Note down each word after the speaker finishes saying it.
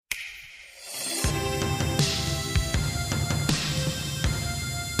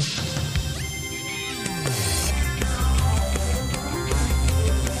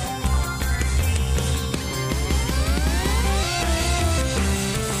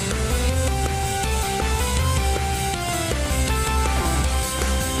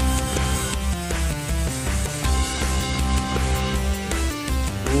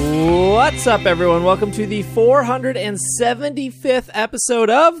What's up, everyone? Welcome to the 475th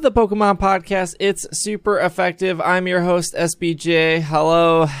episode of the Pokemon Podcast. It's super effective. I'm your host, SBJ.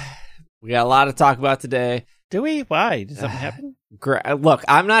 Hello. We got a lot to talk about today. Do we? Why? Did something happen? Look,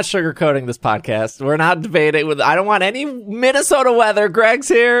 I'm not sugarcoating this podcast. We're not debating. I don't want any Minnesota weather. Greg's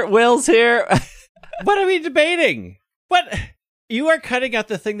here. Will's here. What are we debating? What? You are cutting out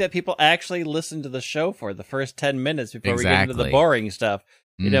the thing that people actually listen to the show for, the first 10 minutes before we get into the boring stuff.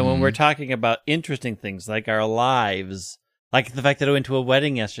 You know, when we're talking about interesting things like our lives, like the fact that I went to a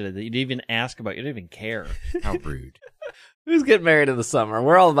wedding yesterday that you didn't even ask about, you didn't even care. How rude. Who's getting married in the summer?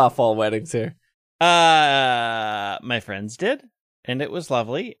 We're all about fall weddings here. My friends did, and it was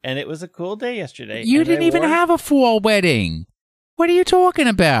lovely, and it was a cool day yesterday. You didn't even have a fall wedding. What are you talking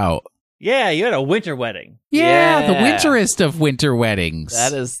about? Yeah, you had a winter wedding. Yeah, the winterest of winter weddings.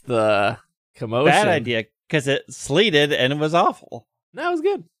 That is the commotion. Bad idea, because it sleeted, and it was awful. That was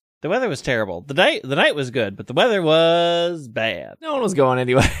good. The weather was terrible. The night was good, but the weather was bad. No one was going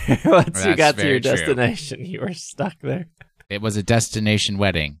anywhere. Once you got to your true. destination, you were stuck there. It was a destination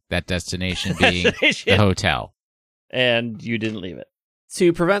wedding. That destination being the hotel. And you didn't leave it.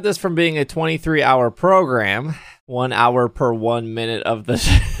 To prevent this from being a 23-hour program, 1 hour per 1 minute of the...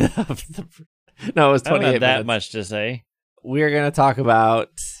 No, it was 28 I don't have that minutes. much to say. We're going to talk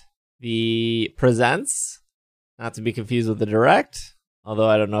about the Presents, not to be confused with the Direct, although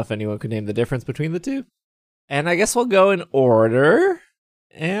I don't know if anyone could name the difference between the two. And I guess we'll go in order.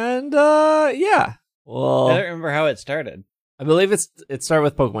 And, yeah. Well, I don't remember how it started. I believe it started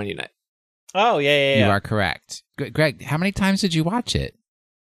with Pokemon Unite. Oh, yeah. You are correct. Greg, how many times did you watch it?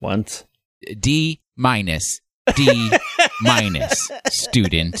 Once. D minus. D minus,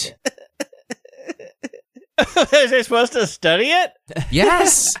 student. Was I supposed to study it?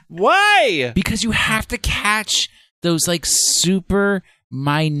 Yes. Why? Because you have to catch those, like, super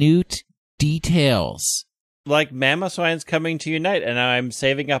minute details. Like Mamoswine's coming to Unite, and I'm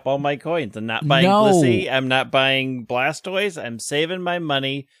saving up all my coins. I'm not buying No. Blissey. I'm not buying Blastoise. I'm saving my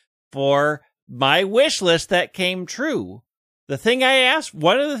money for my wish list that came true. One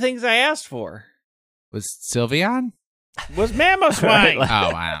of the things I asked for Was Sylveon? was Mamoswine.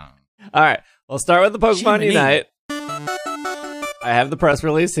 Oh, wow. All right, we'll start with the Pokemon Jiminy. Unite. I have the press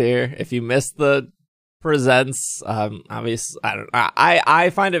release here. If you missed the Presents, obviously, I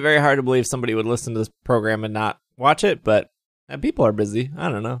find it very hard to believe somebody would listen to this program and not watch it, but people are busy. I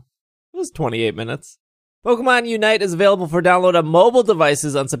don't know. It was 28 minutes. Pokemon Unite is available for download on mobile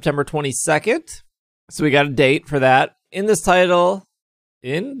devices on September 22nd. So we got a date for that. In this title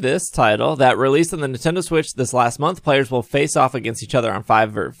that released on the Nintendo Switch this last month, players will face off against each other on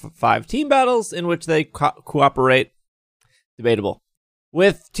five team battles in which they cooperate. Debatable.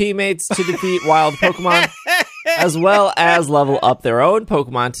 With teammates to defeat wild Pokemon, as well as level up their own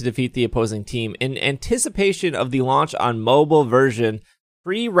Pokemon to defeat the opposing team. In anticipation of the launch on mobile version,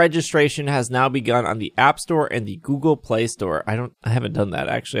 pre-registration has now begun on the App Store and the Google Play Store. I haven't done that,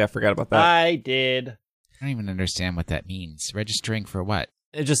 actually. I forgot about that. I did. I don't even understand what that means. Registering for what?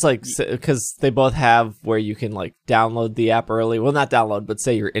 It's just like, because they both have where you can like download the app early. Well, not download, but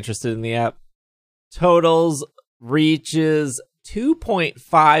say you're interested in the app. Totals reaches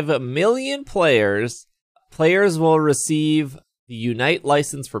 2.5 million players. Players will receive the Unite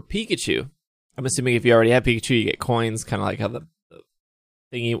license for Pikachu. I'm assuming if you already have Pikachu, you get coins, kind of like how the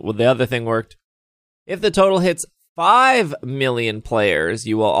other thing worked. If the total hits 5 million players,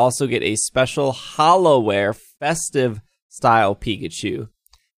 you will also get a special HoloWare festive style Pikachu.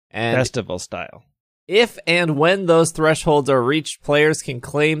 And Festival style. if and when those thresholds are reached, players can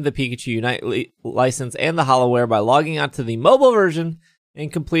claim the Pikachu Unite license and the HoloWare by logging onto the mobile version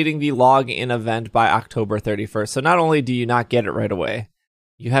and completing the log-in event by October 31st. So not only do you not get it right away,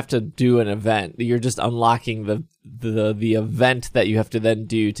 you have to do an event. You're just unlocking the event that you have to then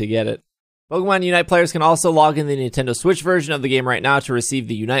do to get it. Pokemon Unite players can also log in the Nintendo Switch version of the game right now to receive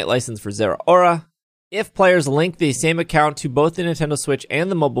the Unite license for Zeraora. If players link the same account to both the Nintendo Switch and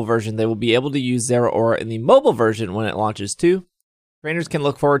the mobile version, they will be able to use Zeraora in the mobile version when it launches too. Trainers can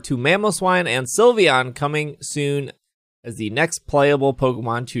look forward to Mamoswine and Sylveon coming soon as the next playable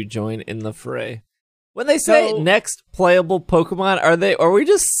Pokemon to join in the fray. When they say next playable Pokemon, are we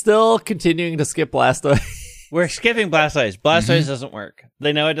just still continuing to skip Blastoise? We're skipping Blastoise. Blastoise doesn't work.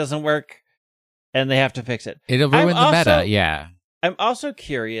 They know it doesn't work, and they have to fix it. It'll ruin the meta, yeah. I'm also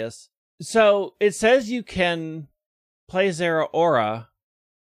curious. So it says you can play Zeraora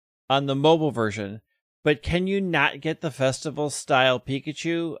on the mobile version, but can you not get the festival-style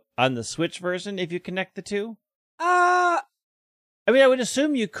Pikachu on the Switch version if you connect the two? I mean, I would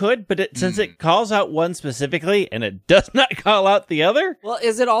assume you could, but since it calls out one specifically and it does not call out the other. Well,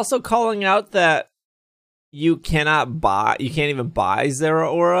 is it also calling out that you can't even buy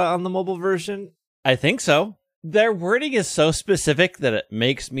Zeraora on the mobile version? I think so. Their wording is so specific that it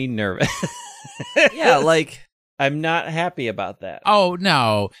makes me nervous. Yeah, like, I'm not happy about that. Oh,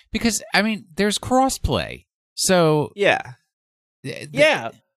 no. Because, I mean, there's crossplay. So. Yeah.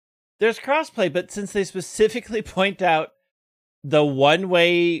 Yeah. There's crossplay, but since they specifically point out the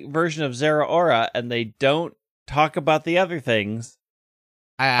one-way version of Zeraora and they don't talk about the other things,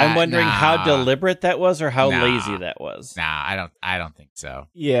 I'm wondering how deliberate that was or how lazy that was. Nah, I don't think so.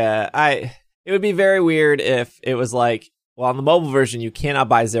 Yeah, it would be very weird if it was like, well, on the mobile version, you cannot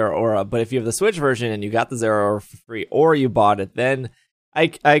buy Zeraora, but if you have the Switch version and you got the Zeraora for free or you bought it, then I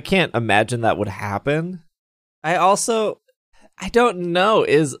can't imagine that would happen. I don't know,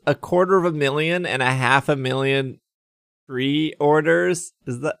 is 250,000 and 500,000 pre-orders?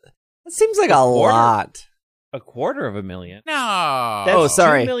 That seems like a lot. 250,000? No. That's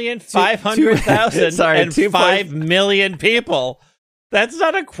sorry. 2,500,000 sorry, and 5 million people. That's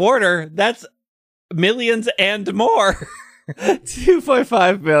not a quarter. That's millions and more.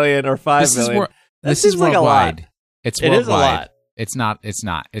 2.5 million or 5 million. This is like worldwide. A lot. It's worldwide. It is a lot. It's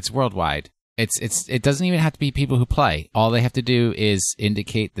not. It's worldwide. It doesn't even have to be people who play. All they have to do is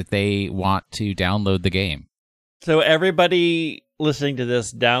indicate that they want to download the game. So everybody listening to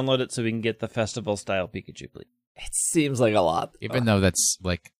this, download it so we can get the festival-style Pikachu, please. It seems like a lot. Even though that's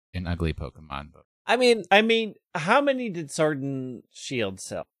like an ugly Pokemon. But I mean, how many did Sword and Shield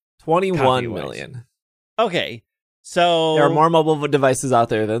sell? 21 million. Okay, so there are more mobile devices out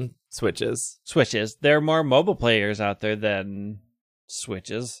there than Switches. There are more mobile players out there than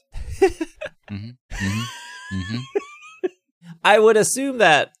Switches. I would assume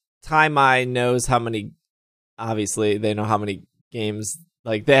that Taimai knows how many. Obviously, they know how many games.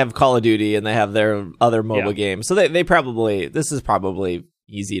 Like, they have Call of Duty and they have their other mobile games, so they probably, this is probably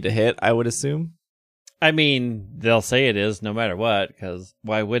easy to hit, I would assume. I mean, they'll say it is no matter what, because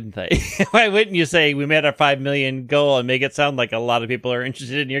why wouldn't they? Why wouldn't you say we made our 5 million goal and make it sound like a lot of people are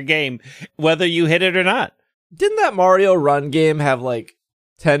interested in your game, whether you hit it or not? Didn't that Mario Run game have like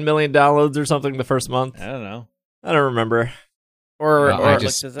 10 million downloads or something the first month? I don't know. I don't remember. I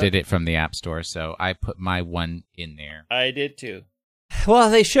just did it from the App Store, so I put my one in there. I did too. Well,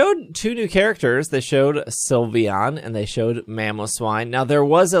 they showed 2 new characters. They showed Sylveon and they showed Mamoswine. Now, there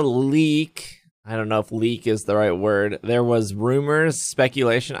was a leak. I don't know if leak is the right word. There was rumors,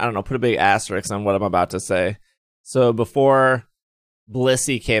 speculation. I don't know. Put a big asterisk on what I'm about to say. So before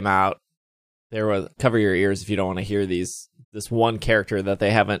Blissey came out, there was, cover your ears if you don't want to hear this one character that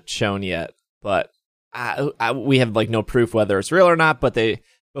they haven't shown yet. But we have like no proof whether it's real or not. But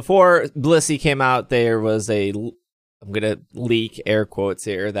before Blissey came out, there was I'm going to leak air quotes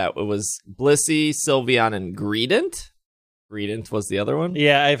here, that it was Blissey, Sylveon, and Greedent. Greedent was the other one?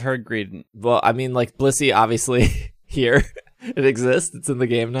 Yeah, I've heard Greedent. Well, I mean, like, Blissey, obviously, here. It exists. It's in the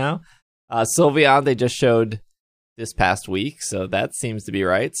game now. Sylveon, they just showed this past week, so that seems to be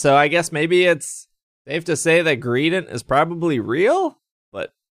right. So I guess maybe it's safe to say that Greedent is probably real,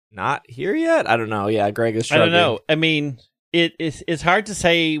 but not here yet? I don't know. Yeah, Greg is shrugging. I don't know. I mean, it's hard to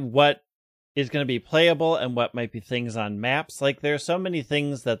say what is going to be playable and what might be things on maps. Like, there are so many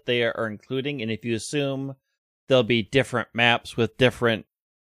things that they are including, and if you assume there'll be different maps with different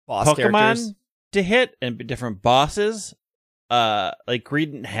boss Pokemon characters to hit and different bosses. Like,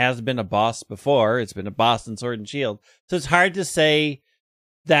 Greedent has been a boss before. It's been a boss in Sword and Shield. So it's hard to say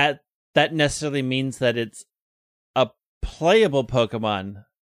that necessarily means that it's a playable Pokemon.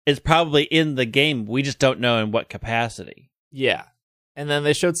 It's probably in the game. We just don't know in what capacity. Yeah. And then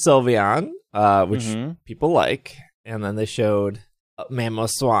they showed Sylveon, which people like. And then they showed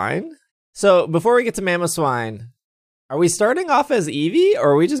Mamoswine. So before we get to Mamoswine, are we starting off as Eevee,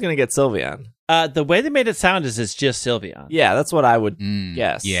 or are we just going to get Sylveon? The way they made it sound is it's just Sylveon. Yeah, that's what I would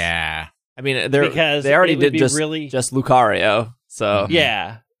guess. Yeah. I mean, because they already did just Lucario. So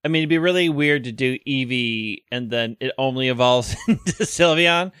yeah. I mean, it'd be really weird to do Eevee and then it only evolves into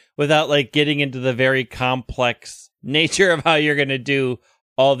Sylveon without like getting into the very complex nature of how you're going to do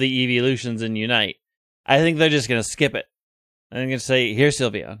all the evolutions in Unite. I think they're just going to skip it. I'm going to say, here's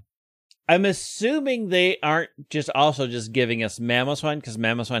Sylveon. I'm assuming they aren't just giving us Mamoswine, because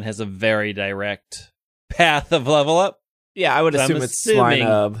Mamoswine has a very direct path of level up. Yeah, I would assume it's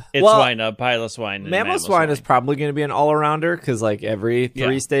Swinub. It's Swinub, Piloswine, and Mamoswine is probably going to be an all-arounder, because like every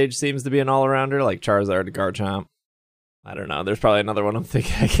 3-stage seems to be an all-arounder, like Charizard, Garchomp. I don't know. There's probably another one I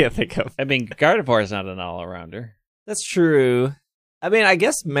can't think of. I mean, Gardevoir is not an all-arounder. That's true. I mean, I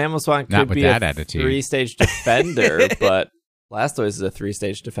guess Mamoswine could be a 3-stage defender, but Blastoise is a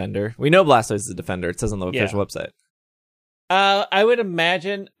 3-stage defender. We know Blastoise is a defender. It says on the official website. I would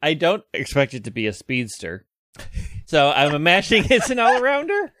imagine, I don't expect it to be a speedster. So I'm imagining it's an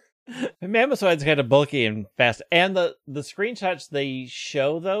all-arounder. Mamoswide's kind of bulky and fast. And the screenshots they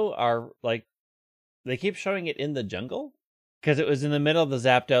show, though, are like, they keep showing it in the jungle. Because it was in the middle of the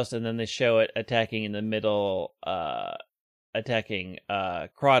Zapdos, and then they show it attacking in the middle, attacking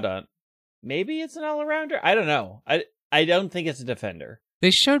Crawdaunt. Maybe it's an all-arounder? I don't know. I don't think it's a defender.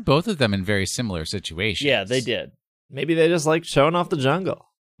 They showed both of them in very similar situations. Yeah, they did. Maybe they just like showing off the jungle.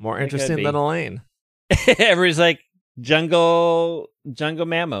 More interesting than a lane. Everybody's like, jungle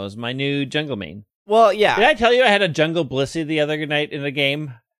Mamos, my new jungle main. Well, yeah. Did I tell you I had a jungle Blissey the other night in the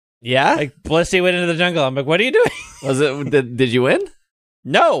game? Yeah? Like, Blissey went into the jungle. I'm like, what are you doing? Was it? Did you win?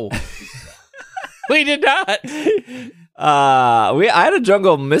 No. We did not. I had a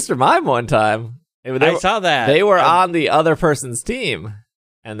jungle Mr. Mime one time. I saw that. They were on the other person's team,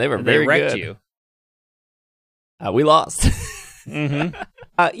 and they were very wrecked good. You. We lost. Mm-hmm.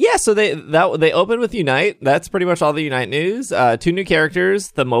 So they opened with Unite. That's pretty much all the Unite news. 2 new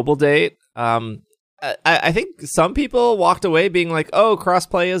characters, the mobile date. I think some people walked away being like, "Oh,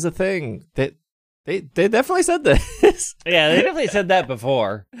 crossplay is a thing." They definitely said this. Yeah, they definitely said that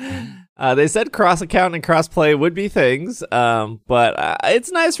before. They said cross account and crossplay would be things, but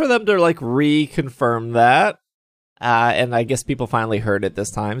it's nice for them to like reconfirm that. And I guess people finally heard it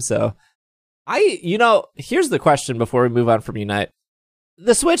this time. So here's the question before we move on from Unite.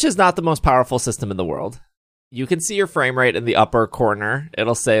 The Switch is not the most powerful system in the world. You can see your frame rate in the upper corner.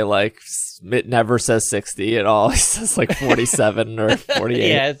 It'll say like, it never says 60. It always says like 47 or 48.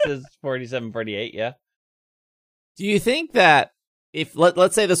 Yeah, it says 47, 48, yeah. Do you think that if,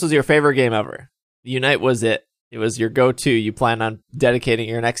 let's say this was your favorite game ever, Unite was it was your go-to, you plan on dedicating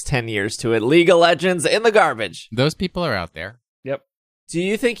your next 10 years to it, League of Legends in the garbage. Those people are out there. Yep. Do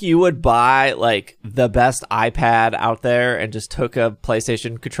you think you would buy like the best iPad out there and just hook a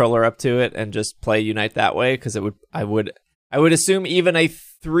PlayStation controller up to it and just play Unite that way? Because I would assume even a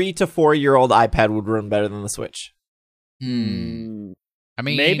 3 to 4 year old iPad would run better than the Switch. I mean,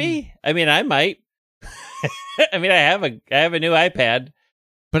 maybe. I mean, I might. I mean, I have a new iPad,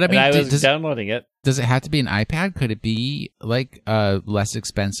 but I mean, I was downloading it. Does it have to be an iPad? Could it be like a less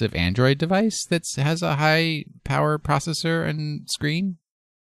expensive Android device that has a high power processor and screen?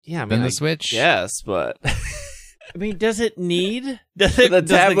 Yeah, I mean, than the Switch. Yes, but I mean, does it need the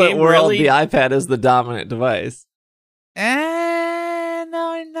tablet world? The iPad is the dominant device. No,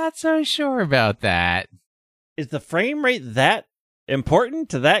 I'm not so sure about that. Is the frame rate that important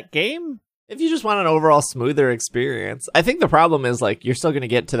to that game? If you just want an overall smoother experience, I think the problem is like you're still going to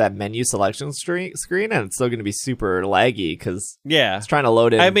get to that menu selection screen, and it's still going to be super laggy because it's trying to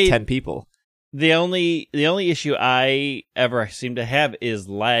load in 10 people. The only issue I ever seem to have is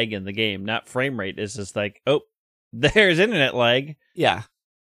lag in the game, not frame rate. It's just like, oh, there's internet lag. Yeah,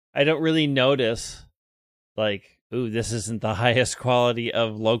 I don't really notice like, ooh, this isn't the highest quality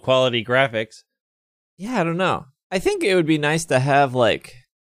of low quality graphics. Yeah, I don't know. I think it would be nice to have like.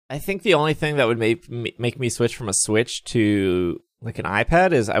 I think the only thing that would make me switch from a Switch to like an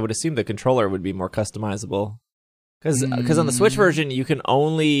iPad is I would assume the controller would be more customizable. Because on the Switch version, you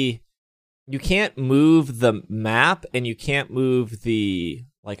can't move the map and you can't move the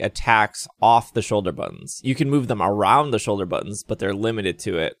like attacks off the shoulder buttons. You can move them around the shoulder buttons, but they're limited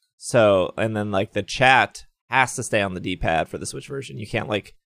to it. So, and then like the chat has to stay on the D-pad for the Switch version. You can't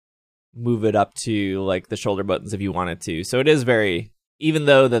like move it up to like the shoulder buttons if you wanted to. So it is very... Even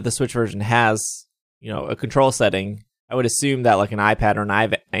though that the Switch version has, a control setting, I would assume that like an iPad or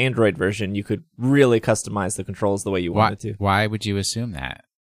an Android version, you could really customize the controls the way you wanted to. Why would you assume that?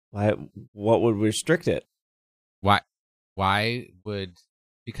 What would restrict it? Why would...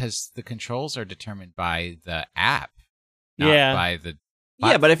 Because the controls are determined by the app, not by the...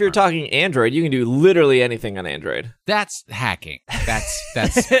 Yeah, but if you're talking Android, you can do literally anything on Android. That's hacking. That's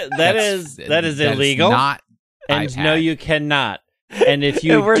that is illegal. Not and iPad. No, you cannot. And if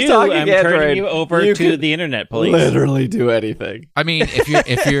you I'm Android, turning you over to the internet police. Literally do anything. I mean,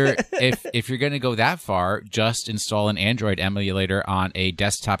 if you're going to go that far, just install an Android emulator on a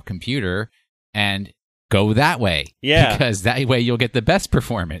desktop computer and go that way. Yeah, because that way you'll get the best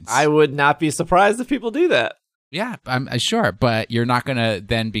performance. I would not be surprised if people do that. Yeah, I'm sure, but you're not going to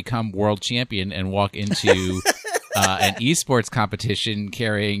then become world champion and walk into an esports competition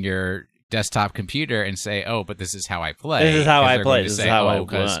carrying your desktop computer and say, "Oh, but this is how I play." This is how I play. This is how I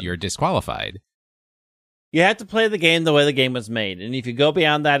because you're disqualified. You have to play the game the way the game was made, and if you go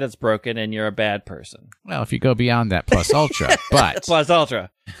beyond that, it's broken, and you're a bad person. Well, if you go beyond that, plus ultra, but plus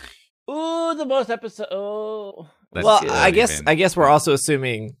ultra. Ooh, the most episode. Oh, I guess we're also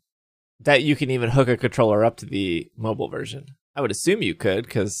assuming that you can even hook a controller up to the mobile version. I would assume you could,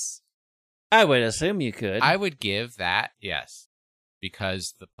 because I would assume you could. I would give that, yes,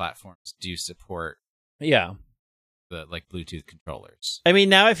 because the platforms do support the Bluetooth controllers. I mean,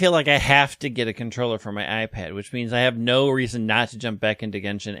 now I feel like I have to get a controller for my iPad, which means I have no reason not to jump back into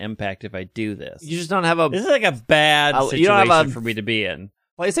Genshin Impact if I do this. You just don't have a... This is like a bad situation for me to be in.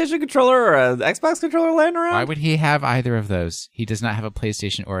 PlayStation controller or an Xbox controller laying around? Why would he have either of those? He does not have a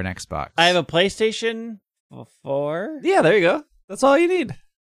PlayStation or an Xbox. I have a PlayStation 4. Yeah, there you go. That's all you need.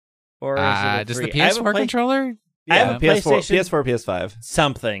 Or does the PS4 controller? I have a PlayStation, PS4, PS5.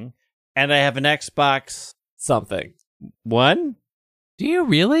 Something. And I have an Xbox... Something. One? Do you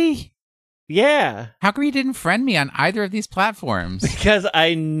really? Yeah. How come you didn't friend me on either of these platforms? Because I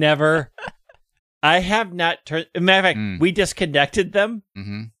have not turned... Matter of fact, we disconnected them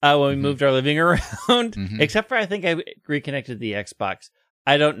when we moved our living around. Except for, I think I reconnected the Xbox.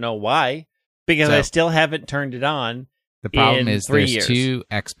 I don't know why. Because I still haven't turned it on. The problem is there's years. 2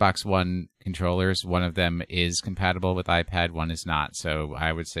 Xbox One controllers. One of them is compatible with iPad. One is not. So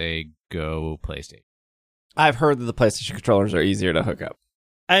I would say go PlayStation. I've heard that the PlayStation controllers are easier to hook up.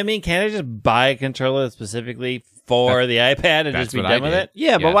 I mean, can't I just buy a controller specifically for the iPad and just be done with it?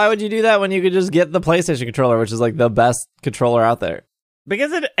 Yeah, but why would you do that when you could just get the PlayStation controller, which is like the best controller out there?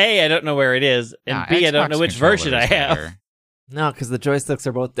 Because A, I don't know where it is, and B, I don't know which version I have. No, because the joysticks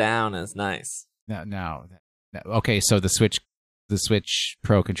are both down and it's nice. No. Okay, so the Switch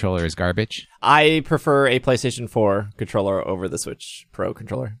Pro controller is garbage? I prefer a PlayStation 4 controller over the Switch Pro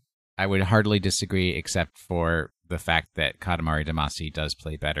controller. I would hardly disagree, except for the fact that Katamari Damacy does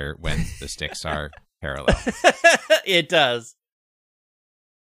play better when the sticks are parallel. It does.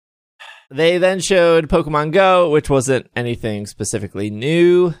 They then showed Pokemon Go, which wasn't anything specifically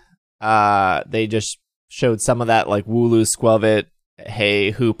new. They just showed some of that, like Wooloo, Squelvet,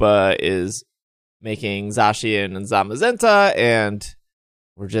 Hey, Hoopa is making Zacian and Zamazenta, and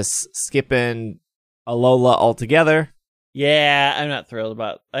we're just skipping Alola altogether. Yeah, I'm not thrilled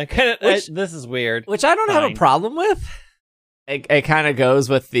about. This is weird. Which I don't have a problem with. It kind of goes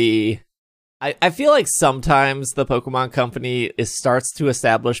with the. I feel like sometimes the Pokemon Company starts to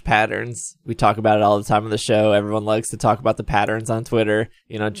establish patterns. We talk about it all the time on the show. Everyone likes to talk about the patterns on Twitter.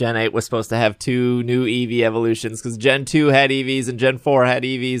 You know, Gen 8 was supposed to have 2 new Eevee evolutions because Gen 2 had Eevees and Gen 4 had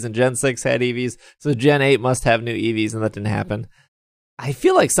Eevees and Gen 6 had Eevees. So Gen 8 must have new Eevees, and that didn't happen. I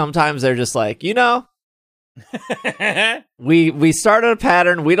feel like sometimes they're just like, we started a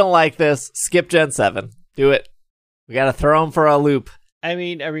pattern. We don't like this. Skip Gen 7. Do it. We got to throw them for a loop. I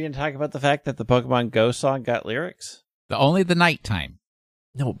mean, are we going to talk about the fact that the Pokemon Go song got lyrics? Only the nighttime.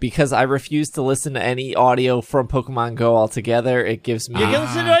 No, because I refuse to listen to any audio from Pokemon Go altogether. It gives me... You can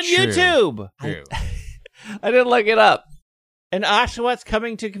listen to it on YouTube! True. I didn't look it up. And Oshawott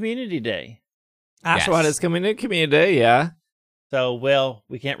coming to Community Day. Oshawott is coming to Community Day, yeah. So,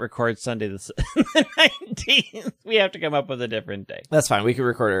 we can't record Sunday the 19th. We have to come up with a different day. That's fine. We can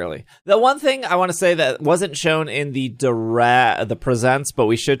record early. The one thing I want to say that wasn't shown in the presents, but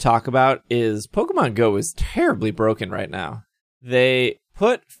we should talk about, is Pokemon Go is terribly broken right now. They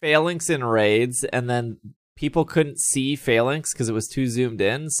put Phalanx in raids, and then people couldn't see Phalanx because it was too zoomed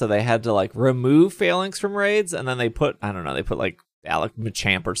in, so they had to, remove Phalanx from raids, and then they put, Alec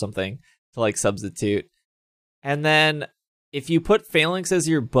Machamp or something to, substitute. And then... if you put Phalanx as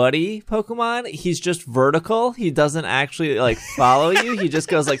your buddy Pokemon, he's just vertical. He doesn't actually, follow you. He just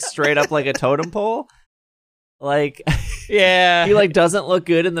goes, straight up like a totem pole. Yeah. He, doesn't look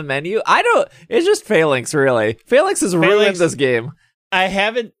good in the menu. It's just Phalanx, really. Phalanx has ruined this game. I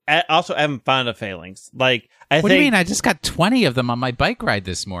haven't found a Phalanx. What do you mean? I just got 20 of them on my bike ride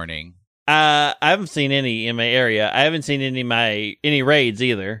this morning. I haven't seen any in my area. I haven't seen any raids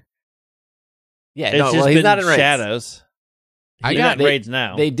either. Yeah, he's not in raids. Shadows. I got raids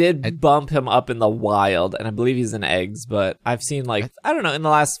now. They did bump him up in the wild, and I believe he's in eggs, but I've seen, I don't know, in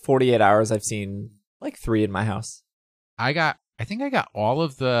the last 48 hours, I've seen, 3 in my house. I think I got all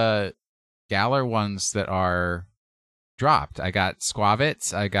of the Galar ones that are dropped. I got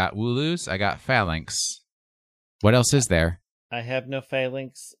Squavits, I got Wooloos, I got Phalanx. What else is there? I have no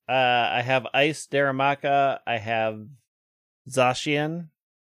Phalanx. I have Ice Daramaka. I have Zacian,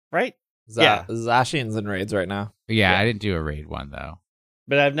 right? Zacian's in raids right now. Yeah, I didn't do a raid one though.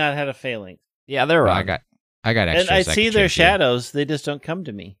 But I've not had a Phalanx. Yeah, they're right. I got extras. And I see their shadows. They just don't come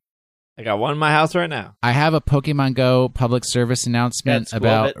to me. I got one in my house right now. I have a Pokemon Go public service announcement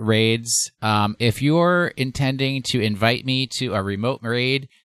about raids. If you're intending to invite me to a remote raid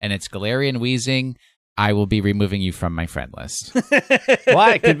and it's Galarian Weezing, I will be removing you from my friend list.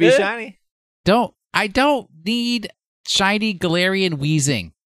 Why? It could be shiny. Don't I don't need shiny Galarian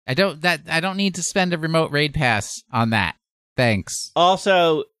wheezing. I don't need to spend a remote raid pass on that. Thanks.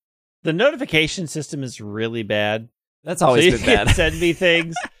 Also, the notification system is really bad. That's always been bad. Send me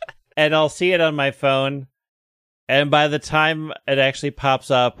things, and I'll see it on my phone, and by the time it actually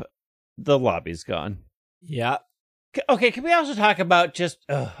pops up, the lobby's gone. Yeah. Okay, can we also talk about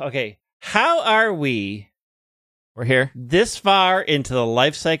how are we... We're here. This far into the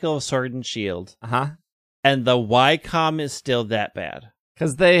life cycle of Sword and Shield, and the YCOM is still that bad?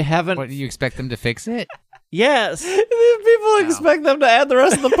 Because they haven't... What, do you expect them to fix it? Yes. People expect them to add the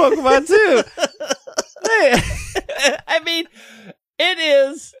rest of the Pokemon, too. I mean, it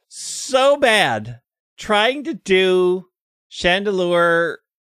is so bad trying to do Chandelure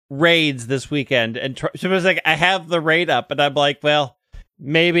raids this weekend. And so it was like, I have the raid up, and I'm like, well,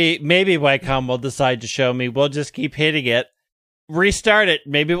 maybe YCOM will decide to show me. We'll just keep hitting it. Restart it.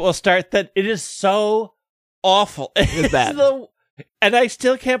 Maybe we'll start that. It is so awful. It's bad. And I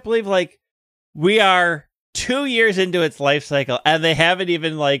still can't believe, like, we are 2 years into its life cycle, and they haven't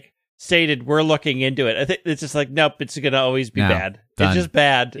even, like, stated we're looking into it. I think it's just like, nope, it's going to always be bad. Done. It's just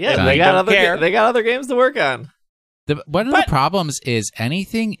bad. Yeah, they got other games to work on. One of the problems is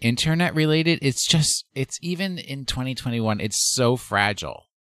anything internet related, it's even in 2021, it's so fragile.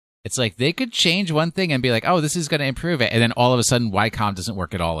 It's like they could change one thing and be like, oh, this is going to improve it. And then all of a sudden, YCOM doesn't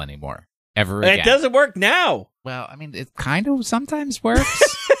work at all anymore. Ever again. It doesn't work now. Well, I mean, it kind of sometimes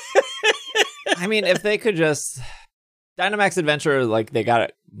works. I mean, if they could just... Dynamax Adventure, like, they got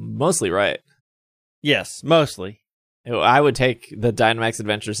it mostly right. Yes, mostly. I would take the Dynamax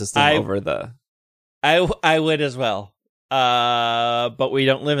Adventure system over the... I would as well. But we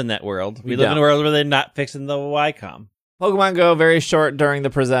don't live in that world. We live in a world where they're not fixing the YCOM. Pokemon Go, very short during the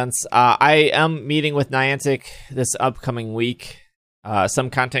presents. I am meeting with Niantic this upcoming week. Some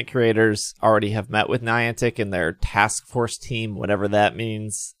content creators already have met with Niantic and their task force team, whatever that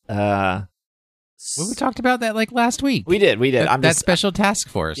means. We talked about that like last week. We did. That special task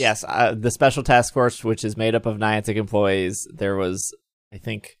force. Yes, the special task force, which is made up of Niantic employees. There was, I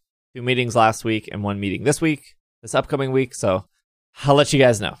think, 2 meetings last week and 1 meeting this upcoming week. So I'll let you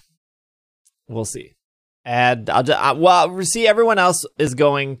guys know. We'll see. And see, everyone else is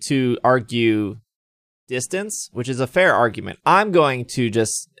going to argue distance, which is a fair argument. I'm going to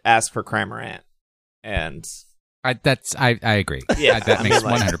just ask for Cramorant. And I agree. Yeah, that makes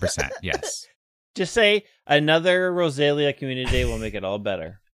 100%. Yes. Just say another Rosalia Community Day will make it all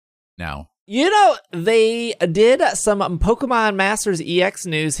better. No. You know, they did some Pokemon Masters EX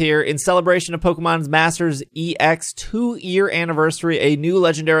news here in celebration of Pokemon's Masters EX 2-year anniversary, a new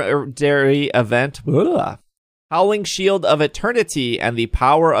legendary event. Ugh. Howling Shield of Eternity and the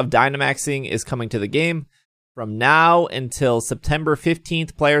power of Dynamaxing is coming to the game. From now until September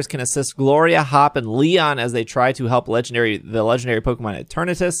 15th, players can assist Gloria, Hop, and Leon as they try to help the legendary Pokemon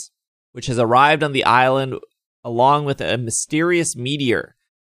Eternatus, which has arrived on the island along with a mysterious meteor.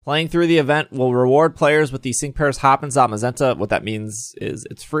 Playing through the event will reward players with the sync pairs Hop and Zamazenta. What that means is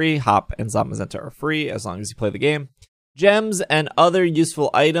it's free. Hop and Zamazenta are free as long as you play the game. Gems and other useful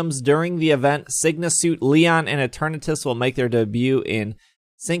items during the event. Signasuit, Leon, and Eternatus will make their debut in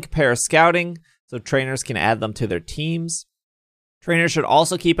sync pair scouting, so trainers can add them to their teams. Trainers should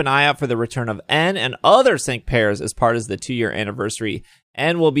also keep an eye out for the return of N and other sync pairs as part of the 2-year anniversary.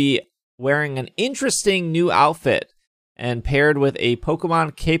 N will be wearing an interesting new outfit and paired with a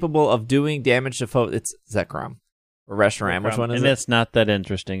Pokemon capable of doing damage to foes. It's Zekrom or Reshiram. Which one is it? And it's not that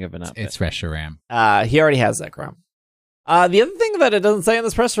interesting of an outfit. It's Reshiram. He already has Zekrom. The other thing that it doesn't say in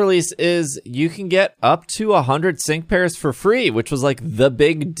this press release is you can get up to 100 sync pairs for free, which was like the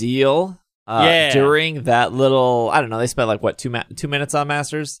big deal during that little, I don't know, they spent like, what, 2 minutes on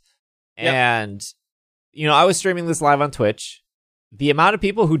Masters? Yep. And, you know, I was streaming this live on Twitch. The amount of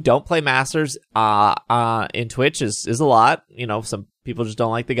people who don't play Masters in Twitch is a lot. You know, some people just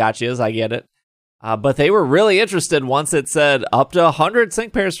don't like the gotchas. I get it. But they were really interested once it said up to 100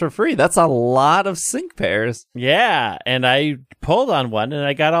 sync pairs for free. That's a lot of sync pairs. Yeah, and I pulled on one and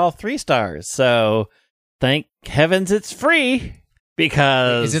I got all 3 stars. So thank heavens it's free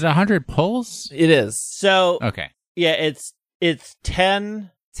because... Is it 100 pulls? It is. So, okay. Yeah, it's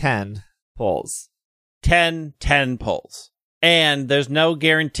 10 pulls. 10 pulls. And there's no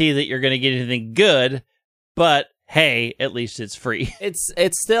guarantee that you're going to get anything good, but hey, at least it's free. It's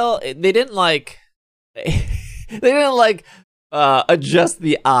still, they didn't adjust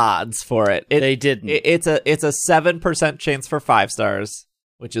the odds for it. They didn't. It's a 7% chance for 5 stars,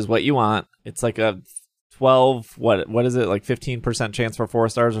 which is what you want. It's like a 12, what is it, like 15% chance for 4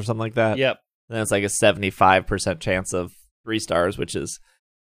 stars or something like that? Yep. Then it's like a 75% chance of 3 stars, which is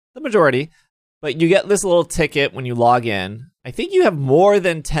the majority. But you get this little ticket when you log in. I think you have more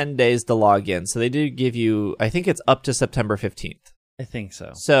than 10 days to log in. So they did give you, I think it's up to September 15th. I think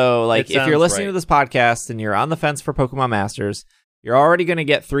so. So, like, if you're listening to this podcast and you're on the fence for Pokemon Masters, you're already going to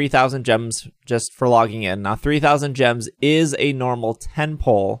get 3,000 gems just for logging in. Now, 3,000 gems is a normal 10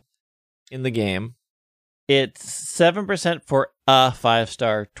 pull in the game. It's 7% for a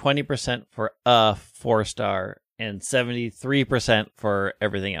 5-star, 20% for a 4-star, and 73% for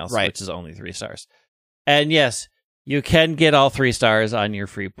everything else, which is only 3 stars. And yes, you can get all 3 stars on your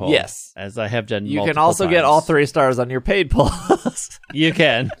free pull. Yes. As I have done You can also get all 3 stars on your paid pulls. You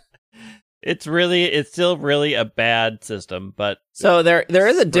can. It's still really a bad system, but so there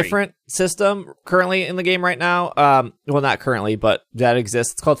is a different system currently in the game right now. Well, not currently, but that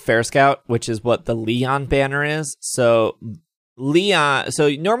exists. It's called Fair Scout, which is what the Leon banner is. So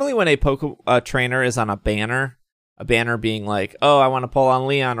normally when a trainer is on a banner being like, oh, I want to pull on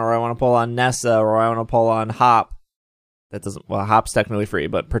Leon, or I want to pull on Nessa, or I want to pull on Hop. Hop's technically free,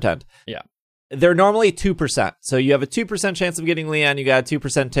 but pretend. Yeah. They're normally 2%. So you have a 2% chance of getting Leon, you got a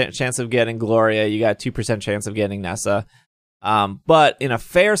 2% chance of getting Gloria, you got a 2% chance of getting Nessa. But in a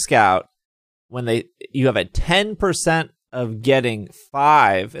Fair Scout, you have a 10% of getting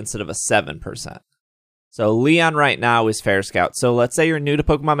 5 instead of a 7%. So Leon right now is Fair Scout. So let's say you're new to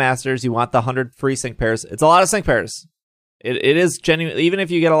Pokemon Masters, you want the 100 free sync pairs. It's a lot of sync pairs. It is genuine. Even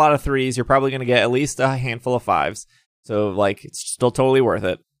if you get a lot of 3s, you're probably going to get at least a handful of 5s. So like, it's still totally worth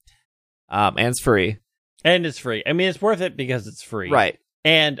it. And it's free. And it's free. I mean, it's worth it because it's free. Right.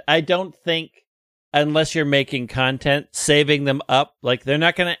 And I don't think, unless you're making content, saving them up, like, they're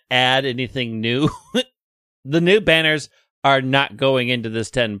not going to add anything new. The new banners are not going into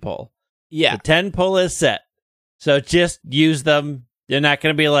this 10 pull. Yeah. The 10 pull is set. So just use them. They're not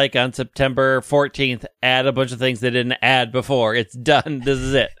going to be like on September 14th, add a bunch of things they didn't add before. It's done. This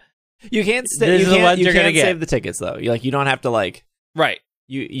is it. You can't save the tickets, though. You don't have to, like... Right.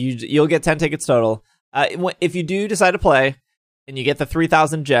 You'll get 10 tickets total. If you do decide to play and you get the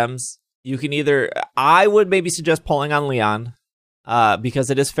 3,000 gems, you can either... I would maybe suggest pulling on Leon because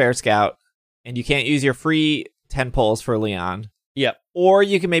it is Fair Scout and you can't use your free 10 pulls for Leon. Yep. Or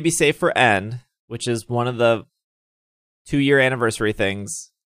you can maybe save for N, which is one of the 2-year anniversary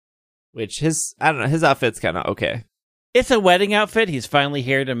things, which his outfit's kind of okay. It's a wedding outfit. He's finally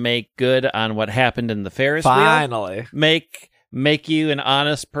here to make good on what happened in the Ferris wheel. Finally. Make you an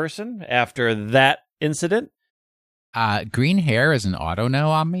honest person after that incident. Green hair is an auto no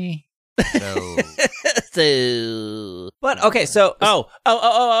on me. But okay, so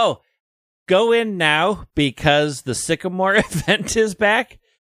go in now because the Sycamore event is back,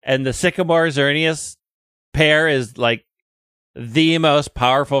 and the Sycamore Xerneas pair is like the most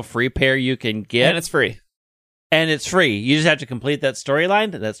powerful free pair you can get, and it's free. You just have to complete that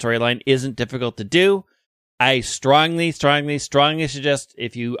storyline. That storyline isn't difficult to do. I strongly suggest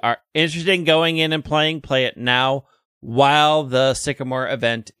if you are interested in going in and play it now while the Sycamore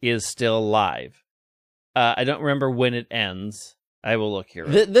event is still live. I don't remember when it ends. I will look here.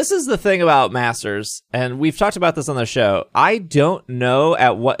 This is the thing about Masters, and we've talked about this on the show. I don't know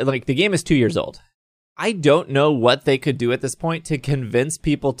the game is 2 years old. I don't know what they could do at this point to convince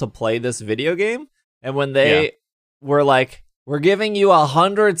people to play this video game. And when they were like, we're giving you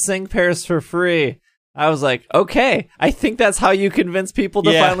 100 sync pairs for free, I was like, okay, I think that's how you convince people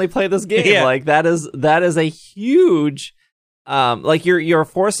to finally play this game. Yeah. Like that is a huge, like you're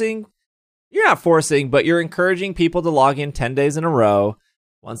not forcing, but you're encouraging people to log in 10 days in a row.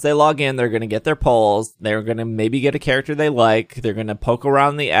 Once they log in, they're going to get their polls. They're going to maybe get a character they like. They're going to poke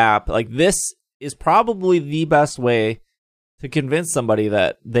around the app. Like this is probably the best way to convince somebody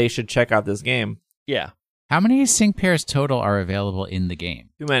that they should check out this game. Yeah. How many sync pairs total are available in the game?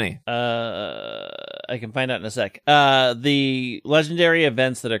 Too many. I can find out in a sec. The legendary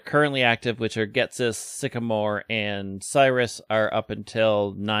events that are currently active, which are Getsis, Sycamore, and Cyrus, are up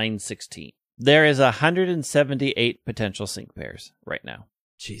until 9/16. There is 178 potential sync pairs right now.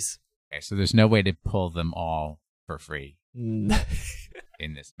 Jeez. Okay, so there's no way to pull them all for free in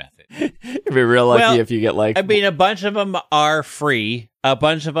this method. You'd be real lucky if you get like... I mean, a bunch of them are free. A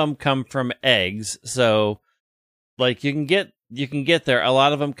bunch of them come from eggs. So, like, you can get there. A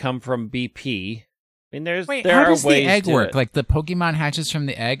lot of them come from BP. I mean, how does the egg work? Like, the Pokemon hatches from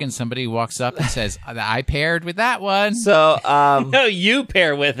the egg and somebody walks up and says, I paired with that one. So, no, you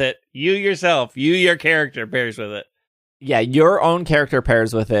pair with it. You yourself. Your character pairs with it. Yeah, your own character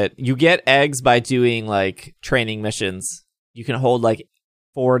pairs with it. You get eggs by doing, like, training missions. You can hold, like,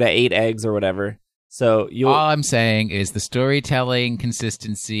 4 to 8 eggs or whatever. So all I'm saying is the storytelling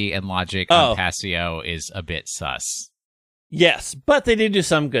consistency and logic on Passio is a bit sus. Yes, but they do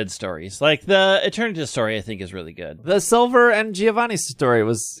some good stories. Like the Eternatus story, I think, is really good. The Silver and Giovanni story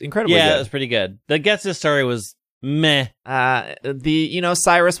was incredibly good. Yeah, it was pretty good. The Getsus story was meh.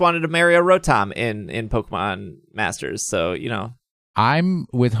 Cyrus wanted to marry a Rotom in Pokemon Masters, so, I'm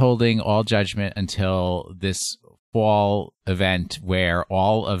withholding all judgment until this fall event where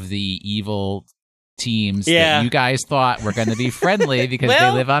all of the evil teams that you guys thought were going to be friendly because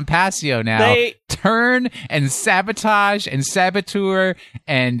they live on Passio now turn and sabotage and saboteur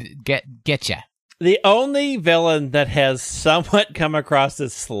and get ya. The only villain that has somewhat come across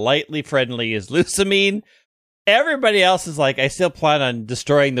as slightly friendly is Lucamine. Everybody else is like, I still plan on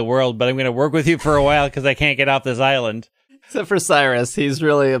destroying the world, but I'm going to work with you for a while because I can't get off this island. Except for Cyrus. He's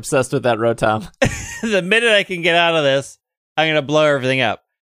really obsessed with that Rotom. The minute I can get out of this, I'm going to blow everything up.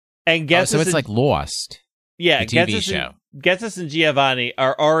 And so it's like Lost. Yeah, the TV show. Getsus and Giovanni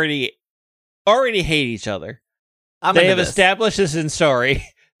are already hate each other. They have established this in story.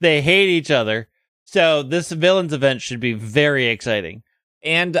 They hate each other. So this villains event should be very exciting.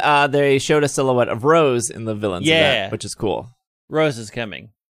 And they showed a silhouette of Rose in the villains event, which is cool. Rose is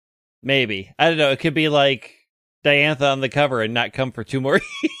coming. Maybe. I don't know. It could be like Diantha on the cover and not come for 2 more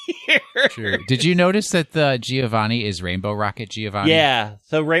years. Sure. Did you notice that the Giovanni is Rainbow Rocket Giovanni? Yeah.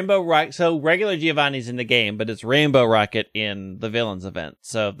 So regular Giovanni's in the game, but it's Rainbow Rocket in the villains event.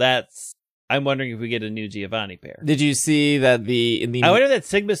 So I'm wondering if we get a new Giovanni pair. Did you see that I wonder if that's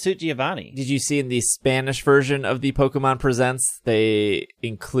Sigma Suit Giovanni. Did you see in the Spanish version of the Pokemon Presents, they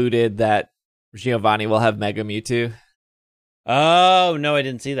included that Giovanni will have Mega Mewtwo? Oh, no, I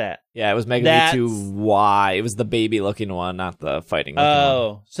didn't see that. Yeah, it was Mega Mewtwo Y. It was the baby-looking one, not the fighting-looking one.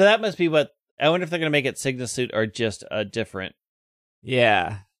 Oh, so that must be what... I wonder if they're going to make it Sigma Suit or just a different...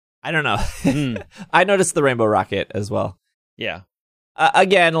 Yeah. I don't know. I noticed the Rainbow Rocket as well. Yeah.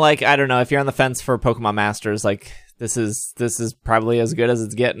 Again, like, I don't know, if you're on the fence for Pokemon Masters, like, this is probably as good as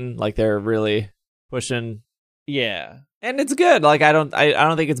it's getting. Like, they're really pushing... Yeah. And it's good. Like, I don't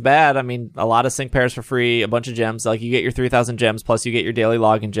think it's bad. I mean, a lot of sync pairs for free, a bunch of gems. Like, you get your 3,000 gems, plus you get your daily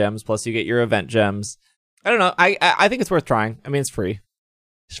login gems, plus you get your event gems. I don't know. I think it's worth trying. I mean, it's free.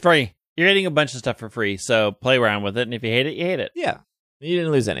 It's free. You're getting a bunch of stuff for free, so play around with it. And if you hate it, you hate it. Yeah. You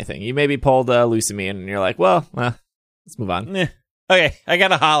didn't lose anything. You maybe pulled Lucamine, and you're like, well, let's move on. Okay, I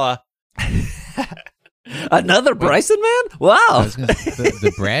got a holla. Another Bryson man? Wow.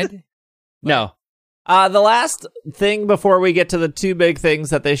 The bread? No. The last thing before we get to the 2 big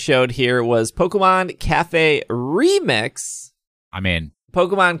things that they showed here was Pokemon Cafe Remix. I'm in.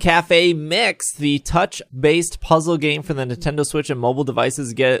 Pokemon Cafe Mix, the touch-based puzzle game for the Nintendo Switch and mobile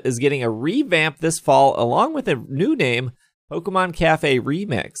devices, is getting a revamp this fall, along with a new name, Pokemon Cafe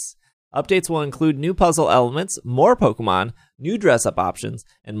Remix. Updates will include new puzzle elements, more Pokemon, new dress-up options,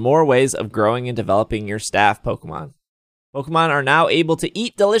 and more ways of growing and developing your staff Pokemon. Pokemon are now able to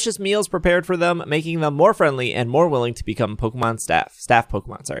eat delicious meals prepared for them, making them more friendly and more willing to become Pokemon staff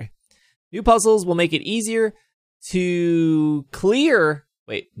Pokemon, sorry. New puzzles will make it easier to clear...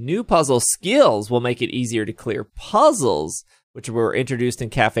 new puzzle skills will make it easier to clear puzzles, which were introduced in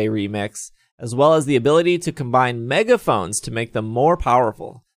Cafe Remix, as well as the ability to combine megaphones to make them more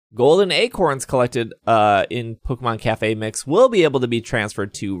powerful. Golden acorns collected in Pokemon Cafe Mix will be able to be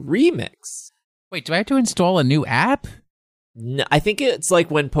transferred to Remix. Wait, do I have to install a new app? No, I think it's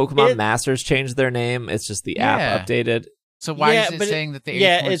like when Pokemon Masters changed their name, it's just the app updated. So why is it saying that the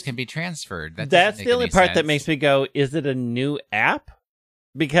acorns can be transferred? That's the only part that makes me go, is it a new app?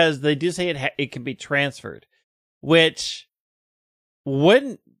 Because they do say it can be transferred, which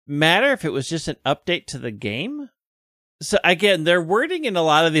wouldn't matter if it was just an update to the game. So again, their wording in a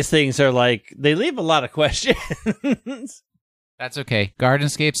lot of these things are like, they leave a lot of questions. That's okay.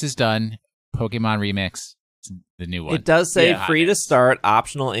 Gardenscapes is done. Pokemon Remix. The new one. It does say free to start,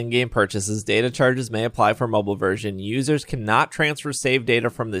 optional in-game purchases. Data charges may apply for mobile version. Users cannot transfer save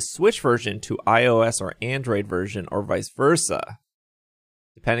data from the Switch version to iOS or Android version or vice versa.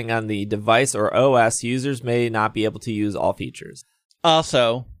 Depending on the device or OS, users may not be able to use all features.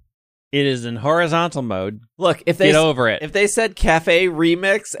 Also, it is in horizontal mode. Look, get over it. If they said Cafe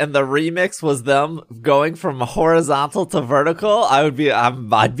Remix and the remix was them going from horizontal to vertical, I'd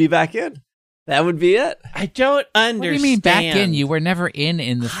be back in. That would be it. I don't understand. What do you mean back in? You were never in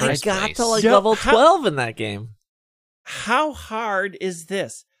the first place. I got to level 12 in that game. How hard is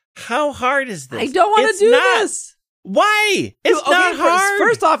this? How hard is this? I don't want to do this. Why? It's not hard.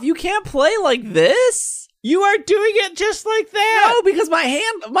 First off, you can't play like this. You are doing it just like that. No, because my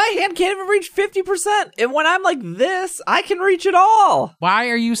hand can't even reach 50%. And when I'm like this, I can reach it all. Why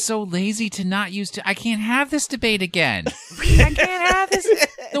are you so lazy to not use I can't have this debate again. I can't have this.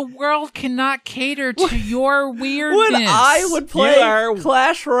 The world cannot cater to your weirdness. When I would play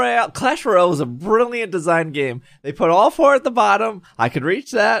Clash Royale was a brilliant design game. They put all 4 at the bottom. I could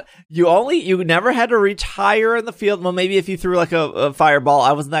reach that. You never had to reach higher in the field. Well, maybe if you threw like a fireball.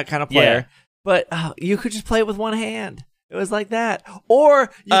 I wasn't that kind of player. Yeah. But you could just play it with one hand. It was like that. Or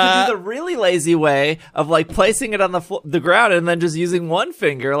you could do the really lazy way of like placing it on the ground and then just using one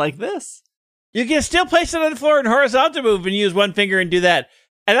finger like this. You can still place it on the floor in horizontal move and use one finger and do that.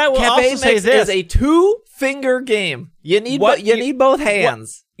 And I will also say this: is a 2-finger game. You need both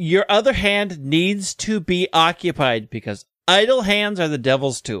hands. Your other hand needs to be occupied because idle hands are the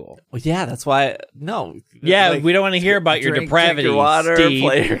devil's tool. Well, yeah, that's why. No. Yeah, like, we don't want to hear about your depravity, drink your water, Steve.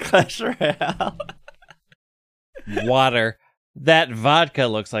 Play your Clash Royale. Water. That vodka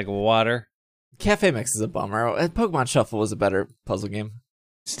looks like water. Cafe Mix is a bummer. Pokemon Shuffle was a better puzzle game.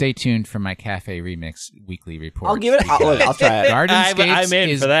 Stay tuned for my Cafe Remix weekly report. I'll give it. I'll try it. I'm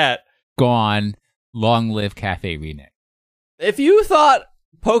in for that. Gone. Long live Cafe Remix. If you thought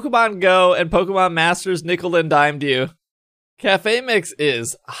Pokemon Go and Pokemon Masters nickel and dimed you, Cafe Mix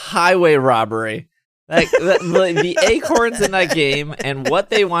is highway robbery. Like the acorns in that game and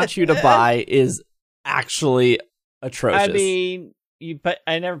what they want you to buy is actually atrocious. I mean,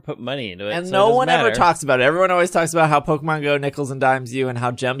 I never put money into it, and so no one matter. ever talks about it. Everyone always talks about how Pokemon Go nickels and dimes you, and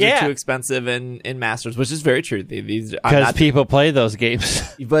how gems are too expensive in Masters, which is very true. Because people play those games.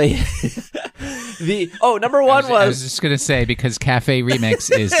 But number one I was just gonna say because Cafe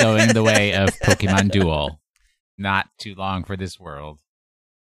Remix is going the way of Pokemon Duel. Not too long for this world.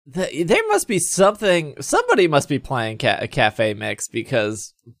 There must be something. Somebody must be playing Cafe Mix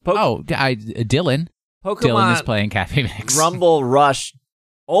because Dylan. Dylan is playing Cafe Mix. Rumble Rush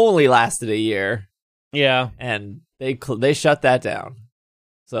only lasted a year. Yeah, and they shut that down.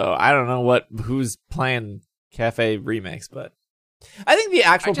 So I don't know who's playing Cafe Remix, but I think the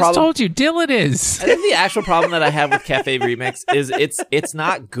actual problem. I just told you, Dylan is. I think the actual problem that I have with Cafe Remix is it's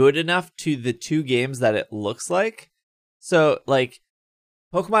not good enough to the 2 games that it looks like. So like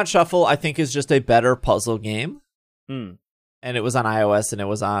Pokemon Shuffle, I think is just a better puzzle game, and it was on iOS and it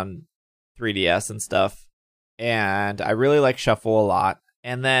was on 3DS and stuff, and I really like Shuffle a lot.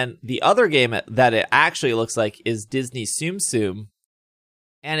 And then the other game that it actually looks like is Disney Tsum Tsum,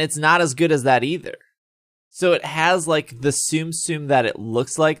 and it's not as good as that either. So it has like the Tsum Tsum that it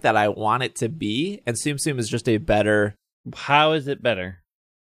looks like that I want it to be, and Tsum Tsum is just a better. How is it better?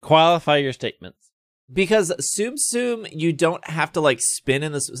 Qualify your statements. Because Tsum Tsum, you don't have to like spin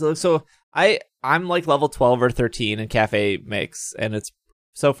in this. So I'm like level 12 or 13 in Cafe Mix, and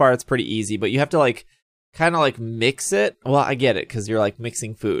so far it's pretty easy, but you have to like kind of like mix it. Well, I get it because you're like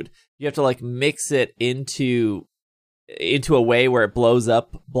mixing food. You have to like mix it into a way where it blows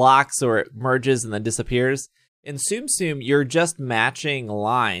up blocks or it merges and then disappears. In Tsum Tsum, you're just matching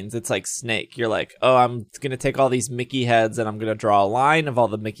lines. It's like Snake. You're like, oh, I'm going to take all these Mickey heads and I'm going to draw a line of all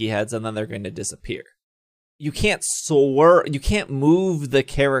the Mickey heads and then they're going to disappear. You can't you can't move the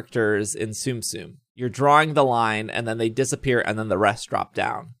characters in Tsum Tsum. You're drawing the line and then they disappear and then the rest drop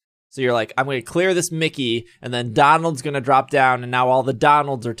down. So you're like, I'm going to clear this Mickey and then Donald's going to drop down and now all the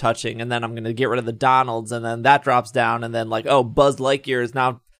Donalds are touching and then I'm going to get rid of the Donalds and then that drops down and then like, oh, Buzz Lightyear is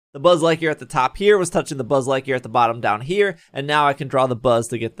now, the Buzz Lightyear at the top here was touching the Buzz Lightyear at the bottom down here and now I can draw the Buzz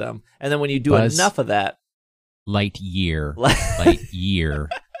to get them. And then when you do enough of that. Lightyear.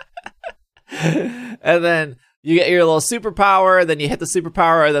 And then you get your little superpower, then you hit the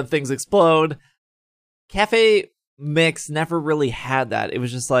superpower and then things explode. Cafe Mix never really had that. It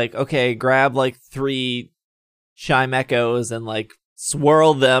was just like, okay, grab like 3 Chime Echoes and like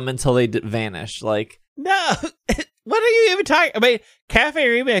swirl them until they vanish. Like, no, what are you even talking? I mean, Cafe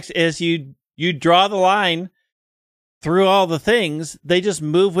Remix is you draw the line through all the things. They just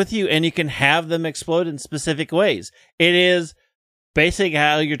move with you, and you can have them explode in specific ways. It is basically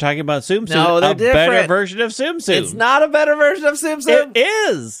how you're talking about Tsum Tsum. No, they're different. Better version of Tsum Tsum. It's not a better version of Tsum Tsum. It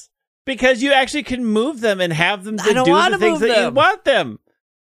is. Because you actually can move them and have them do the things that you want them.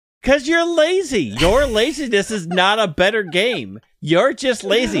 Because you're lazy. Your laziness is not a better game. You're just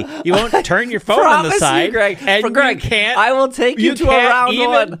lazy. You won't turn your phone on the side. You, Greg. And Greg, you can't. I will take you to a round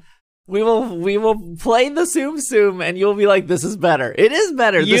one. We will play the Tsum Tsum, and you'll be like, "This is better. It is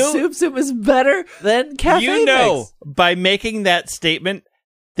better. The Tsum Tsum is better than Cafe Mix." By making that statement,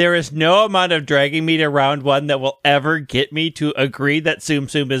 There is no amount of dragging me to round one that will ever get me to agree that Tsum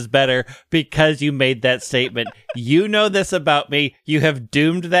Tsum is better because you made that statement. You know this about me. You have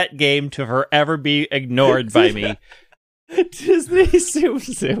doomed that game to forever be ignored by me. Disney Tsum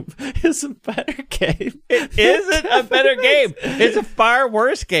Tsum is a better game. It isn't a better game. It's a far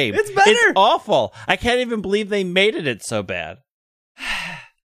worse game. It's better. It's awful. I can't even believe they made it. It's so bad.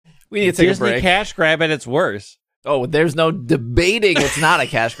 We need to take Disney a break. cash grab at its worst. Oh, there's no debating it's not a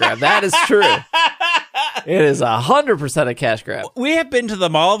cash grab. That is true. It is 100% a cash grab. We have been to the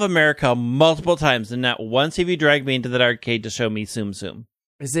Mall of America multiple times, and not once have you dragged me into that arcade to show me Tsum Tsum.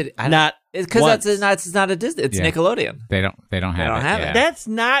 Is it not? Because it's not a Disney. It's Nickelodeon. They don't have it. That's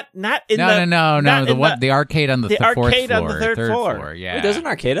not in the arcade on the arcade on the third floor. Yeah. Wait, there's an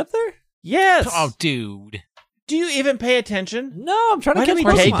arcade up there? Yes. Oh, dude. Do you even pay attention? No, I'm trying to Why get do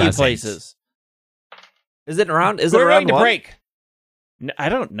me we take Pokemon. you places? Is it around? Is We're it around going to one? break. No, I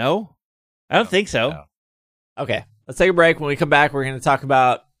don't know. I don't think so. No. Okay, let's take a break. When we come back, we're going to talk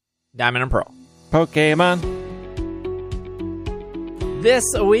about Diamond and Pearl. Pokemon. This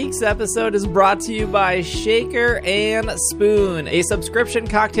week's episode is brought to you by Shaker and Spoon, a subscription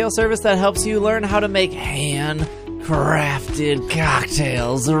cocktail service that helps you learn how to make handcrafted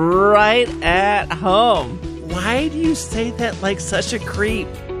cocktails right at home. Why do you say that like such a creep?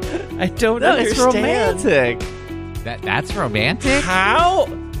 I don't No, it's understand. romantic. That's romantic? How?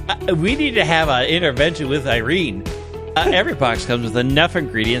 We need to have an intervention with Irene. Every box comes with enough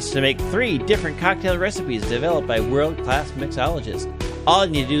ingredients to make 3 different cocktail recipes developed by world-class mixologists. All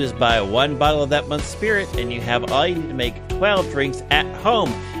you need to do is buy 1 bottle of that month's spirit, and you have all you need to make 12 drinks at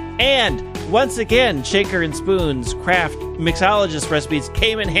home. And once again, Shaker and Spoon's craft mixologist recipes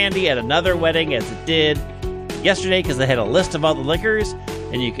came in handy at another wedding, as it did yesterday, because they had a list of all the liquors,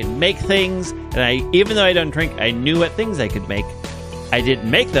 and you can make things. And even though I don't drink, I knew what things I could make. I didn't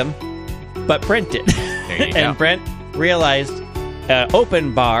make them, but Brent did. There you And go. Brent realized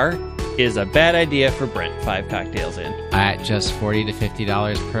open bar is a bad idea for Brent. 5 cocktails in. At just $40 to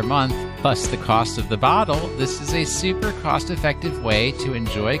 $50 per month, plus the cost of the bottle, this is a super cost-effective way to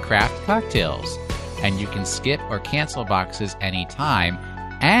enjoy craft cocktails. And you can skip or cancel boxes anytime.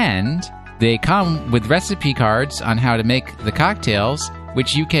 And they come with recipe cards on how to make the cocktails,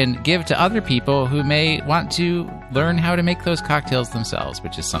 which you can give to other people who may want to learn how to make those cocktails themselves,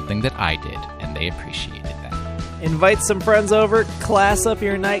 which is something that I did, and they appreciated that. Invite some friends over, class up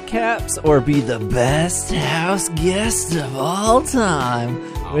your nightcaps, or be the best house guest of all time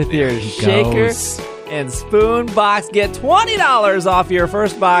with your Shaker and Spoon box. Get $20 off your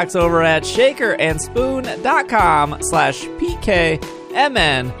first box over at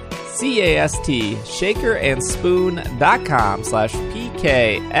shakerandspoon.com/PKMNCAST.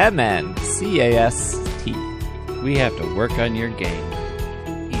 shakerandspoon.com/PKMNCAST. We have to work on your game.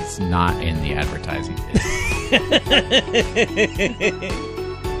 He's not in the advertising business.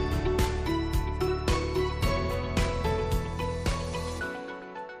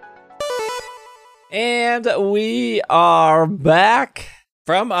 And we are back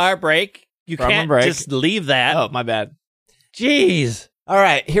From our break. You From can't a break. just leave that. Oh, my bad. Jeez. All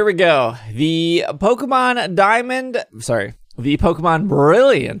right, here we go. The Pokemon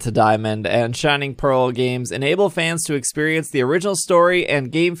Brilliant Diamond and Shining Pearl games enable fans to experience the original story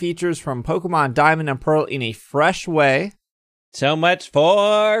and game features from Pokemon Diamond and Pearl in a fresh way. So much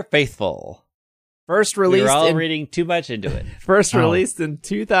for Faithful. First We released were all in reading too much into it. released in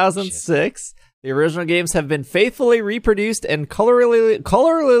 2006. The original games have been faithfully reproduced and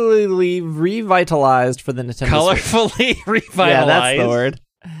colorfully revitalized for the Nintendo Switch. Colorfully revitalized. Yeah, that's the word.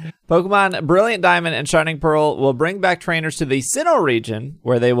 Pokemon Brilliant Diamond and Shining Pearl will bring back trainers to the Sinnoh region,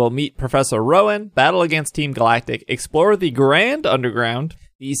 where they will meet Professor Rowan, battle against Team Galactic, explore the Grand Underground.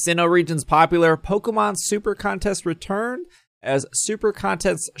 The Sinnoh region's popular Pokemon Super Contest return, as Super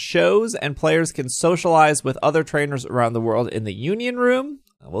Contest shows and players can socialize with other trainers around the world in the Union Room.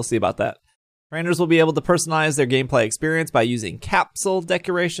 We'll see about that. Trainers will be able to personalize their gameplay experience by using capsule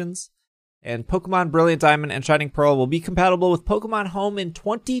decorations. And Pokemon Brilliant Diamond and Shining Pearl will be compatible with Pokemon Home in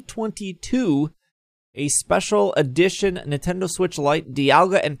 2022. A special edition Nintendo Switch Lite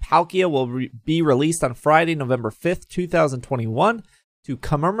Dialga and Palkia will be released on Friday, November 5th, 2021, to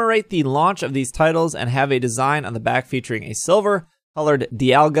commemorate the launch of these titles and have a design on the back featuring a silver-colored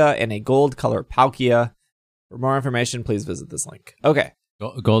Dialga and a gold-colored Palkia. For more information, please visit this link. Okay.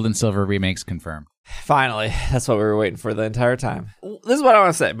 Gold and silver remakes confirmed. Finally, that's what we were waiting for the entire time. This is what I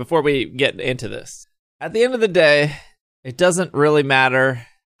want to say before we get into this. At the end of the day, it doesn't really matter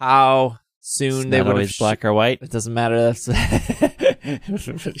how soon they would always black or white. It doesn't matter. That's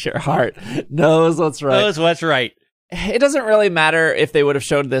your heart knows what's right. Knows what's right. it doesn't really matter if they would have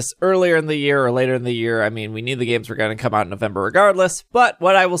showed this earlier in the year or later in the year. I mean, we knew the games were going to come out in November regardless. But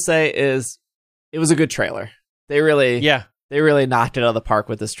what I will say is it was a good trailer. They really knocked it out of the park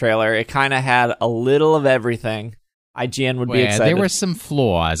with this trailer. It kind of had a little of everything. IGN would be excited. There were some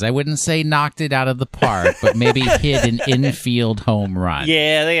flaws. I wouldn't say knocked it out of the park, but maybe hit an infield home run.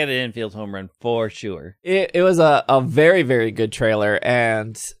 Yeah, they had an infield home run for sure. It was a very, very good trailer,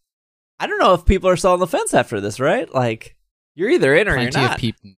 and I don't know if people are still on the fence after this, right? Like, you're either in or you're not.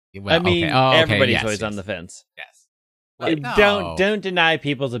 People, everybody's always on the fence. Yes. Don't deny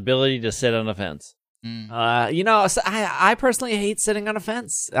people's ability to sit on a fence. I personally hate sitting on a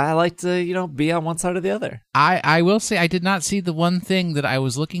fence. I like to, be on one side or the other. I will say I did not see the one thing that I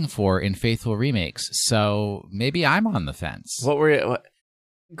was looking for in Faithful Remakes, so maybe I'm on the fence. What were you?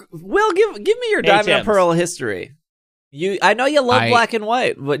 Will, give me your Diamond and Pearl history. I know you love Black and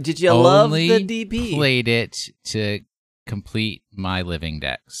White. But did you love the DP? Played it to complete my living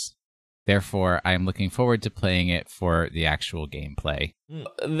decks. Therefore, I am looking forward to playing it for the actual gameplay.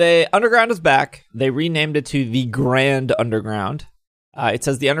 The Underground is back. They renamed it to the Grand Underground. It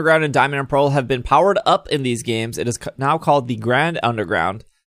says the Underground and Diamond and Pearl have been powered up in these games. It is now called the Grand Underground.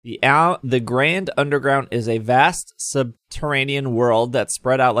 The Grand Underground is a vast subterranean world that's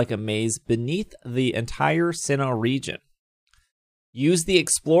spread out like a maze beneath the entire Sinnoh region. Use the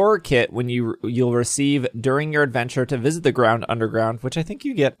Explorer Kit when you'll receive during your adventure to visit the Grand Underground, which I think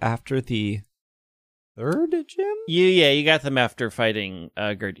you get after the third gym? You got them after fighting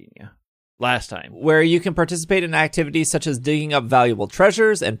Gardenia last time. Where you can participate in activities such as digging up valuable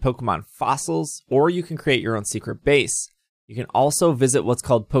treasures and Pokemon fossils, or you can create your own secret base. You can also visit what's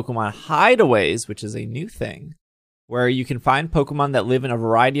called Pokemon Hideaways, which is a new thing, where you can find Pokemon that live in a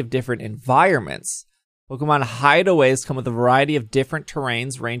variety of different environments. Pokemon Hideaways come with a variety of different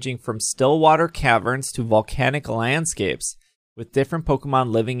terrains ranging from stillwater caverns to volcanic landscapes, with different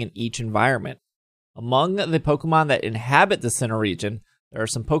Pokemon living in each environment. Among the Pokemon that inhabit the Sinnoh region, there are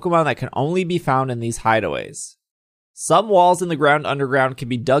some Pokemon that can only be found in these hideaways. Some walls in the Ground Underground can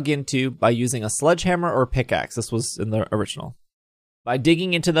be dug into by using a sledgehammer or pickaxe. This was in the original. By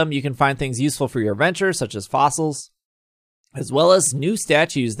digging into them, you can find things useful for your adventure, such as fossils, as well as new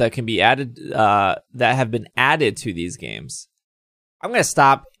statues that can be added, that have been added to these games. I'm going to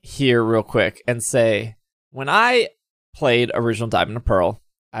stop here real quick and say, when I played original Diamond and Pearl,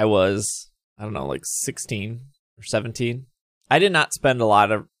 I was, 16 or 17. I did not spend a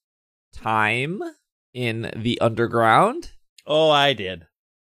lot of time in the underground. Oh, I did.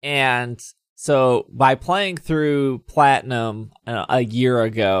 And so by playing through Platinum a year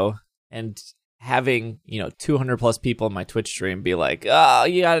ago and having 200 plus people in my Twitch stream be like, oh,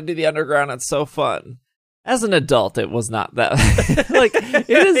 you gotta do the underground, it's so fun. As an adult, it was not that like it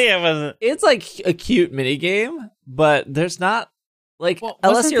is. It's like a cute mini game, but there's not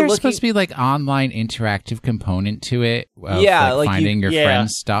unless you're looking, supposed to be like online interactive component to it. Like finding your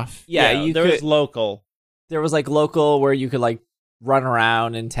friends' stuff. There was local. There was local where you could run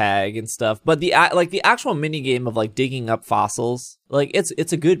around and tag and stuff. But the actual mini game of digging up fossils,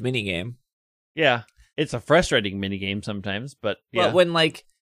 it's a good mini game. Yeah, it's a frustrating mini game sometimes, but yeah.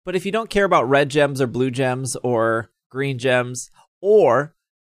 But if you don't care about red gems or blue gems or green gems, or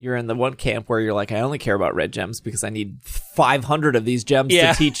you're in the one camp where you're like, I only care about red gems because I need 500 of these gems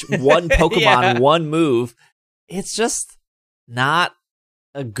to teach one Pokemon one move, it's just not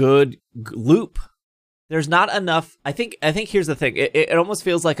a good loop. There's not enough. I think here's the thing. It almost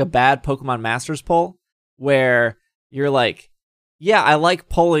feels like a bad Pokemon Masters poll where you're like, yeah, I like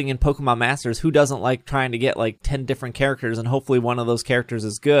polling in Pokemon Masters. Who doesn't like trying to get 10 different characters and hopefully one of those characters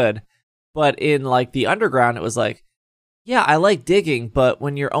is good? But in the Underground, it was yeah, I like digging, but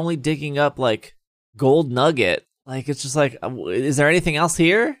when you're only digging up gold nugget, it's just is there anything else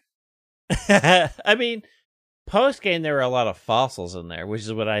here? I mean, post game there were a lot of fossils in there, which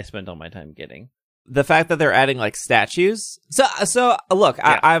is what I spent all my time getting. The fact that they're adding statues. So look,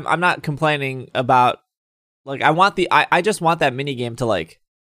 yeah. I'm not complaining about. I just want that mini game to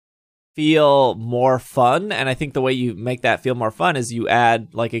feel more fun, and I think the way you make that feel more fun is you add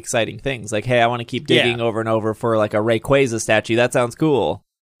exciting things. Hey, I want to keep digging over and over for a Rayquaza statue. That sounds cool.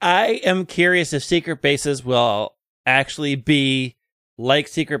 I am curious if secret bases will actually be like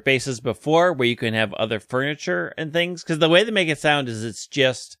secret bases before, where you can have other furniture and things. Because the way they make it sound is it's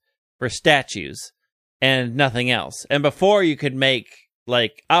just for statues and nothing else. And before you could make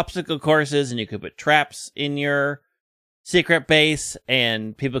obstacle courses and you could put traps in your secret base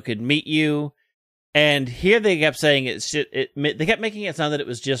and people could meet you. And here they kept saying they kept making it sound that it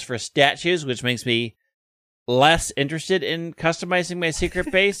was just for statues, which makes me less interested in customizing my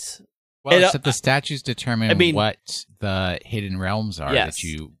secret base Well, except the statues determine what the hidden realms are that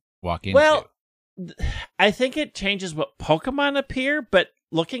you walk into. Well, I think it changes what Pokemon appear, but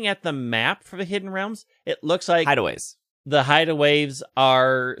looking at the map for the hidden realms, it looks like hideaways. The hideaways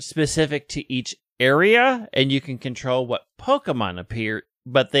are specific to each area, and you can control what Pokemon appear,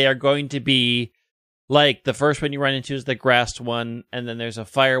 but they are going to be like the first one you run into is the grass one, and then there's a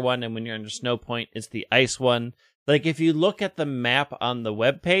fire one, and when you're under Snow Point, it's the ice one. Like, if you look at the map on the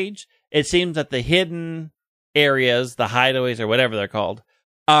webpage, it seems that the hidden areas, the hideaways, or whatever they're called,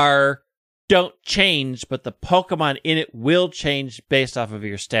 don't change, but the Pokemon in it will change based off of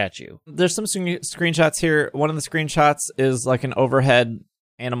your statue. There's some screenshots here. One of the screenshots is like an overhead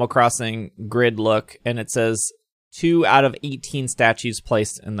Animal Crossing grid look, and it says 2 out of 18 statues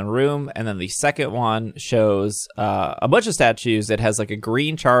placed in the room. And then the second one shows a bunch of statues. It has like a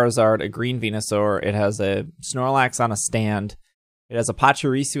green Charizard, a green Venusaur. It has a Snorlax on a stand. It has a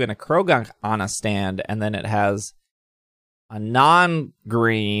Pachirisu and a Croagunk on a stand. And then it has a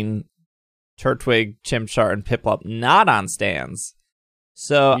non-green Turtwig, Chimchar, and Piplup not on stands.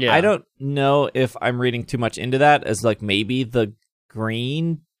 So I don't know if I'm reading too much into that, as like maybe the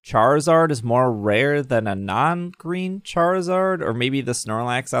green Charizard is more rare than a non-green Charizard, or maybe the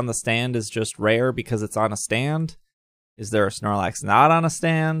Snorlax on the stand is just rare because it's on a stand. Is there a Snorlax not on a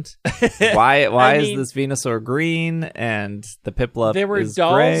stand? Why is this Venusaur green and the Piplup there were is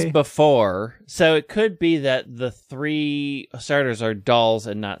dolls gray? Before, so it could be that the 3 starters are dolls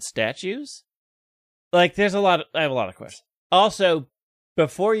and not statues. Like, I have a lot of questions. Also,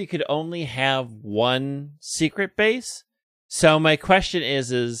 before you could only have one secret base. So my question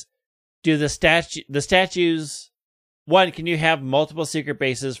is do the statues, one, can you have multiple secret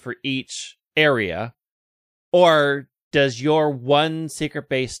bases for each area? Or does your one secret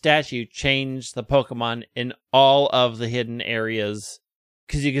base statue change the Pokemon in all of the hidden areas?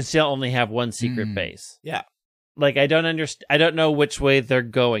 Because you can still only have one secret base. Yeah. Like, I don't understand. I don't know which way they're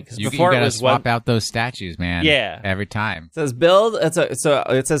going. Because before you gotta swap out those statues, man. Yeah, every time. It says build.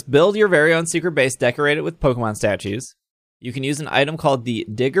 It says build your very own secret base, decorated with Pokemon statues. You can use an item called the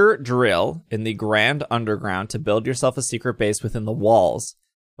Digger Drill in the Grand Underground to build yourself a secret base within the walls.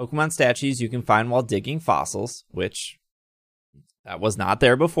 Pokemon statues you can find while digging fossils, which that was not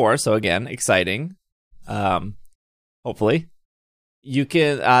there before. So again, exciting. Hopefully. You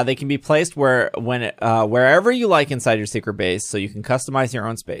can. They can be placed wherever you like inside your secret base, so you can customize your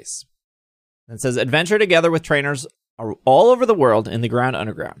own space. It says adventure together with trainers all over the world in the Grand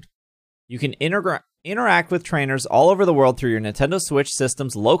Underground. You can interact with trainers all over the world through your Nintendo Switch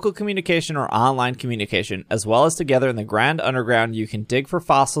system's local communication or online communication, as well as together in the Grand Underground. You can dig for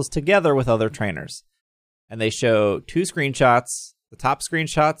fossils together with other trainers. And they show 2 screenshots. The top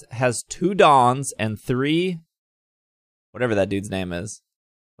screenshot has 2 Dawns and 3. Whatever that dude's name is.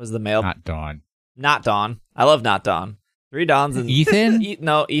 What was the male? Not Dawn. Not Dawn. I love Not Dawn. 3 Dawns and... Ethan?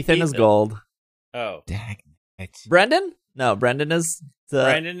 Ethan is gold. Oh. Dang it. Brendan? No, Brendan is...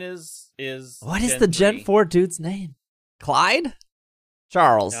 Brendan is what is the Gen 4 dude's name? Clyde?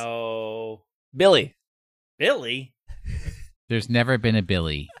 Charles? No. Billy? There's never been a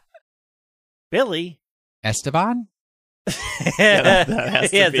Billy. Billy? Esteban? That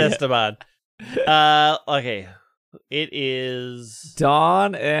has to it's be it. Esteban. Okay. It is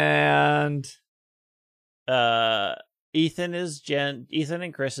Dawn and Ethan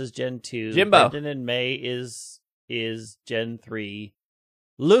and Chris is Gen 2. Jimbo. Brendan and May is Gen 3.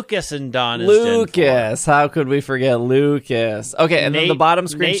 Lucas and Dawn is Gen 4. Lucas. How could we forget Lucas? Okay, and then the bottom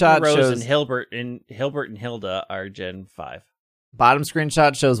screenshot Nate and Rose shows and Hilbert and Hilda are Gen 5. Bottom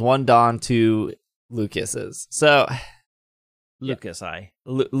screenshot shows 1 Dawn, 2 Lucases. So Lucas,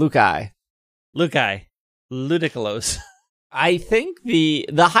 Lukai. Ludicolo. I think the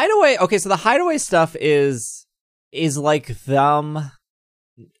hideaway. Okay, so the hideaway stuff is like them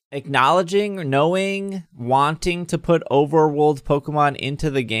acknowledging, knowing, wanting to put overworld Pokemon into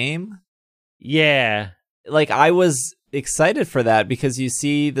the game. Yeah, like I was excited for that because you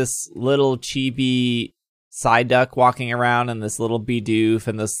see this little chibi Psyduck walking around and this little Bidoof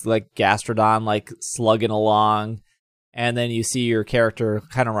and this like Gastrodon like slugging along, and then you see your character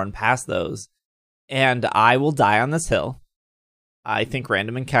kind of run past those. And I will die on this hill. I think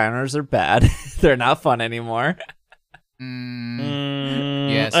random encounters are bad. They're not fun anymore.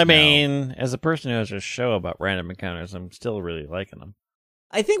 Yes. I mean, as a person who has a show about random encounters, I'm still really liking them.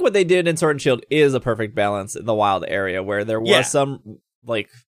 I think what they did in Sword and Shield is a perfect balance in the wild area where there was some, like,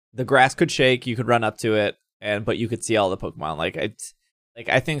 the grass could shake, you could run up to it, but you could see all the Pokemon.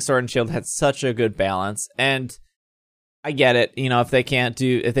 I think Sword and Shield had such a good balance. And I get it.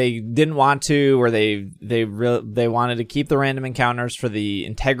 If they didn't want to, or they wanted to keep the random encounters for the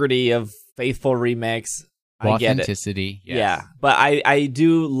integrity of faithful remakes. I get it. Authenticity. Yes. Yeah, but I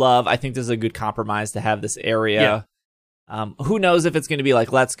do love. I think this is a good compromise to have this area. Yeah. Who knows if it's going to be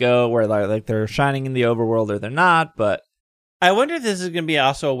like Let's Go, where they're shining in the overworld or they're not. But I wonder if this is going to be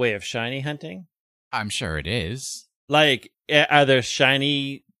also a way of shiny hunting. I'm sure it is. Like, are there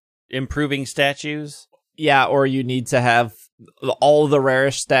shiny improving statues? Yeah, or you need to have all the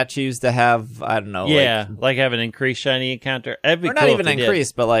rarest statues to have, I don't know. Yeah, like have an increased shiny encounter. Or not even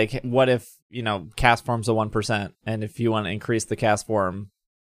increased, but like, what if, cast form's a 1%, and if you want to increase the cast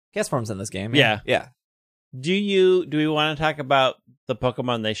form's in this game. Yeah. Yeah. Do we want to talk about the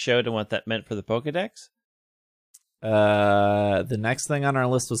Pokemon they showed and what that meant for the Pokedex? The next thing on our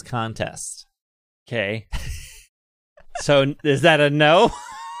list was contest. Okay. So is that a no?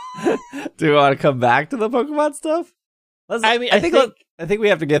 Do we want to come back to the Pokemon stuff? I think we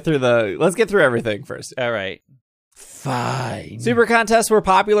have to get through let's get through everything first. All right. Fine. Super contests were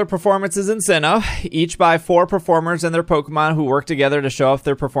popular performances in Sinnoh, each by 4 performers and their Pokemon who work together to show off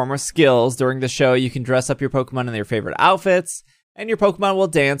their performance skills. During the show, you can dress up your Pokemon in their favorite outfits, and your Pokemon will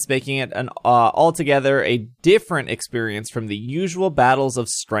dance, making it an altogether a different experience from the usual battles of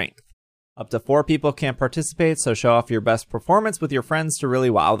strength. Up to 4 people can participate, so show off your best performance with your friends to really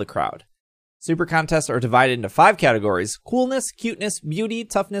wow the crowd. Super contests are divided into 5 categories: coolness, cuteness, beauty,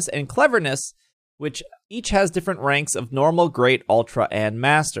 toughness, and cleverness, which each has different ranks of normal, great, ultra, and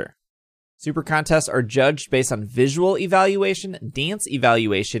master. Super contests are judged based on visual evaluation, dance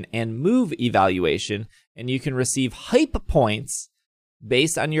evaluation, and move evaluation, and you can receive hype points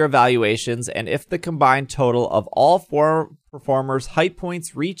based on your evaluations, and if the combined total of all 4 performers' hype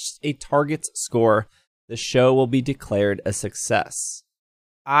points reach a target score, the show will be declared a success.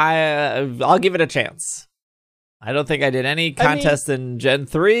 I'll give it a chance. I don't think I did any contests in Gen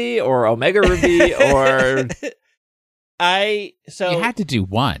 3 or Omega Ruby or... You had to do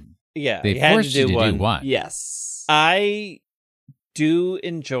one. Yeah, they forced you to do one. Yes. I do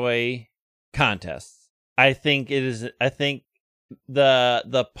enjoy contests. I think the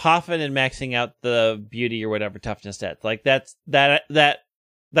poffin and maxing out the beauty or whatever toughness stats, like that's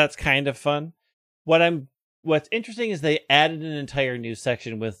kind of fun. What's interesting is they added an entire new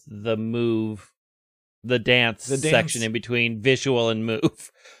section with the dance section in between visual and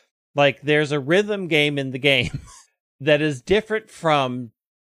move. Like, there's a rhythm game in the game that is different from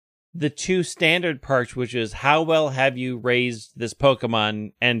the 2 standard parts, which is how well have you raised this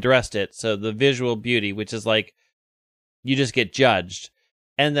Pokemon and dressed it. So the visual beauty, which is like, you just get judged.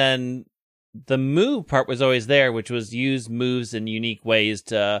 And then the move part was always there, which was use moves in unique ways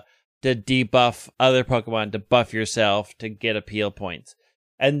to debuff other Pokemon, to buff yourself, to get appeal points.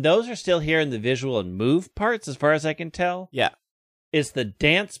 And those are still here in the visual and move parts, as far as I can tell. Yeah. It's the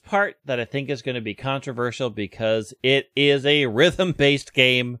dance part that I think is going to be controversial, because it is a rhythm-based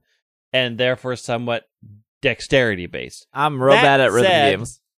game and therefore somewhat dexterity-based. I'm real bad at rhythm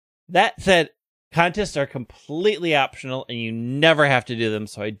games. That said, contests are completely optional, and you never have to do them,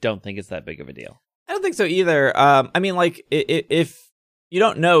 so I don't think it's that big of a deal. I don't think so either. If you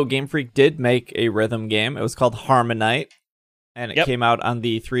don't know, Game Freak did make a rhythm game. It was called Harmonite, and it came out on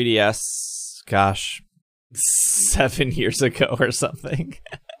the 3DS, 7 years ago or something.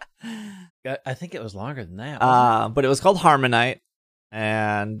 I think it was longer than that. But it was called Harmonite,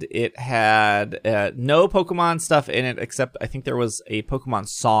 and it had no Pokemon stuff in it, except I think there was a Pokemon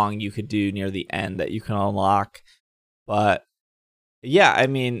song you could do near the end that you can unlock. But yeah, I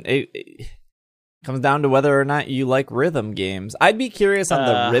mean, it comes down to whether or not you like rhythm games. I'd be curious on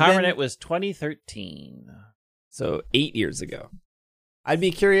the ribbon. Harmonite was 2013. So 8 years ago. I'd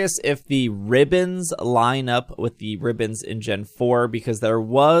be curious if the ribbons line up with the ribbons in Gen 4, because there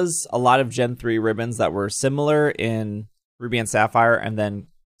was a lot of Gen 3 ribbons that were similar in Ruby and Sapphire and then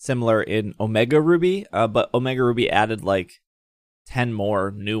similar in Omega Ruby, but Omega Ruby added like 10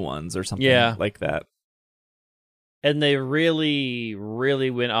 more new ones or something like that. And they really,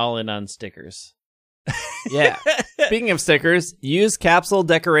 really went all in on stickers. Yeah. Speaking of stickers, use capsule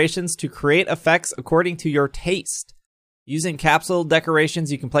decorations to create effects according to your taste. Using capsule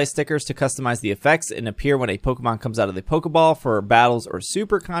decorations, you can place stickers to customize the effects and appear when a Pokemon comes out of the Pokeball for battles or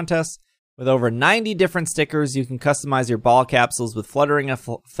super contests. With over 90 different stickers, you can customize your ball capsules with fluttering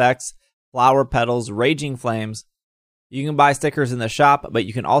effects, flower petals, raging flames. You can buy stickers in the shop, but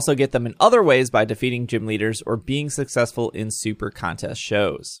you can also get them in other ways by defeating gym leaders or being successful in super contest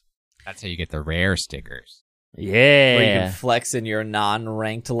shows. That's how you get the rare stickers. Yeah. Where you can flex in your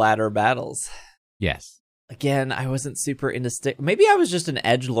non-ranked ladder battles. Yes. again, I wasn't super into stick. Maybe I was just an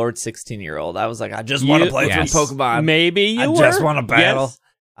edgelord 16-year-old. I was like, I just want to play through Pokemon. Maybe you were. I just want to battle.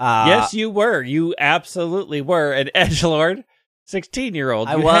 Yes. Yes, you were. You absolutely were an edgelord 16-year-old.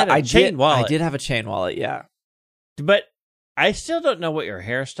 I did have a chain wallet, yeah. But I still don't know what your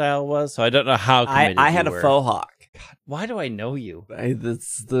hairstyle was, so I don't know how committed I had you a were. faux hawk. God, why do I know you?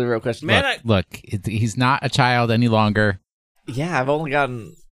 That's the real question. Man, look, he's not a child any longer. Yeah, I've only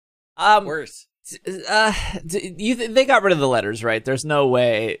gotten... Worse. They got rid of the letters, right? There's no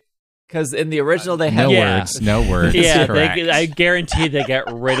way... Because in the original, they had... No words. Yeah, correct. I guarantee they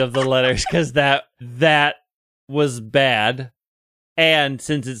got rid of the letters, because that was bad. And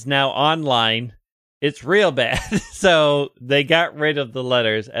since it's now online... It's real bad. So they got rid of the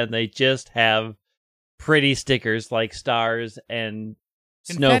letters and they just have pretty stickers like stars and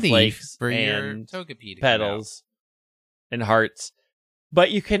confetti snowflakes for and your Togepi petals and hearts.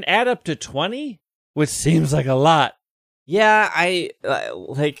 But you can add up to 20, which seems like a lot. Yeah, I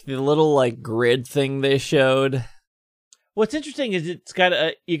like the little like grid thing they showed. What's interesting is it's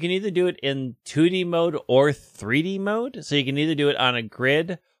got you can either do it in 2D mode or 3D mode. So you can either do it on a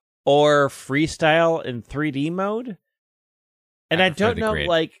grid or freestyle in 3D mode. And I don't know, grid.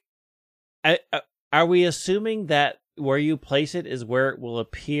 like, are we assuming that where you place it is where it will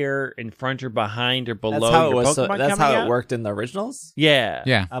appear in front or behind or below your Pokemon? That's how it worked in the originals? Yeah.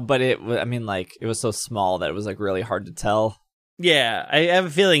 Yeah. But it was so small that it was like really hard to tell. Yeah, I have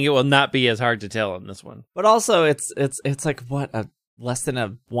a feeling it will not be as hard to tell in this one. But also, it's like, what, less than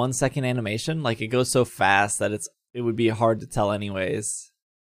a 1 second animation? Like, it goes so fast that it would be hard to tell anyways.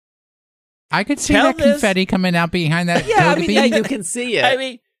 I could see that confetti coming out behind that. Yeah, you can see it. I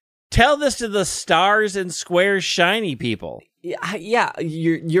mean, tell this to the stars and squares shiny people. Yeah,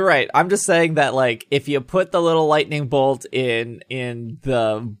 you're right. I'm just saying that, like, if you put the little lightning bolt in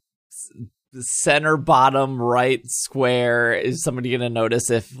the center bottom right square, is somebody gonna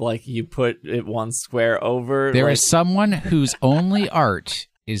notice if, like, you put it one square over? There is someone whose only art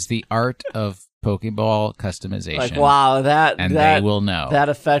is the art of Pokeball customization. Like, wow, they will know. That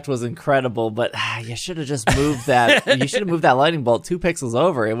effect was incredible, but you should have just moved that. You should have moved that lightning bolt 2 pixels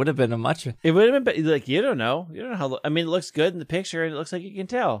over. It would have been It would have been like, you don't know how. I mean, it looks good in the picture, and it looks like you can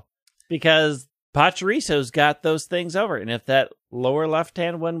tell because Pachiriso's got those things over. And if that lower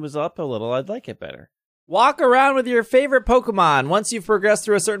left-hand one was up a little, I'd like it better. Walk around with your favorite Pokemon. Once you've progressed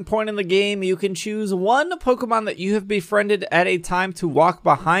through a certain point in the game, you can choose one Pokemon that you have befriended at a time to walk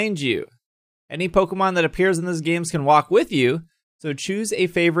behind you. Any Pokemon that appears in these games can walk with you, so choose a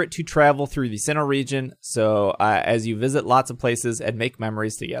favorite to travel through the Sinnoh region so as you visit lots of places and make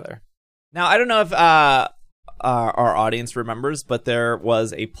memories together. Now, I don't know if our audience remembers, but there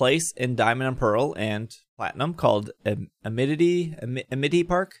was a place in Diamond and Pearl and Platinum called Amity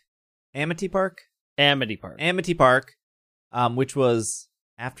Park, which was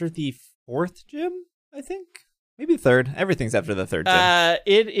after the 4th gym, I think. Maybe 3rd. Everything's after the 3rd gym.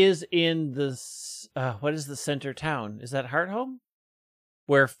 It is in the what is the center town? Is that Hearthome?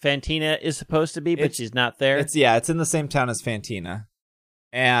 Where Fantina is supposed to be, but she's not there? It's in the same town as Fantina.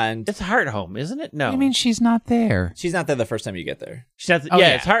 And it's Hearthome, isn't it? No. I mean, she's not there. She's not there the first time you get there. She's not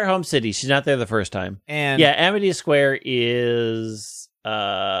it's Hearthome City. She's not there the first time. And Amity Square is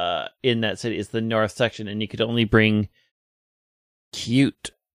in that city. It's the north section, and you could only bring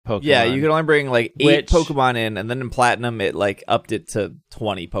cute Pokemon. Yeah, you could only bring like 8 Pokemon in, and then in Platinum it like upped it to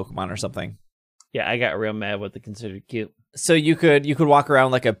 20 Pokemon or something. Yeah, I got real mad what they considered cute. So you could walk around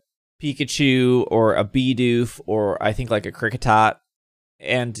like a Pikachu or a Bidoof or I think like a Kricketot,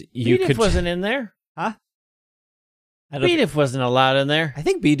 and Bidoof wasn't in there, huh? Bidoof wasn't allowed in there. I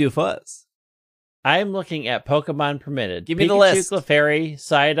think Bidoof was. I'm looking at Pokemon permitted. Give me the list. Clefairy,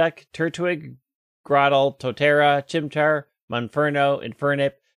 Psyduck, Turtwig, Grotle, Totera, Chimchar, Monferno,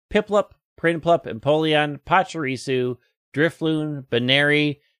 Infernape, Piplup, Prinplup, Empoleon, Pachirisu, Drifloon,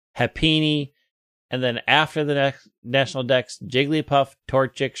 Baneri, Happiny, and then after the next National Dex, Jigglypuff,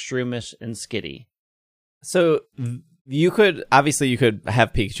 Torchic, Shroomish, and Skitty. So you could have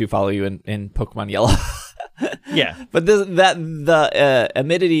Pikachu follow you in Pokemon Yellow. Yeah. But the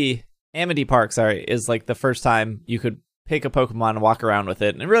Amity Park, is like the first time you could pick a Pokemon and walk around with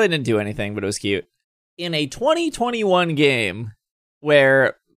it. And it really didn't do anything, but it was cute. In a 2021 game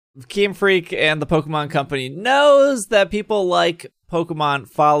where Game Freak and the Pokemon Company knows that people like Pokemon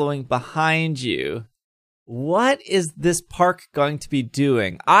following behind you, what is this park going to be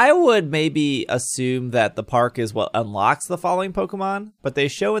doing? I would maybe assume that the park is what unlocks the following Pokemon, but they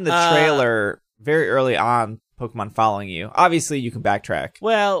show in the trailer very early on Pokemon following you. Obviously, you can backtrack.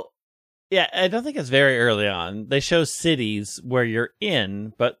 Well, Yeah, I don't think it's very early on. They show cities where you're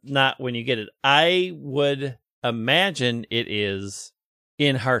in, but not when you get it. I would imagine it is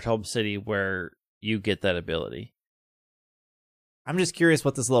in Hearthome City where you get that ability. I'm just curious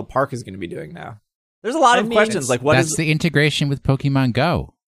what this little park is going to be doing now. There's a lot of questions. Like, what that's the integration with Pokemon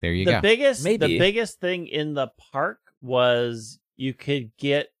Go. There you go. The biggest thing in the park was you could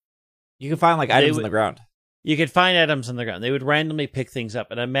find like items on the ground. You could find items on the ground. They would randomly pick things up.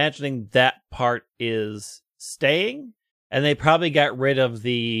 And I'm imagining that part is staying. And they probably got rid of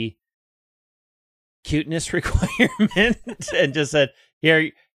the cuteness requirement and just said, here,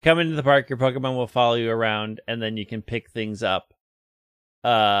 come into the park. Your Pokemon will follow you around. And then you can pick things up.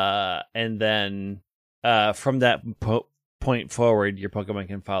 And then from that point forward, your Pokemon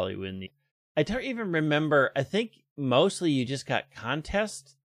can follow you in the... I don't even remember. I think mostly you just got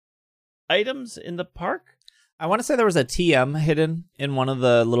contest items in the park. I want to say there was a TM hidden in one of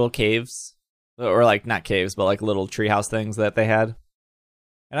the little caves, or like not caves, but like little treehouse things that they had.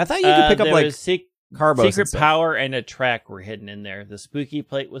 And I thought you could pick up like Carbos. Secret Power and a track were hidden in there. The Spooky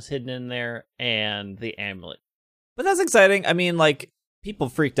Plate was hidden in there, and the amulet. But that's exciting. I mean, like, people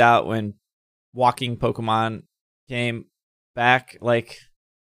freaked out when walking Pokemon came back. Like,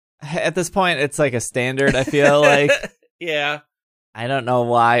 at this point, it's like a standard, I feel like. Yeah. I don't know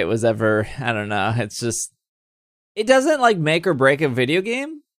why it was ever, I don't know. It's just, it doesn't like make or break a video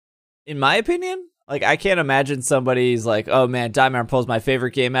game, in my opinion. Like, I can't imagine somebody's like, oh man, Diamond Pearl is my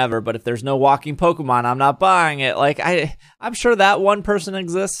favorite game ever, but if there's no walking Pokemon, I'm not buying it. Like, I'm sure that one person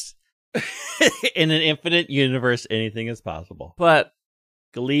exists. In an infinite universe, anything is possible. But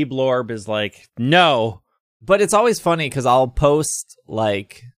Gleeblorb is like, no. But it's always funny because I'll post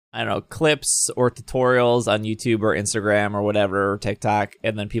like, I don't know, clips or tutorials on YouTube or Instagram or whatever, or TikTok,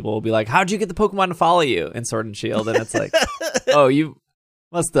 and then people will be like, how'd you get the Pokemon to follow you in Sword and Shield? And it's like, oh, you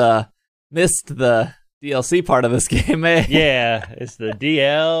must have missed the DLC part of this game, eh? Yeah, it's the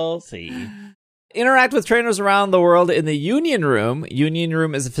DLC. Interact with trainers around the world in the Union Room. Union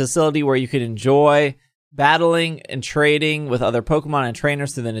Room is a facility where you can enjoy battling and trading with other Pokemon and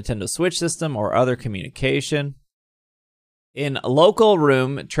trainers through the Nintendo Switch system or other communication. In Local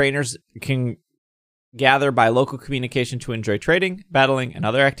Room, trainers can gather by local communication to enjoy trading, battling, and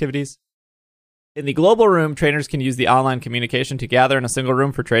other activities. In the Global Room, trainers can use the online communication to gather in a single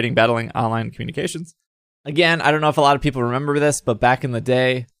room for trading, battling, online communications. Again, I don't know if a lot of people remember this, but back in the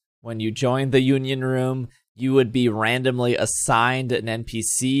day, when you joined the Union Room, you would be randomly assigned an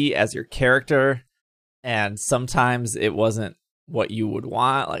NPC as your character, and sometimes it wasn't what you would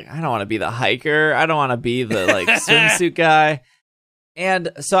want. Like, I don't want to be the hiker. I don't want to be the like swimsuit guy. And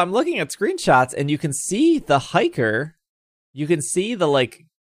so I'm looking at screenshots and you can see the hiker. You can see the like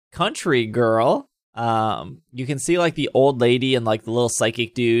country girl. You can see like the old lady and like the little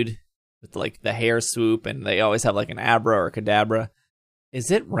psychic dude with like the hair swoop, and they always have like an Abra or a Kadabra.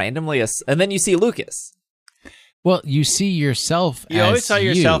 Is it randomly and then you see Lucas. Well, you see yourself. You always saw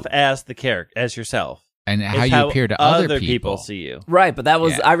yourself as the character, as yourself. And how you appear to other people see you. Right, but that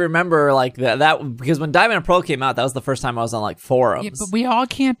was, I remember like that because when Diamond and Pearl came out, that was the first time I was on like forums. Yeah, but we all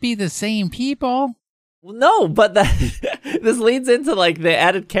can't be the same people. Well, no, but this leads into like the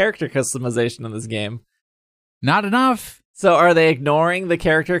added character customization in this game. Not enough. So are they ignoring the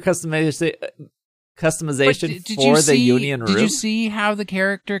character customization for the Union Room? Did you see how the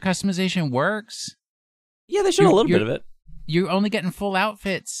character customization works? Yeah, they showed a little bit of it. You're only getting full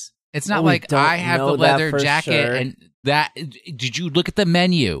outfits. It's not like I have the leather jacket and that. Did you look at the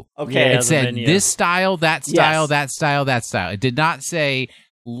menu? Okay. It said this style, that style, that style, that style. It did not say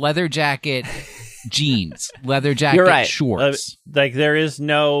leather jacket, jeans, leather jacket, shorts. Like there is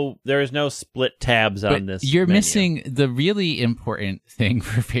no split tabs on this. You're menu. missing the really important thing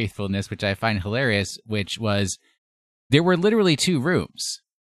for faithfulness, which I find hilarious, which was there were literally 2 rooms.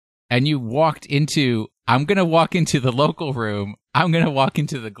 And you walked into, I'm going to walk into the local room, I'm going to walk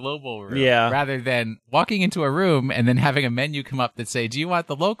into the global room. Yeah. Rather than walking into a room and then having a menu come up that say, do you want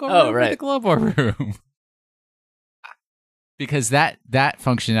the local room or the global room? Because that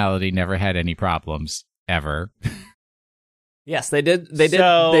functionality never had any problems, ever. Yes, they did. They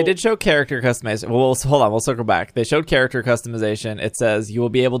did show character customization. Well, hold on, we'll circle back. They showed character customization. It says you will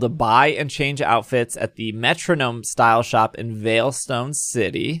be able to buy and change outfits at the Metronome Style Shop in Veilstone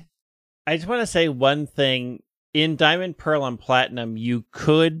City. I just want to say one thing. In Diamond, Pearl, and Platinum, you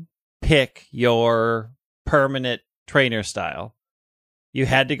could pick your permanent trainer style. You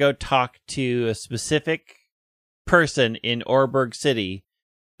had to go talk to a specific person in Orberg City,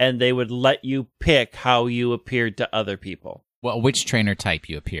 and they would let you pick how you appeared to other people. Well, which trainer type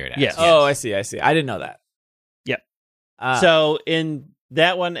you appeared as. Yes. Oh, I see. I didn't know that. Yep. So in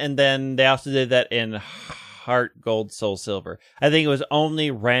That one, and then they also did that in Heart Gold, Soul Silver. I think it was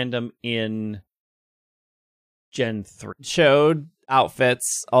only random in Gen 3. Showed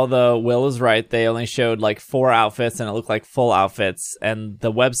outfits, although Will is right. They only showed like 4 outfits, and it looked like full outfits. And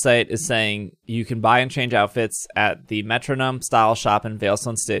the website is saying you can buy and change outfits at the Metronome Style Shop in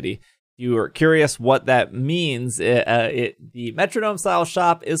Veilstone City. If you are curious what that means, the Metronome Style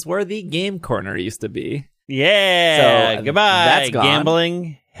Shop is where the Game Corner used to be. Yeah, so goodbye. That's gone.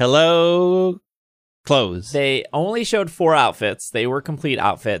 Gambling. Hello. Clothes. They only showed 4 outfits. They were complete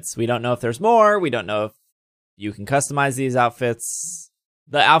outfits. We don't know if there's more. We don't know if you can customize these outfits.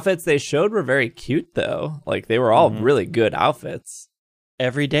 The outfits they showed were very cute, though. Like, they were all really good outfits.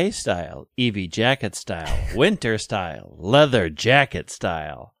 Everyday style, Eevee jacket style, winter style, leather jacket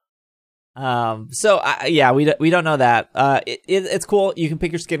style. We don't know that. It's cool. You can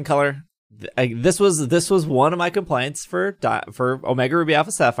pick your skin color. This was one of my complaints for Omega Ruby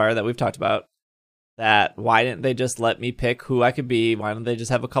Alpha Sapphire that we've talked about. That why didn't they just let me pick who I could be? Why don't they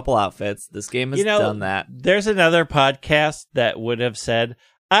just have a couple outfits? This game has done that. There's another podcast that would have said,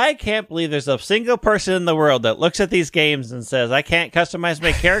 I can't believe there's a single person in the world that looks at these games and says, I can't customize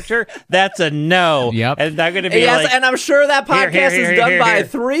my character. That's a no. Yep. And they're going to be and I'm sure that podcast is done by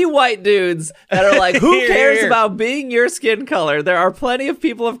 3 white dudes that are like, who cares about being your skin color? There are plenty of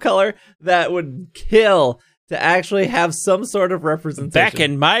people of color that would kill to actually have some sort of representation. Back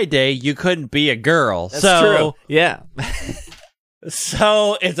in my day, you couldn't be a girl. That's true. Yeah.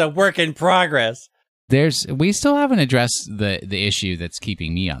 So it's a work in progress. We still haven't addressed the issue that's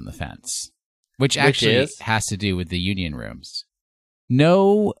keeping me on the fence, which actually has to do with the union rooms.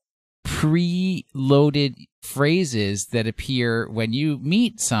 No preloaded phrases that appear when you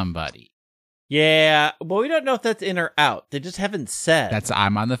meet somebody. Yeah, but we don't know if that's in or out. They just haven't said.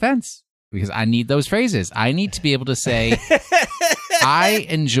 I'm on the fence because I need those phrases. I need to be able to say, I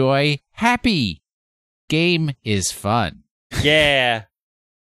enjoy happy. Game is fun. Yeah.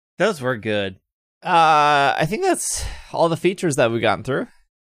 Those were good. I think that's all the features that we've gotten through.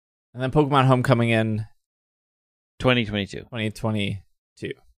 And then Pokemon Home coming in 2022.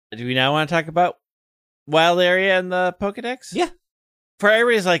 Do we now want to talk about Wild Area and the Pokedex? Yeah. For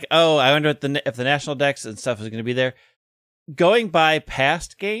everybody's like, oh, I wonder if the National Dex and stuff is going to be there. Going by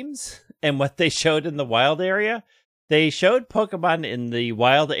past games and what they showed in the Wild Area, they showed Pokemon in the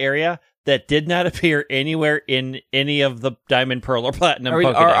Wild Area that did not appear anywhere in any of the Diamond, Pearl, or Platinum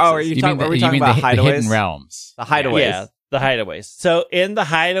Pokedexes. Are we talking about hideaways? The hidden realms. The hideaways. Yeah, the hideaways. So in the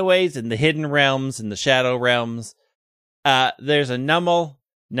hideaways, in the hidden realms, in the shadow realms, there's a Numel.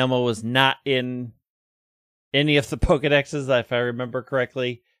 Numel was not in any of the Pokedexes, if I remember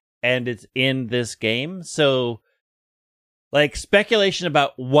correctly, and it's in this game. So, like, speculation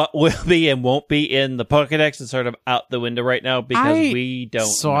about what will be and won't be in the Pokedex is sort of out the window right now because we don't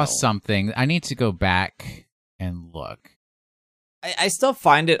know. Something. I need to go back and look. I still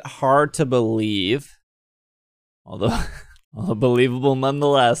find it hard to believe, although believable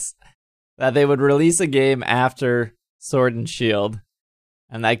nonetheless, that they would release a game after Sword and Shield,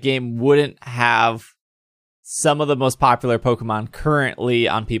 and that game wouldn't have some of the most popular Pokemon currently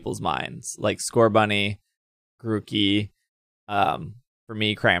on people's minds, like Scorbunny, Grookey, for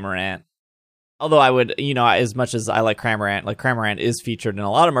me, Cramorant. Although I would, as much as I like Cramorant is featured in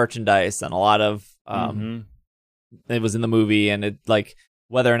a lot of merchandise and a lot of, it was in the movie, and it, like,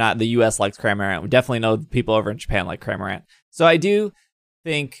 whether or not the US likes Cramorant, we definitely know people over in Japan like Cramorant. So I do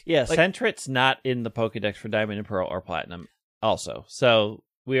think... Yeah, Sentret's not in the Pokedex for Diamond and Pearl or Platinum also. So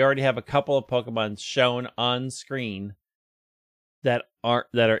we already have a couple of Pokemon shown on screen that are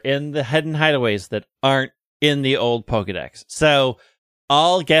in the hidden hideaways that aren't in the old Pokedex. So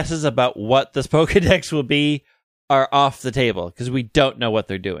all guesses about what this Pokedex will be are off the table because we don't know what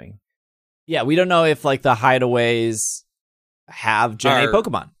they're doing. Yeah, we don't know if, like, the hideaways have Gen 8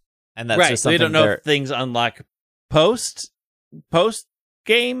 Pokemon. And that's just something we don't know if things unlock post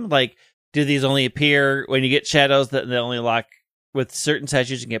game. Like, do these only appear when you get shadows that they only lock with certain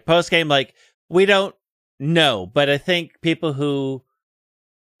statues you can get post game? Like, we don't know. But I think people who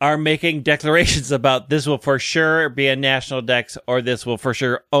are making declarations about this will for sure be a national dex or this will for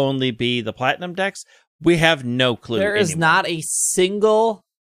sure only be the Platinum dex, we have no clue. There is not a single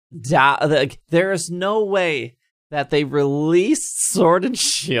there is no way that they released Sword and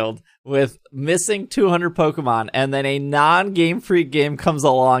Shield with missing 200 Pokemon and then a non-Game Freak game comes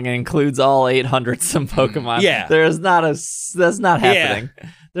along and includes all 800 some Pokemon. Yeah. That's not happening. Yeah.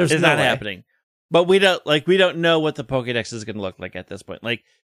 It's not happening. But we don't know what the Pokedex is going to look like at this point. Like,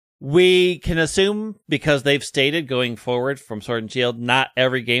 we can assume, because they've stated going forward from Sword and Shield, not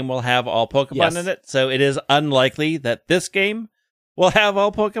every game will have all Pokemon in it. So it is unlikely that this game will have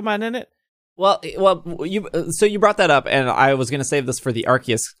all Pokemon in it? Well, you brought that up, and I was going to save this for the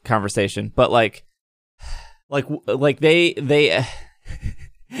Arceus conversation, but like they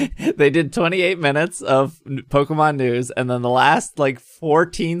they did 28 minutes of Pokemon news, and then the last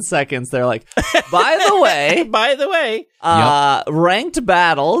 14 seconds, they're like, by the way, ranked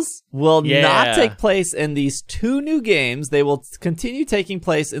battles will not take place in these 2 new games. They will continue taking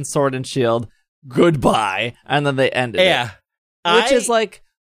place in Sword and Shield. Goodbye, and then they ended it, which is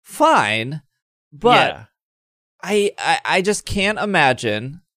fine, but I just can't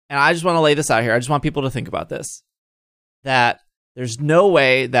imagine, and I just want to lay this out here. I just want people to think about this, that there's no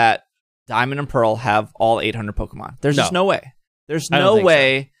way that Diamond and Pearl have all 800 Pokemon. There's just no way. There's no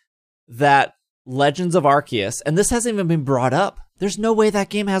way that Legends of Arceus, and this hasn't even been brought up, there's no way that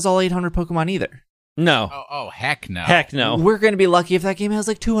game has all 800 Pokemon either. No. Oh, heck no. Heck no. We're going to be lucky if that game has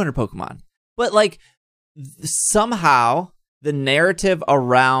 200 Pokemon. But somehow the narrative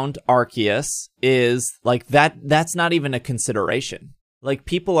around Arceus is that's not even a consideration.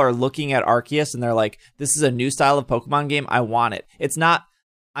 People are looking at Arceus and they're like, this is a new style of Pokemon game. I want it. It's not,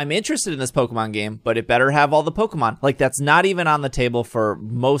 I'm interested in this Pokemon game, but it better have all the Pokemon. That's not even on the table for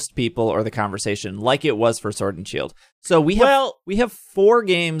most people or the conversation like it was for Sword and Shield. So we have 4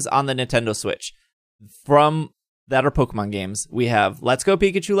 games on the Nintendo Switch that are Pokemon games. We have Let's Go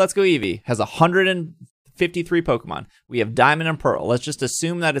Pikachu, Let's Go Eevee, has 153 Pokemon. We have Diamond and Pearl. Let's just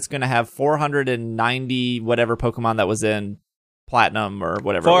assume that it's going to have 490 whatever Pokemon that was in Platinum or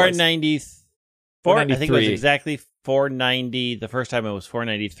whatever. 494. I think it was exactly 490. The first time it was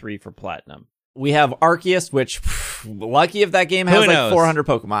 493 for Platinum. We have Arceus, which lucky if that game has 400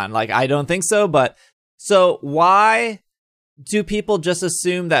 Pokemon. I don't think so, but so why do people just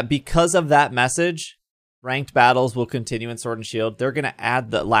assume that because of that message, ranked battles will continue in Sword and Shield? They're going to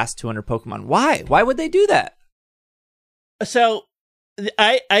add the last 200 Pokemon. Why? Why would they do that? So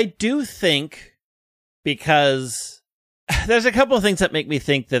I do think, because there's a couple of things that make me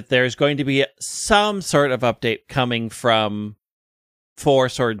think that there's going to be some sort of update coming for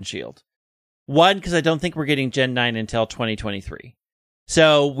Sword and Shield. One, because I don't think we're getting Gen 9 until 2023.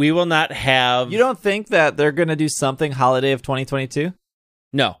 So we will not have... You don't think that they're going to do something holiday of 2022?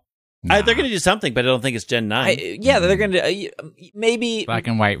 No. Nah. They're going to do something, but I don't think it's Gen 9. They're going to... maybe... Black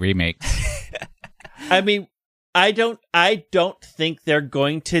and white remake. I mean, I don't think they're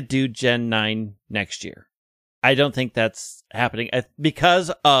going to do Gen 9 next year. I don't think that's happening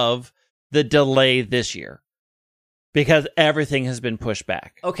because of the delay this year. Because everything has been pushed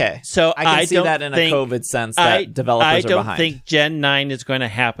back. Okay. So I can see that in a COVID sense that developers are behind. I don't think Gen 9 is going to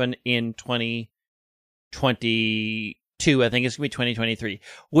happen in 2022. I think it's going to be 2023.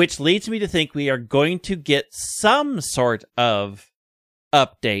 Which leads me to think we are going to get some sort of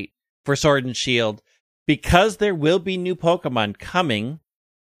update for Sword and Shield, because there will be new Pokemon coming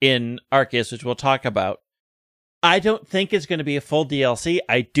in Arceus, which we'll talk about. I don't think it's going to be a full DLC.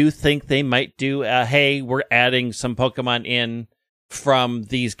 I do think they might do hey, we're adding some Pokemon in from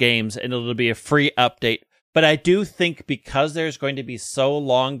these games, and it'll be a free update. But I do think because there's going to be so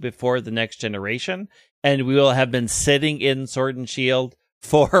long before the next generation, and we will have been sitting in Sword and Shield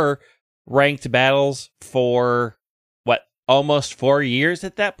for ranked battles for, almost 4 years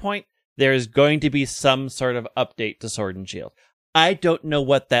at that point, there's going to be some sort of update to Sword and Shield. I don't know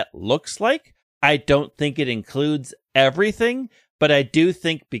what that looks like. I don't think it includes everything, but I do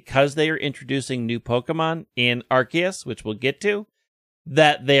think because they are introducing new Pokemon in Arceus, which we'll get to,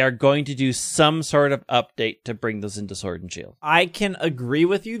 that they are going to do some sort of update to bring those into Sword and Shield. I can agree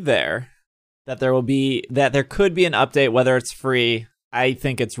with you there, that there could be an update, whether it's free. I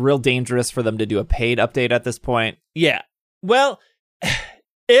think it's real dangerous for them to do a paid update at this point. Yeah. Well,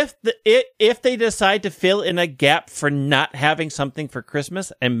 if they decide to fill in a gap for not having something for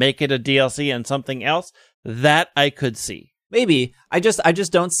Christmas and make it a DLC and something else, that I could see. Maybe. I just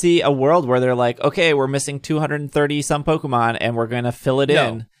don't see a world where they're like, okay, we're missing 230 some Pokemon and we're going to fill it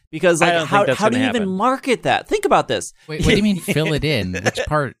in. Because how do you even market that? Think about this. Wait, what do you mean fill it in? Which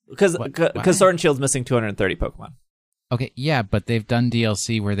part? Because Sword and Shield's missing 230 Pokemon. Okay, yeah, but they've done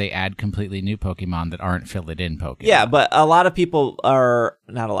DLC where they add completely new Pokemon that aren't fill-it-in Pokemon. Yeah, but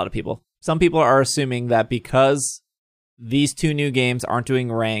some people are assuming that because these 2 new games aren't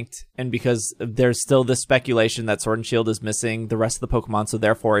doing ranked, and because there's still this speculation that Sword and Shield is missing the rest of the Pokemon, so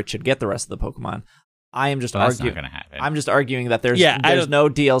therefore it should get the rest of the Pokemon. I am just arguing. That's not going to happen. I'm just arguing that there's no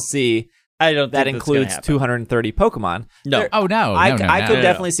DLC. I don't that think includes 230 Pokemon. No. I could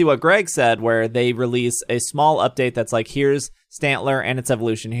definitely see what Greg said, where they release a small update that's like, here's Stantler and its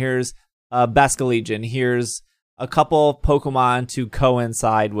evolution, here's Basculegion, here's a couple Pokemon to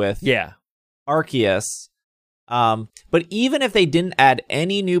coincide with Arceus, But even if they didn't add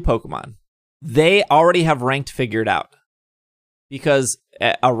any new Pokemon, they already have ranked figured out. Because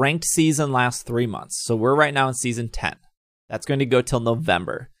a ranked season lasts 3 months. So we're right now in season 10. That's going to go till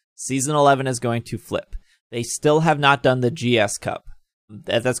November. Season 11 is going to flip. They still have not done the GS Cup.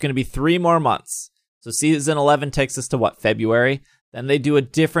 That's going to be 3 more months. So season 11 takes us to what, February? Then they do a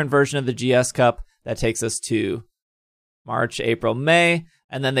different version of the GS Cup that takes us to March, April, May.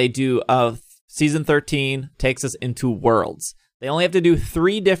 And then they do season 13 takes us into Worlds. They only have to do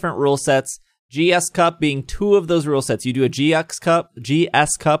 3 different rule sets. GS Cup being 2 of those rule sets. You do a GS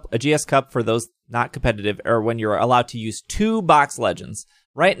Cup for those not competitive, or when you're allowed to use 2 box legends.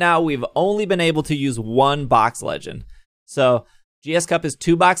 Right now, we've only been able to use 1 box legend. So GS Cup is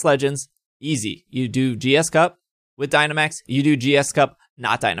 2 box legends. Easy. You do GS Cup with Dynamax. You do GS Cup,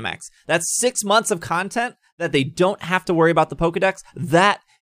 not Dynamax. That's 6 months of content that they don't have to worry about the Pokedex. That,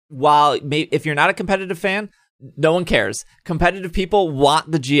 while if you're not a competitive fan, no one cares. Competitive people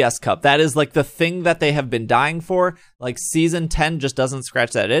want the GS Cup. That is like the thing that they have been dying for. Like season 10 just doesn't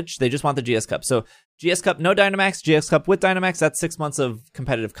scratch that itch. They just want the GS Cup. So GS Cup, no Dynamax, GS Cup with Dynamax, that's 6 months of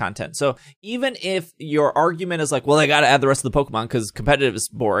competitive content. So even if your argument is like, well, I got to add the rest of the Pokemon because competitive is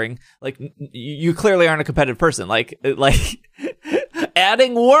boring, like you clearly aren't a competitive person. Like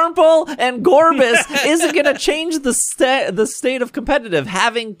adding Wurmple and Gorbis isn't going to change the state of competitive.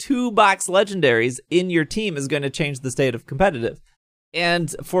 Having 2 box legendaries in your team is going to change the state of competitive.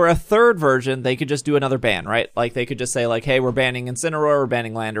 And for a third version, they could just do another ban, right? Like they could just say like, hey, we're banning Incineroar, we're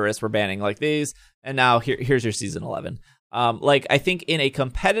banning Landorus, we're banning like these. And now here's your season 11. Like I think in a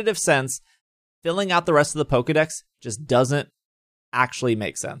competitive sense, filling out the rest of the Pokedex just doesn't actually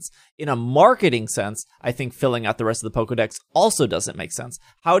make sense. In a marketing sense, I think filling out the rest of the Pokedex also doesn't make sense.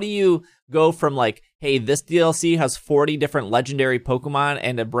 How do you go from like, hey, this DLC has 40 different legendary Pokemon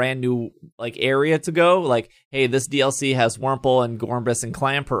and a brand new like area to go? Like, hey, this DLC has Wurmple and Gorbis and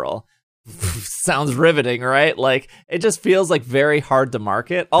Clamperl. Sounds riveting, right? Like, it just feels like very hard to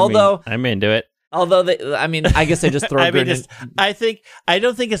market. Although I'm into it. Although I guess they just throw. I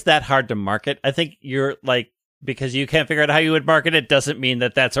don't think it's that hard to market. I think you're like, because you can't figure out how you would market it doesn't mean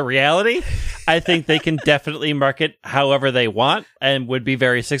that that's a reality. I think they can definitely market however they want and would be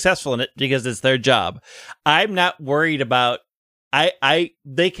very successful in it because it's their job. I'm not worried about they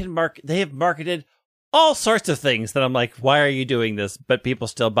have marketed all sorts of things that I'm like, why are you doing this? But people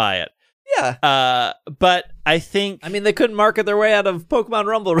still buy it. Yeah. But I think they couldn't market their way out of Pokemon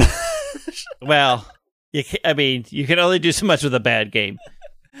Rumble. Well, you can only do so much with a bad game.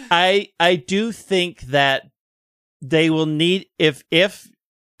 I do think that they will need, if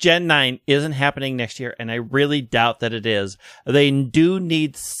Gen 9 isn't happening next year, and I really doubt that it is, they do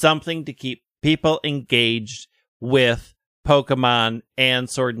need something to keep people engaged with Pokemon and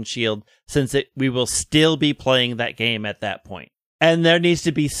Sword and Shield, since we will still be playing that game at that point. And there needs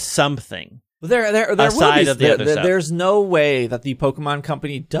to be something. There aside of the other stuff. There's no way that the Pokemon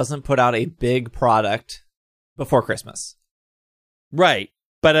Company doesn't put out a big product before Christmas. Right.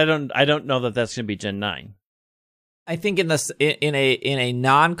 But I don't know that that's going to be Gen 9. I think in a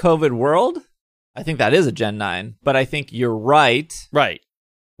non-COVID world, I think that is a Gen 9. But I think you're right. Right.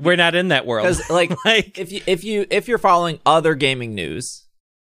 We're not in that world. Because if you're following other gaming news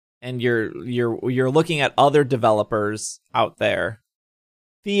and you're looking at other developers out there,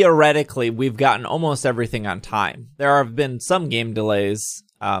 theoretically we've gotten almost everything on time. There have been some game delays.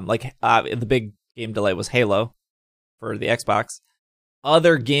 The big game delay was Halo for the Xbox.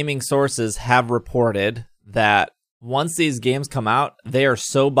 Other gaming sources have reported that once these games come out, they are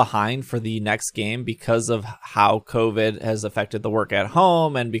so behind for the next game because of how COVID has affected the work at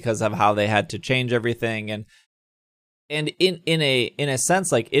home and because of how they had to change everything. And in a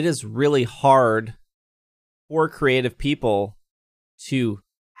sense, like, it is really hard for creative people to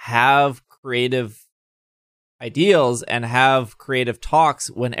have creative ideals and have creative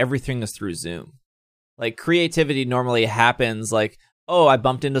talks when everything is through Zoom. Like, creativity normally happens like, oh, I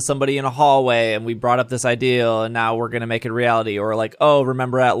bumped into somebody in a hallway and we brought up this ideal and now we're going to make it reality. Or like, oh,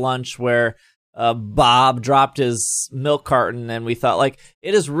 remember at lunch where Bob dropped his milk carton and we thought, like,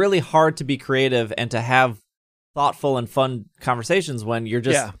 it is really hard to be creative and to have thoughtful and fun conversations when you're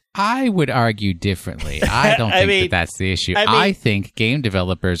just... Yeah. I would argue differently. I don't think that's the issue. I think game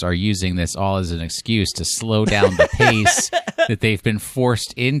developers are using this all as an excuse to slow down the pace that they've been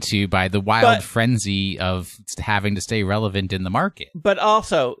forced into by the wild frenzy of having to stay relevant in the market. But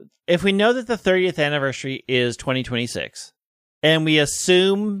also, if we know that the 30th anniversary is 2026, and we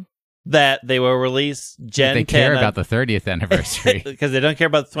assume that they will release Gen 10... They care about the 30th anniversary. Because they don't care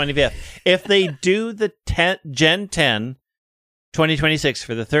about the 25th. If they do the Gen 10... 2026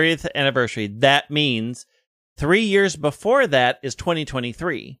 for the 30th anniversary, that means 3 years before that is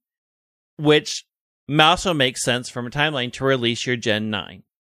 2023, which also makes sense from a timeline to release your Gen 9.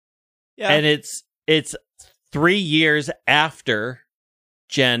 Yeah. And it's 3 years after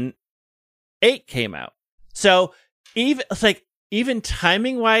Gen 8 came out. So even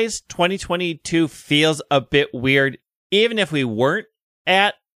timing wise, 2022 feels a bit weird, even if we weren't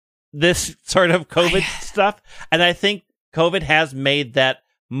at this sort of COVID stuff. And I think COVID has made that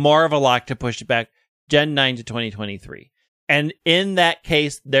more of a lock to push it back Gen 9 to 2023. And in that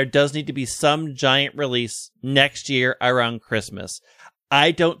case, there does need to be some giant release next year around Christmas.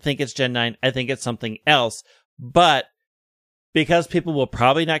 I don't think it's Gen 9. I think it's something else. But because people will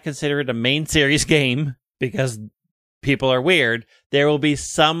probably not consider it a main series game because people are weird, there will be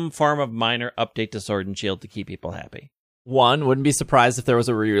some form of minor update to Sword and Shield to keep people happy. Wouldn't be surprised if there was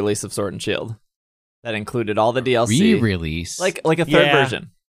a re-release of Sword and Shield that included all the DLC. Re-release? Like a third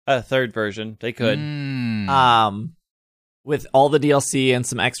version. A third version. They could. With all the DLC and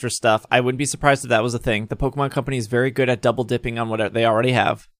some extra stuff, I wouldn't be surprised if that was a thing. The Pokemon Company is very good at double dipping on what they already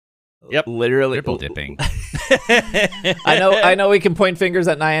have. Yep, literally triple dipping. I know we can point fingers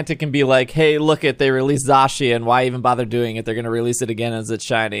at Niantic and be like, "Hey, look it, they released Zacian, and why even bother doing it? They're going to release it again as it's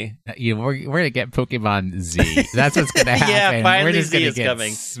shiny." We're going to get Pokemon Z. That's what's going to happen. Yeah, finally we're just Z going is to get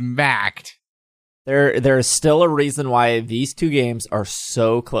coming. smacked. There is still a reason why these two games are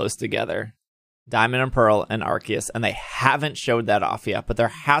so close together. Diamond and Pearl and Arceus, and they haven't showed that off yet, but there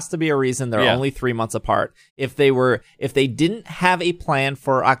has to be a reason they're only 3 months apart. If they didn't have a plan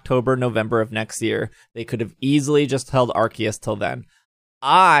for October, November of next year, they could have easily just held Arceus till then.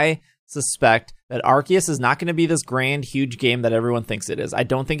 I suspect that Arceus is not going to be this grand, huge game that everyone thinks it is. I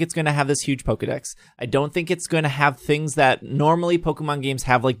don't think it's going to have this huge Pokedex. I don't think it's going to have things that normally Pokemon games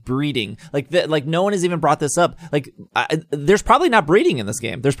have, like breeding. Like no one has even brought this up. There's probably not breeding in this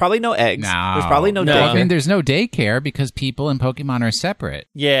game. There's probably no eggs. No. There's probably no daycare. I mean, there's no daycare because people and Pokemon are separate.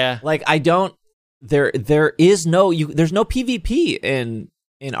 Yeah. There is no there's no PvP in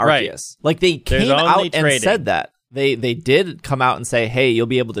Arceus. Right. Like they came out trading. and said that. They did come out and say, hey, you'll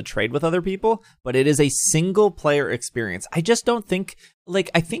be able to trade with other people, but it is a single player experience. I just don't think,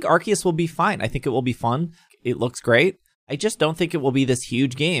 I think Arceus will be fine. I think it will be fun. It looks great. I just don't think it will be this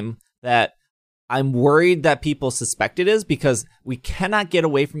huge game that I'm worried that people suspect it is, because we cannot get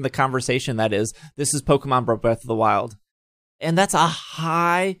away from the conversation that is, this is Pokemon Breath of the Wild. And that's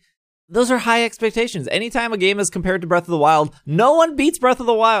those are high expectations. Anytime a game is compared to Breath of the Wild, no one beats Breath of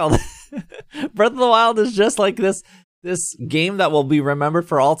the Wild. Breath of the Wild is just like this game that will be remembered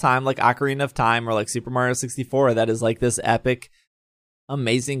for all time, like Ocarina of Time or like Super Mario 64. That is like this epic,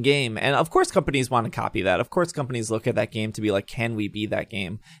 amazing game. And of course companies want to copy that. Of course companies look at that game to be like, can we be that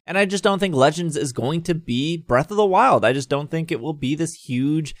game? And I just don't think Legends is going to be Breath of the Wild. I just don't think it will be this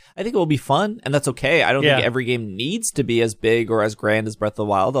huge. I think it will be fun, and that's okay. I don't think every game needs to be as big or as grand as Breath of the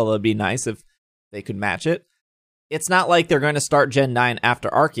Wild, although it'd be nice if they could match it. It's not like they're going to start Gen 9 after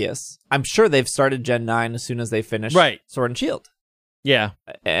Arceus. I'm sure they've started Gen 9 as soon as they finish Sword and Shield. Yeah.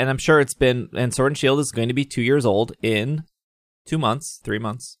 And I'm sure and Sword and Shield is going to be 2 years old in 2 months, 3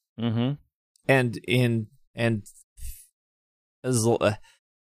 months. Mm-hmm.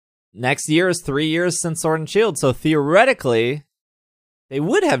 Next year is 3 years since Sword and Shield. So theoretically, they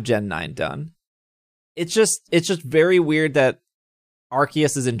would have Gen 9 done. It's just very weird that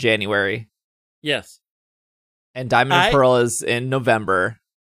Arceus is in January. Yes. And Diamond and Pearl is in November.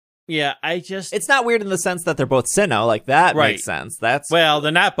 Yeah, it's not weird in the sense that they're both Sinnoh. Like, that makes sense. Well,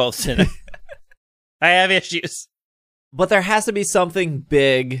 they're not both Sinnoh. I have issues. But there has to be something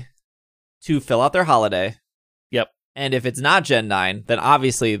big to fill out their holiday. Yep. And if it's not Gen 9, then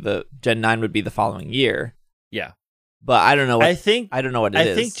obviously the Gen 9 would be the following year. Yeah. But I don't know what I don't know what it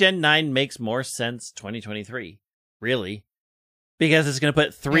is. I think Gen 9 makes more sense 2023. Really. Because it's going to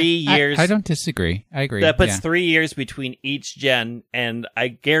put 3 years. I don't disagree. I agree. That puts 3 years between each gen, and I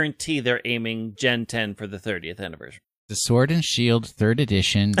guarantee they're aiming Gen 10 for the 30th anniversary. The Sword and Shield 3rd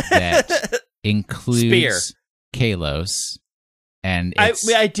edition that includes Kalos. And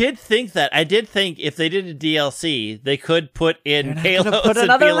I did think that. I did think if they did a DLC, they could put in Kalos. Put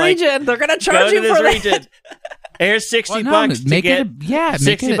another region. They're going to charge you for region. Here's $60 make it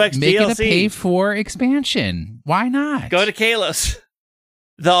 $60 make DLC. it a pay-for expansion. Why not? Go to Kalos.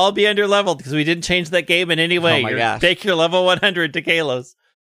 They'll all be under-leveled because we didn't change that game in any way. Oh my gosh. Take your level 100 to Kalos.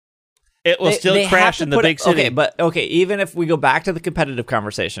 It will still crash in the big city. Okay, even if we go back to the competitive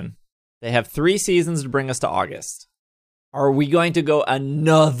conversation, they have 3 seasons to bring us to August. Are we going to go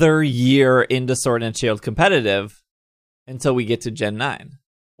another year into Sword and Shield competitive until we get to Gen 9?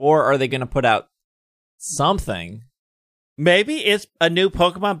 Or are they going to put out something? Maybe it's a new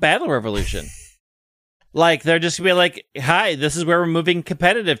Pokemon Battle Revolution. Like, they're just going to be like, hi, this is where we're moving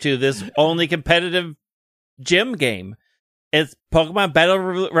competitive to, this only competitive gym game. It's Pokemon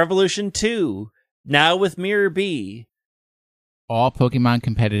Battle Revolution 2, now with Mirror B. All Pokemon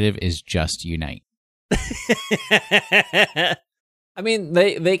competitive is just Unite. I mean,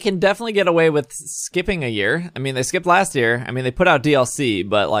 they can definitely get away with skipping a year. I mean, they skipped last year. I mean, they put out DLC,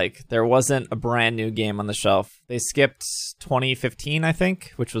 but like there wasn't a brand new game on the shelf. They skipped 2015, I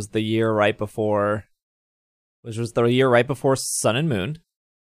think, which was the year right before Sun and Moon,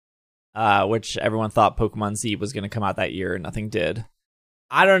 which everyone thought Pokemon Z was going to come out that year, and nothing did.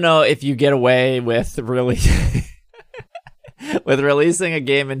 I don't know if you get away with really with releasing a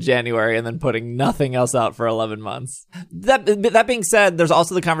game in January and then putting nothing else out for 11 months. That being said, there's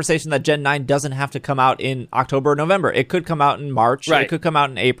also the conversation that Gen 9 doesn't have to come out in October or November. It could come out in March. Right. It could come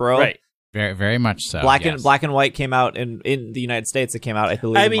out in April. Right. Very, very much so. Black and White came out in the United States. It came out, I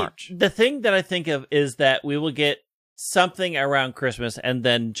believe, in March. The thing that I think of is that we will get something around Christmas, and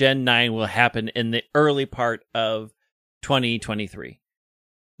then Gen 9 will happen in the early part of 2023.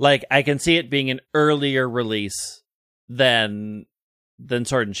 Like, I can see it being an earlier release than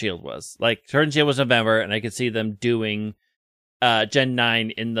Sword and Shield was. Like, Sword and Shield was November, and I could see them doing Gen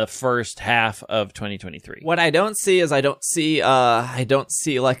 9 in the first half of 2023. What I don't see is I don't see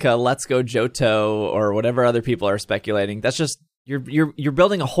like a Let's Go Johto or whatever other people are speculating. That's just you're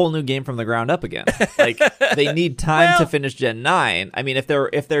building a whole new game from the ground up again. Like, they need time to finish Gen 9. I mean, if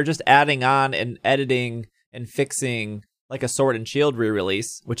they're just adding on and editing and fixing like a Sword and Shield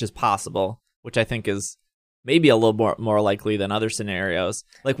re-release, which is possible, which I think is maybe a little more likely than other scenarios.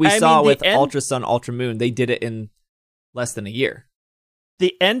 Like we saw with Ultra Sun, Ultra Moon, they did it in less than a year.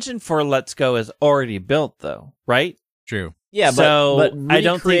 The engine for Let's Go is already built, though, right? True. Yeah, but I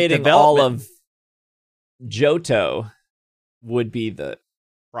don't think all of Johto would be the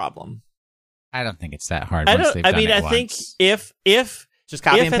problem. I don't think it's that hard. I think if just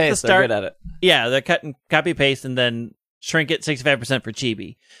copy and paste, they're good at it. Yeah, they're cutting copy paste and then shrink it 65% for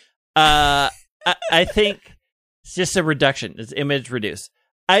chibi. I think it's just a reduction. It's image reduce.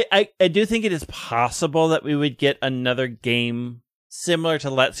 I do think it is possible that we would get another game similar to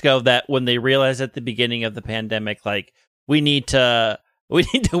Let's Go, that when they realized at the beginning of the pandemic, like, we need to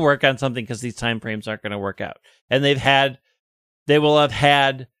work on something because these time frames aren't going to work out. And they will have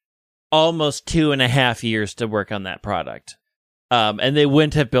had almost 2.5 years to work on that product. And they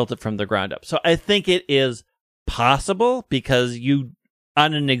wouldn't have built it from the ground up. So I think it is possible, because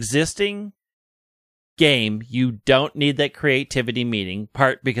on an existing game, you don't need that creativity meeting,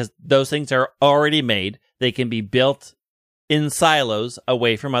 part because those things are already made. They can be built in silos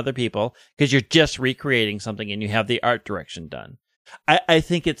away from other people, because you're just recreating something and you have the art direction done. I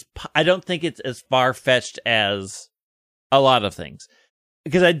don't think it's as far-fetched as a lot of things,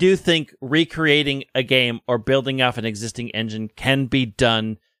 because I do think recreating a game or building off an existing engine can be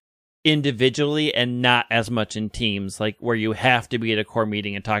done individually and not as much in teams, like where you have to be at a core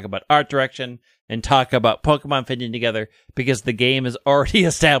meeting and talk about art direction and talk about Pokemon fitting together, because the game is already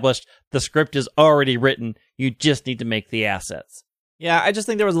established, the script is already written, you just need to make the assets. Yeah, I just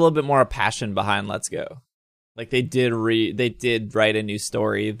think there was a little bit more passion behind Let's Go. Like, they did write a new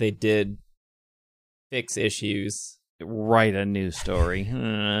story, they did fix issues. Write a new story.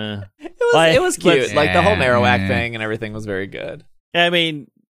 It was cute. Like, the whole Marowak thing and everything was very good. I mean,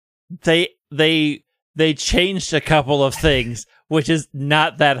 they changed a couple of things, which is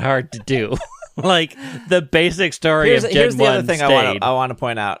not that hard to do. Like, the basic story of Gen 1 Here's the other thing stayed. I want to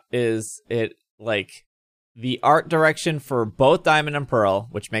point out is the art direction for both Diamond and Pearl,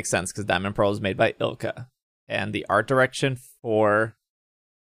 which makes sense because Diamond and Pearl is made by Ilka, and the art direction for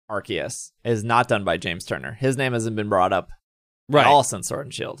Arceus is not done by James Turner. His name hasn't been brought up at all since Sword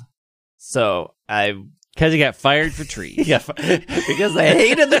and Shield. So because he got fired for trees. Yeah, because they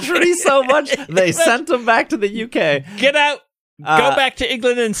hated the trees so much, they sent him back to the UK. Get out! Go back to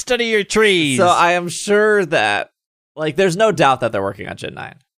England and study your trees. So I am sure that, like, there's no doubt that they're working on Gen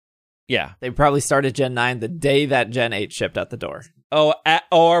 9. Yeah. They probably started Gen 9 the day that Gen 8 shipped out the door. Oh,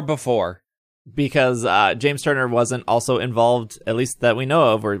 or before. Because James Turner wasn't also involved, at least that we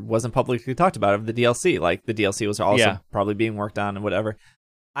know of, or wasn't publicly talked about, of the DLC. Like, the DLC was also probably being worked on and whatever.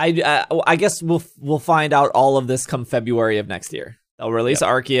 I guess we'll find out all of this come February of next year. They'll release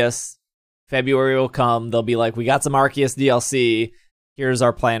Arceus. February will come. They'll be like, we got some Arceus DLC. Here's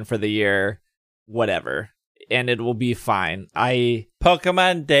our plan for the year. Whatever. And it will be fine.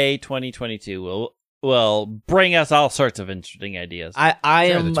 Pokemon Day 2022 will bring us all sorts of interesting ideas. I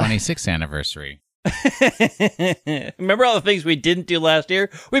am the 26th anniversary. Remember all the things we didn't do last year?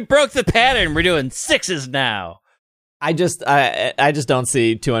 We broke the pattern. We're doing 6s now. I just don't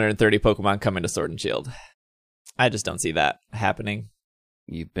see 230 Pokemon coming to Sword and Shield. I just don't see that happening.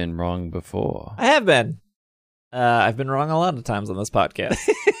 You've been wrong before. I have been. I've been wrong a lot of times on this podcast.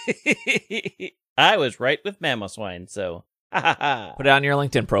 I was right with Mamoswine, so put it on your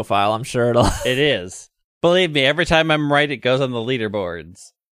LinkedIn profile. I'm sure it'll. It is. Believe me, every time I'm right, it goes on the leaderboards.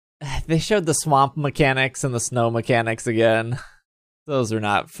 They showed the swamp mechanics and the snow mechanics again. Those are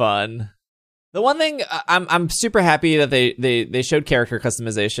not fun. The one thing I'm super happy that they showed character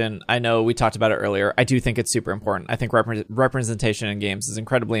customization. I know we talked about it earlier. I do think it's super important. I think representation in games is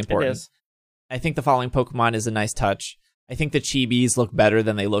incredibly important. It is. I think the following Pokemon is a nice touch. I think the Chibis look better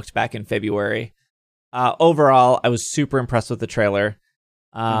than they looked back in February. Overall, I was super impressed with the trailer.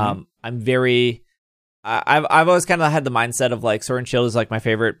 I've always kind of had the mindset of like Sword and Shield is like my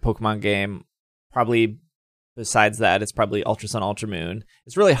favorite Pokemon game. Probably besides that, it's probably Ultra Sun, Ultra Moon.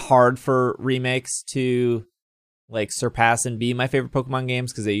 It's really hard for remakes to like surpass and be my favorite Pokemon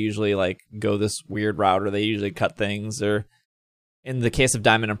games because they usually like go this weird route or they usually cut things. Or in the case of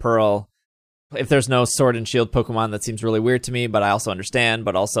Diamond and Pearl, if there's no Sword and Shield Pokemon, that seems really weird to me, but I also understand.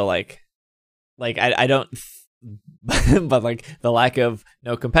 But also like I don't. But like the lack of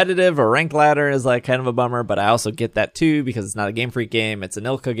no competitive or ranked ladder is like kind of a bummer. But I also get that too because it's not a Game Freak game; it's an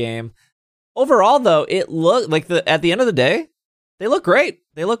Ilka game. Overall, though, it looked like at the end of the day, they look great.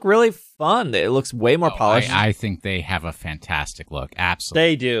 They look really fun. It looks way more polished. I think they have a fantastic look. Absolutely,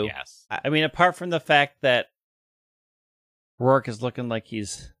 they do. Yes. I mean, apart from the fact that Rourke is looking like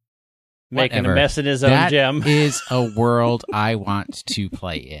he's making a mess in his own gym. That is a world I want to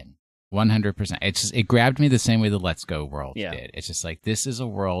play in. 100%. It grabbed me the same way the Let's Go world did. It's just like, this is a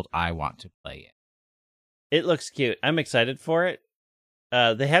world I want to play in. It looks cute. I'm excited for it.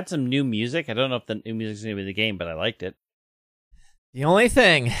 They had some new music. I don't know if the new music's going to be the game, but I liked it. The only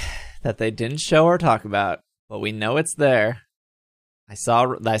thing that they didn't show or talk about, but we know it's there. I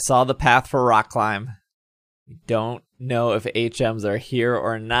saw the path for Rock Climb. We don't know if HMs are here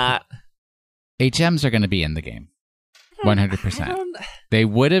or not. HMs are going to be in the game. 100%. They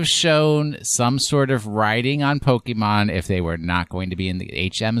would have shown some sort of writing on Pokemon if they were not going to be in the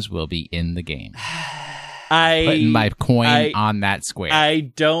HMs will be in the game. Putting my coin on that square. I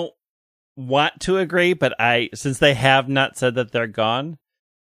don't want to agree, but since they have not said that they're gone,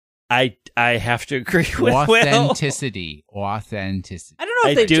 I have to agree with authenticity. Will. Authenticity. I don't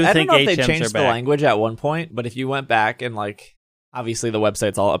know if they changed the language at one point, but if you went back and like obviously the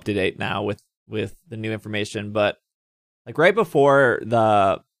website's all up to date now with the new information, but like right before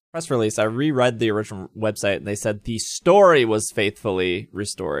the press release, I reread the original website and they said the story was faithfully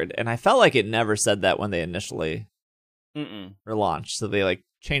restored. And I felt like it never said that when they initially relaunched. So they like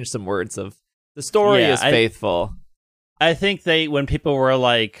changed some words of the story is faithful. I think when people were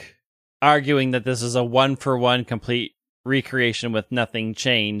like arguing that this is a 1-for-1 complete recreation with nothing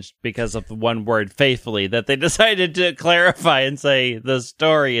changed because of the one word faithfully, that they decided to clarify and say the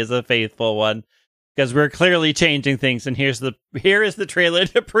story is a faithful one. Because we're clearly changing things, and here is the trailer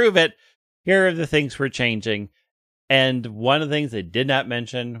to prove it. Here are the things we're changing. And one of the things they did not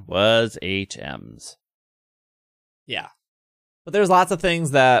mention was HMs. Yeah. But there's lots of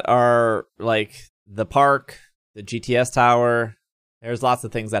things that are like the park, the GTS tower. There's lots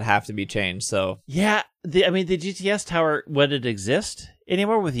of things that have to be changed. So yeah, the GTS tower, would it exist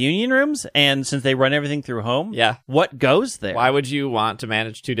anymore with union rooms? And since they run everything through home, what goes there? Why would you want to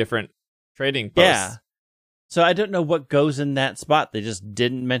manage two different trading posts? Yeah. So I don't know what goes in that spot. They just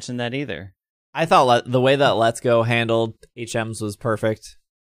didn't mention that either. I thought the way that Let's Go handled HMs was perfect.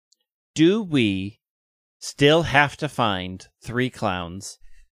 Do we still have to find 3 clowns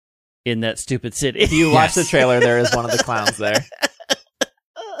in that stupid city? If you watch the trailer, there is one of the clowns there.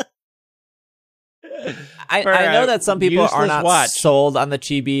 I know that some people are not sold on the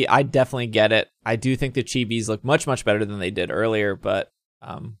chibi. I definitely get it. I do think the chibis look much, much better than they did earlier, but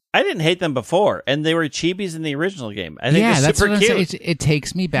I didn't hate them before, and they were chibis in the original game. I think they're super cute. It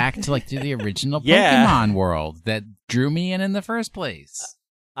takes me back to like the original Pokemon world that drew me in the first place.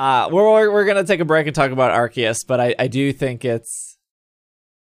 We're gonna take a break and talk about Arceus, but I do think it's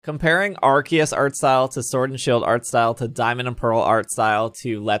comparing Arceus art style to Sword and Shield art style to Diamond and Pearl art style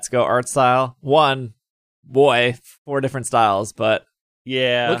to Let's Go art style. 4 different styles, but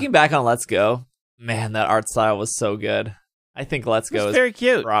looking back on Let's Go, man, that art style was so good. I think Let's Go is very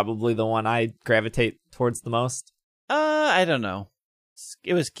cute. Probably the one I gravitate towards the most. I don't know.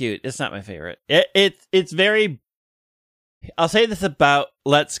 It was cute. It's not my favorite. It's very. I'll say this about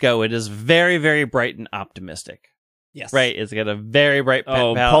Let's Go. It is very, very bright and optimistic. Yes. Right. It's got a very bright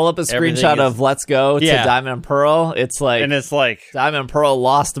pen palette. Pull up a screenshot of Let's Go to Diamond and Pearl. It's like Diamond and Pearl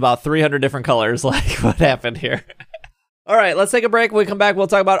lost about 300 different colors. Like, what happened here? All right, let's take a break. When we come back, we'll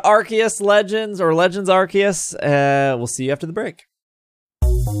talk about Arceus Legends or Legends Arceus. We'll see you after the break.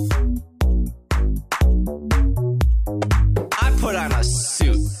 I put on a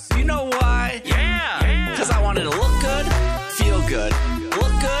suit. You know why? Yeah. Because I wanted to look good, feel good.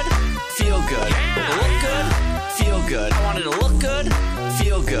 Look good, feel good. Yeah. Look good, feel good. I wanted to look good,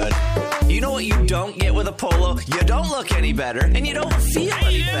 feel good. You know what you don't get with a polo? You don't look any better, and you don't feel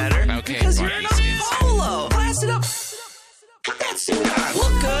any better. Okay, because you're in Barbie a polo. Class it up. Put that suit on.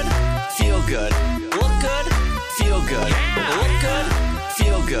 Look good, feel good. Look good, feel good. Yeah. Look good,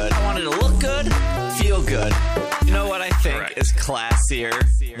 feel good. I wanted to look good, feel good. You know what I think is classier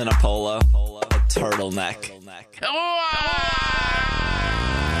than a polo? A turtleneck. Because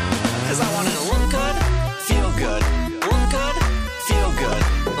I wanted to look good, feel good. Look good, feel good.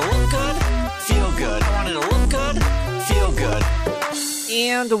 Look good, feel good. I wanted to look good, feel good.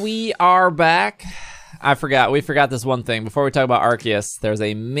 And we are back. We forgot this one thing. Before we talk about Arceus, there's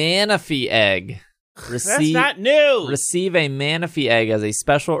a Manaphy egg. That's not new. Receive a Manaphy egg as a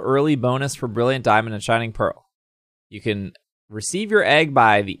special early bonus for Brilliant Diamond and Shining Pearl. You can receive your egg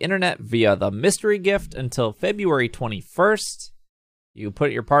by the internet via the mystery gift until February 21st. You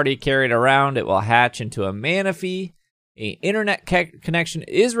put your party, carry it around. It will hatch into a Manaphy. An internet connection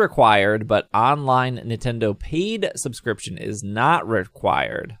is required, but online Nintendo paid subscription is not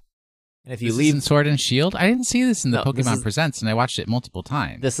required. And if you leave in Sword and Shield, I didn't see this in the No, Pokemon Presents, and I watched it multiple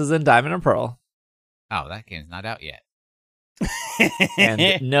times. this is in Diamond and Pearl. Oh, that game's not out yet.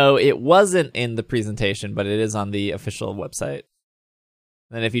 And no, it wasn't in the presentation, but it is on the official website.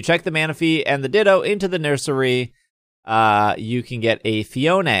 And if you check the Manaphy and the Ditto into the nursery, you can get a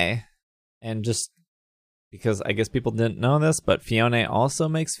Fione. And just because I guess people didn't know this, but Fione also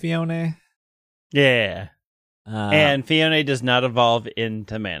makes Fione. Yeah. And Fione does not evolve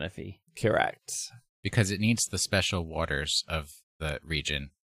into Manaphy. Correct. Because it needs the special waters of the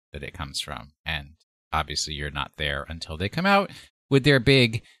region that it comes from. And obviously you're not there until they come out with their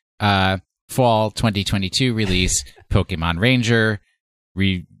big fall 2022 release, Pokemon Ranger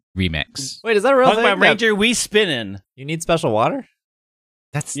remix. Wait, is that a real thing? Pokemon Ranger, we spinning. You need special water?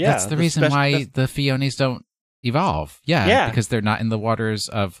 That's the reason why the Fiones don't evolve. Yeah, because they're not in the waters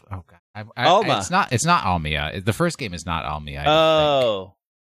of Alma. It's not Almia. The first game is not Almia. Oh,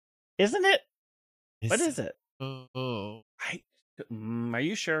 isn't it? What is it? Oh, Are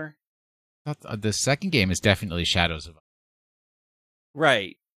you sure? The second game is definitely Shadows of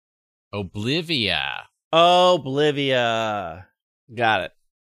Right. Oblivia. Oblivia. Got it.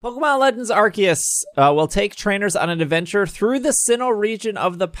 Pokemon Legends Arceus will take trainers on an adventure through the Sinnoh region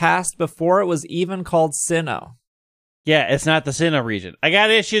of the past before it was even called Sinnoh. Yeah, it's not the Sinnoh region. I got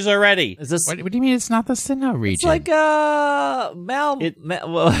issues already. Is this? What do you mean it's not the Sinnoh region? It's like what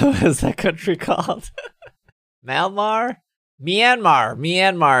is that country called? Myanmar?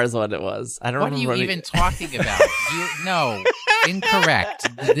 Myanmar is what it was. I don't What remember. are you even talking about? No, incorrect.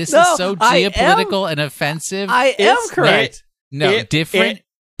 This is so geopolitical and offensive. I am correct. Different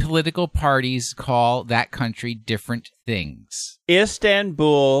political parties call that country different things.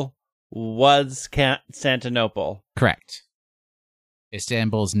 Istanbul was Constantinople. Correct.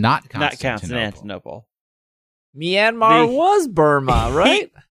 Istanbul's not Constantinople. Myanmar was Burma,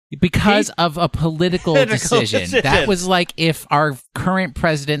 right? Because of a political decision. That was like if our current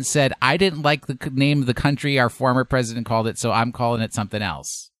president said, I didn't like the name of the country our former president called it, so I'm calling it something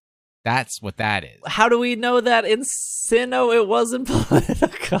else. That's what that is. How do we know that in Sinnoh it wasn't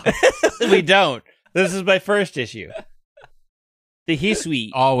political? We don't. This is my first issue. The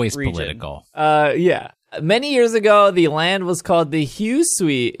Hisui Always region. political. Yeah. Many years ago, the land was called the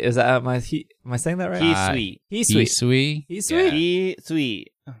Hisui. Is that am I saying that right? Hisui. Hisui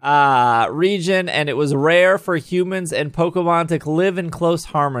region, and it was rare for humans and Pokemon to live in close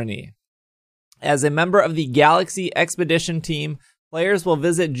harmony. As a member of the Galaxy Expedition team, players will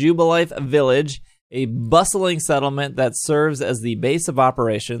visit Jubilife Village, a bustling settlement that serves as the base of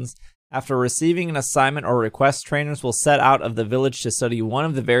operations. After receiving an assignment or request, trainers will set out of the village to study one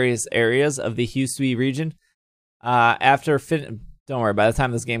of the various areas of the Hisui region. Don't worry, by the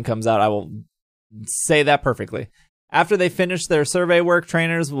time this game comes out, I will say that perfectly. After they finish their survey work,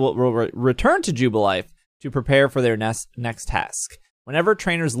 trainers will return to Jubilife to prepare for their next task. Whenever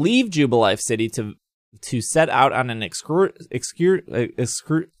trainers leave Jubilife City to set out on an excursion.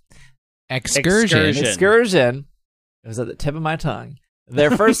 It was at the tip of my tongue.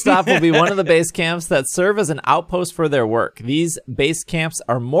 Their first stop will be one of the base camps that serve as an outpost for their work. These base camps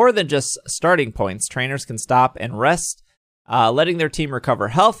are more than just starting points. Trainers can stop and rest, letting their team recover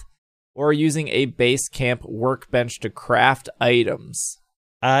health, or using a base camp workbench to craft items.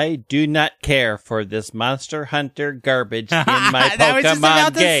 I do not care for this Monster Hunter garbage in my Pokemon game. I was just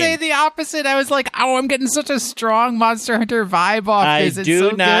about to say the opposite. I was like, oh, I'm getting such a strong Monster Hunter vibe off this. I It's do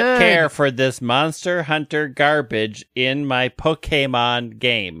so not good. care for this Monster Hunter garbage in my Pokemon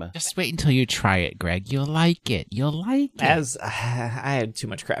game. Just wait until you try it, Greg. You'll like it. You'll like it. As I had too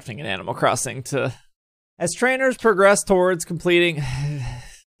much crafting in Animal Crossing to... As trainers progress towards completing...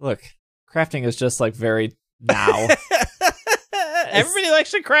 Look, crafting is just like very now. Everybody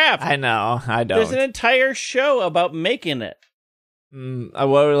likes to craft. I know, I don't. There's an entire show about making it. What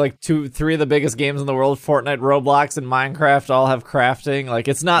were like 3 of the biggest games in the world, Fortnite, Roblox, and Minecraft, all have crafting. Like,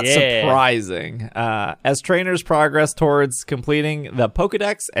 it's not surprising. As trainers progress towards completing the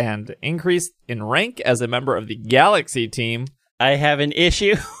Pokedex and increase in rank as a member of the Galaxy team, I have an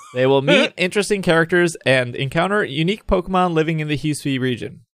issue. they will meet interesting characters and encounter unique Pokemon living in the Hisui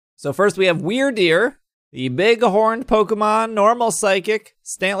region. So first we have Weirdeer, the big-horned Pokemon, normal psychic.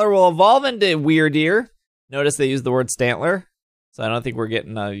 Stantler will evolve into Weirdeer. Notice they use the word Stantler, so I don't think we're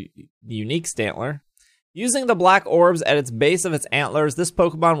getting a unique Stantler. Using the black orbs at its base of its antlers, this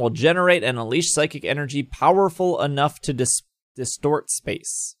Pokemon will generate and unleash psychic energy powerful enough to distort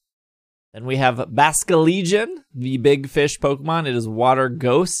space. Then we have Basculegion, the big fish Pokemon. It is Water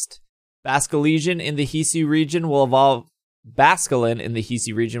Ghost. Basculegion in the Hisui region will evolve... Basculin in the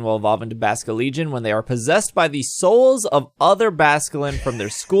Hisui region will evolve into Basculegion when they are possessed by the souls of other Basculin from their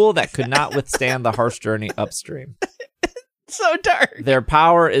school that could not withstand the harsh journey upstream. So dark. Their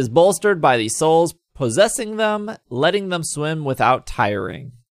power is bolstered by the souls possessing them, letting them swim without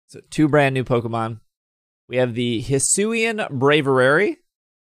tiring. So 2 brand new Pokemon. We have the Hisuian Braverary,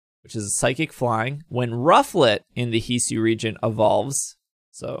 which is psychic flying. When Rufflet in the Hisui region evolves,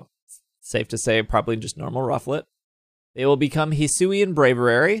 so safe to say probably just normal Rufflet, they will become Hisuian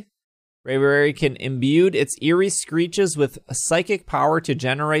Braverary. Braverary can imbue its eerie screeches with a psychic power to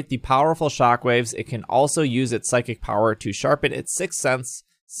generate the powerful shockwaves. It can also use its psychic power to sharpen its sixth sense,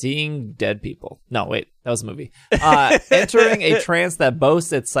 seeing dead people. No, wait, that was a movie. Entering a trance that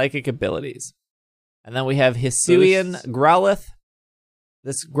boasts its psychic abilities. And then we have Hisuian Growlithe.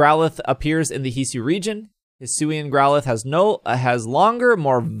 This Growlithe appears in the Hisui region. Hisuian Growlithe has longer,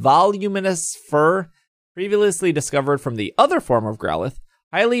 more voluminous fur, previously discovered from the other form of Growlithe.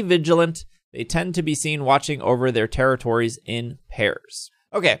 Highly vigilant, they tend to be seen watching over their territories in pairs.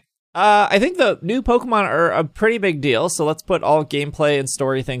 Okay, I think the new Pokemon are a pretty big deal, so let's put all gameplay and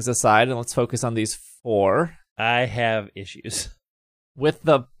story things aside, and let's focus on these 4. I have issues. With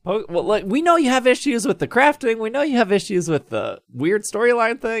the... we know you have issues with the crafting, we know you have issues with the weird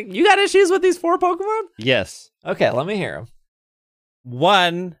storyline thing. You got issues with these 4 Pokemon? Yes. Okay, let me hear them.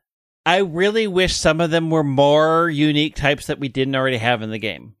 1... I really wish some of them were more unique types that we didn't already have in the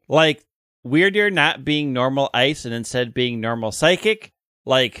game. Like, Weirdeer not being normal ice and instead being normal psychic.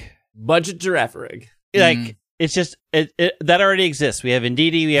 Like... Budget Girafarig. Like, it's just... that already exists. We have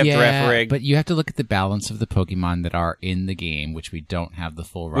Indeedee, we have Girafarig. But you have to look at the balance of the Pokemon that are in the game, which we don't have the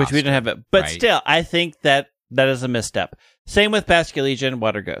full roster. Which we don't have it. But right? still, I think that is a misstep. Same with Basculegion,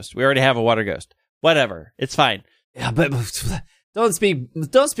 Water Ghost. We already have a Water Ghost. Whatever. It's fine. Yeah, but... Don't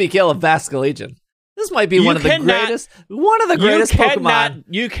speak ill of Basculegion. This might be one of the greatest Pokemon.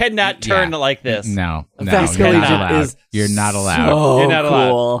 You cannot turn like this. No, Basculegion is you're not allowed. So you're not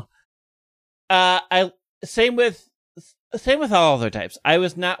cool. allowed. Same with all other types. I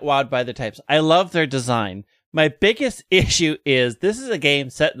was not wowed by the types. I love their design. My biggest issue is this is a game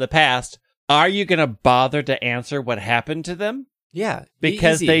set in the past. Are you going to bother to answer what happened to them? Yeah,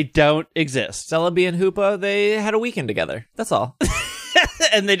 because easy. they don't exist. Celebi and Hoopa, they had a weekend together. That's all.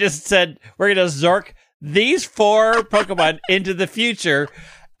 And they just said, we're going to zork these 4 Pokemon into the future,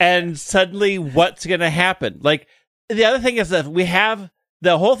 and suddenly what's going to happen? Like, the other thing is that we have,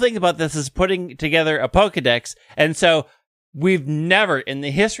 the whole thing about this is putting together a Pokedex, and so we've never, in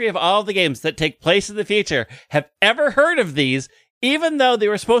the history of all the games that take place in the future, have ever heard of these, even though they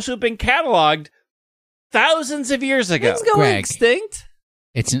were supposed to have been cataloged thousands of years ago. Things go extinct.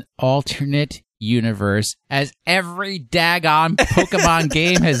 It's an alternate universe, as every daggone Pokemon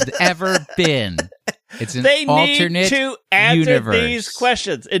game has ever been. It's an alternate need to answer universe. These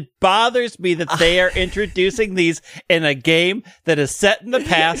questions. It bothers me that they are introducing these in a game that is set in the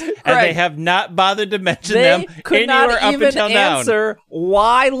past, and they have not bothered to mention them anywhere up until now. They could not even answer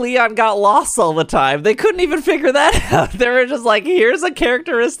why Leon got lost all the time. They couldn't even figure that out. They were just like, here's a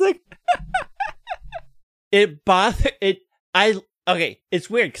characteristic. Okay, it's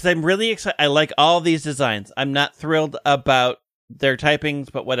weird because I'm really excited. I like all these designs. I'm not thrilled about their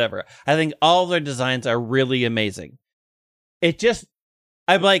typings, but whatever. I think all their designs are really amazing.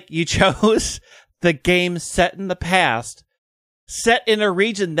 I'm like, you chose the game set in the past set in a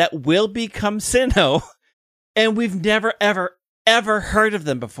region that will become Sinnoh, and we've never, ever heard of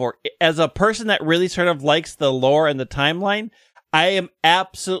them before. As a person that really sort of likes the lore and the timeline, I am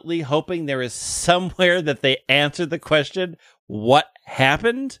absolutely hoping there is somewhere that they answer the question, what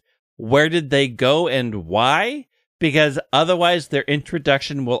happened? Where did they go and why? Because otherwise their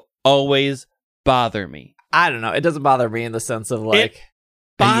introduction will always bother me. I don't know. It doesn't bother me in the sense of like... It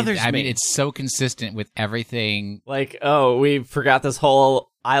bothers me. I mean, it's so consistent with everything. Like, oh, we forgot this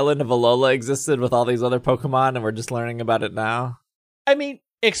whole island of Alola existed with all these other Pokemon and we're just learning about it now. I mean,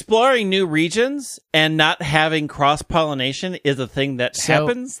 exploring new regions and not having cross-pollination is a thing that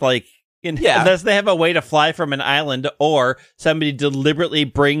happens. Like, unless they have a way to fly from an island or somebody deliberately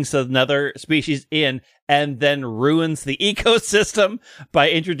brings another species in and then ruins the ecosystem by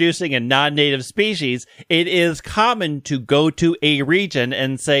introducing a non-native species, it is common to go to a region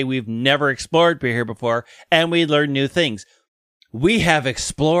and say, we've never explored here before, and we learn new things. We have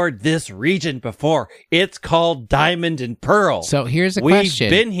explored this region before. It's called Diamond and Pearl. So here's a question.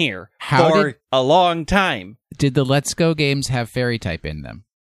 We've been here for a long time. Did the Let's Go games have fairy type in them?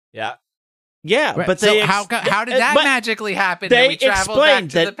 Yeah. Yeah, Right. but so how did that magically happen? They we traveled back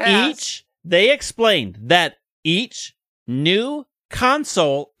to the past? They explained that each new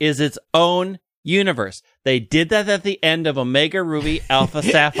console is its own universe. They did that at the end of Omega Ruby Alpha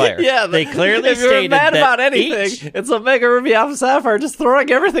Sapphire. Yeah, they clearly if stated you're mad that about anything, it's Omega Ruby Alpha Sapphire just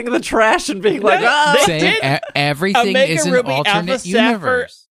throwing everything in the trash and being like, everything Omega is an Ruby alternate Alpha Sapphire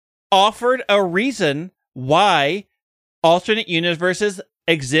universe. Offered a reason why alternate universes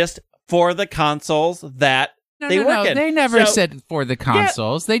exist for the consoles that they work in. They never said for the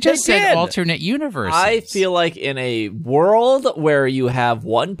consoles. They just said alternate universes. I feel like in a world where you have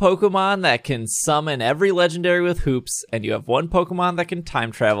one Pokemon that can summon every legendary with hoops, and you have one Pokemon that can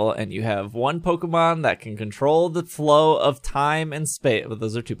time travel, and you have one Pokemon that can control the flow of time and space. Well,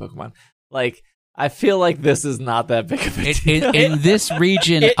 those are two Pokemon. Like, I feel like this is not that big of a deal. In this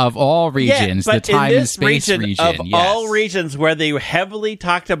region of all regions, the time and space region of all regions where they heavily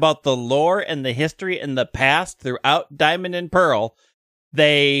talked about the lore and the history and the past throughout Diamond and Pearl,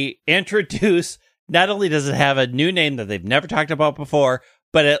 they introduce, not only does it have a new name that they've never talked about before,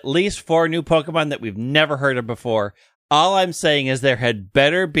 but at least 4 new Pokemon that we've never heard of before. All I'm saying is there had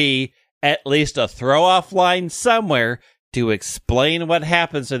better be at least a throw-off line somewhere to explain what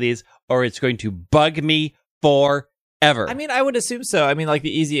happens to these, or it's going to bug me forever. I mean, I would assume so. I mean, like,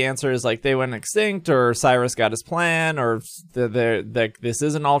 the easy answer is, like, they went extinct, or Cyrus got his plan, or this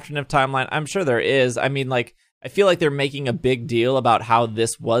is an alternate timeline. I'm sure there is. I mean, like, I feel like they're making a big deal about how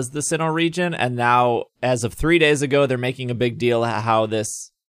this was the Sinnoh region, and now, as of 3 days ago, they're making a big deal how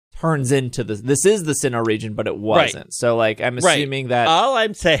this turns into this is the Sinnoh region, but it wasn't. Right. So, like, I'm assuming that all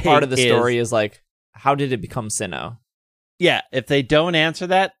I'm saying part of the story is, like, how did it become Sinnoh? Yeah, if they don't answer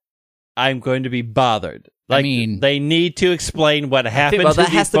that, I'm going to be bothered. Like, I mean, they need to explain what happened. Well, that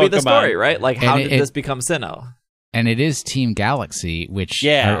has to Pokemon. Be the story, right? Like, how did this become Sinnoh? And it is Team Galaxy, which,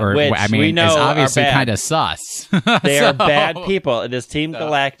 which I mean, we know is obviously kind of sus. They are bad people. It is Team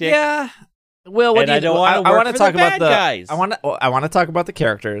Galactic. Yeah. Well, what do you? I want to talk about the guys. I want to talk about the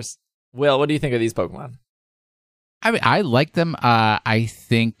characters. Will, what do you think of these Pokemon? I mean, I like them. I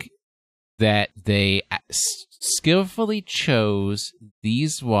think that they skillfully chose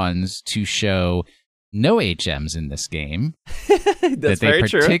these ones to show no HMs in this game. That's they very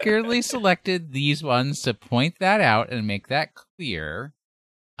particularly selected these ones to point that out and make that clear.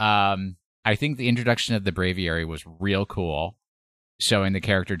 I think the introduction of the Braviary was real cool, showing the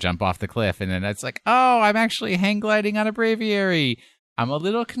character jump off the cliff, and then it's like, oh, I'm actually hang gliding on a Braviary. I'm a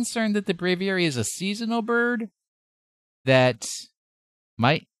little concerned that the Braviary is a seasonal bird that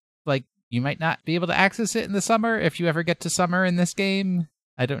might, like, you might not be able to access it in the summer if you ever get to summer in this game.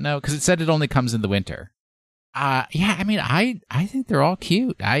 I don't know, because it said it only comes in the winter. Yeah, I mean, I think they're all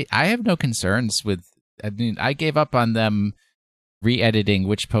cute. I have no concerns with. I mean, I gave up on them re-editing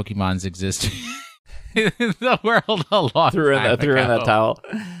which Pokemons exist in the world a long threw in that towel.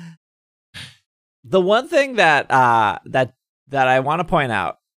 The one thing that I want to point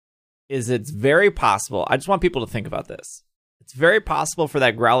out is it's very possible. I just want people to think about this. It's very possible for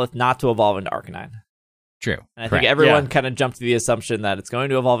that Growlithe not to evolve into Arcanine. True. And I think everyone kind of jumped to the assumption that it's going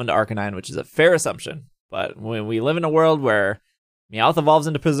to evolve into Arcanine, which is a fair assumption. But when we live in a world where Meowth evolves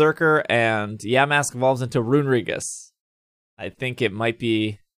into Berserker and Yamask evolves into Runerigus, I think it might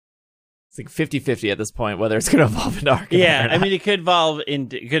be, it's like 50-50 at this point whether it's going to evolve into Arcanine. Yeah, I mean, it could evolve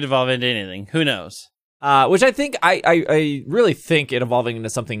into anything. Who knows? Which I think I really think it evolving into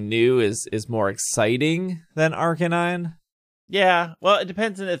something new is more exciting than Arcanine. Yeah, well, it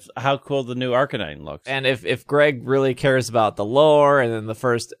depends on how cool the new Arcanine looks. And if Greg really cares about the lore, and then the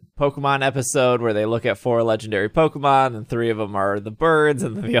first Pokemon episode where they look at 4 legendary Pokemon, and 3 of them are the birds,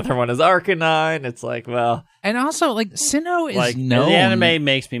 and then the other one is Arcanine, it's like, well... And also, like, Sinnoh is like, known... The anime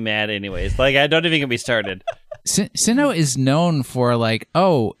makes me mad anyways. Like, I don't even get me started. Sinnoh is known for, like,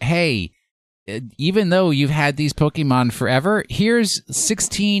 oh, hey... Even though you've had these Pokemon forever, here's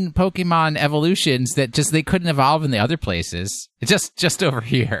 16 Pokemon evolutions that they couldn't evolve in the other places. Just over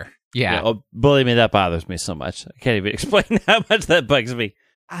here. Yeah. Oh, believe me, that bothers me so much. I can't even explain how much that bugs me.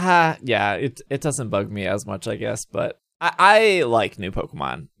 Yeah, it doesn't bug me as much, I guess, but I like new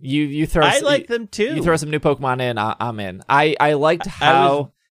Pokemon. You throw I like them too. You throw some new Pokemon in, I'm in. I liked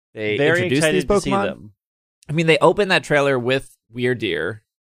how they introduced these Pokemon. To see them. I mean, they opened that trailer with Weirdeer.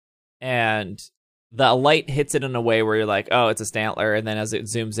 And the light hits it in a way where you're like, oh, it's a Stantler. And then as it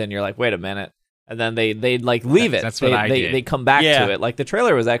zooms in, you're like, wait a minute. And then they like leave it. That's what I did. They come back to it. Like the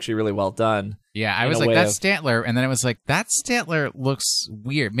trailer was actually really well done. Yeah, I was like, that's Stantler. And then I was like, that Stantler looks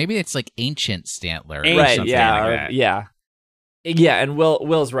weird. Maybe it's like ancient Stantler. Or right, something yeah. Like that. Yeah. Yeah, and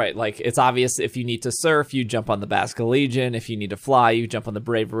Will's right. Like, it's obvious if you need to surf, you jump on the Basque Legion. If you need to fly, you jump on the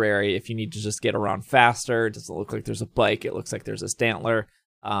Braviary. If you need to just get around faster, it doesn't look like there's a bike. It looks like there's a Stantler.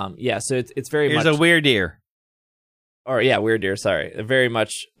 Yeah, so it's very Here's much... a Weirdeer. Or, yeah, Weirdeer, sorry. It very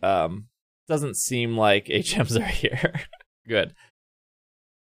much doesn't seem like HMs are here. Good.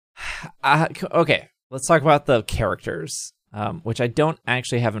 Okay, let's talk about the characters, which I don't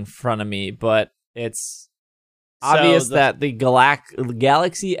actually have in front of me, but it's obvious that the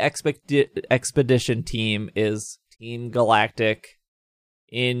Galaxy Expedition team is Team Galactic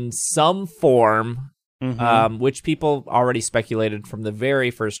in some form. Mm-hmm. Which people already speculated from the very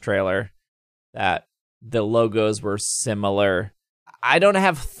first trailer that the logos were similar. I don't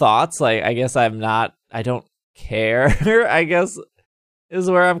have thoughts. Like, I guess I don't care, I guess is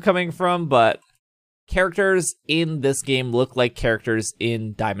where I'm coming from. But characters in this game look like characters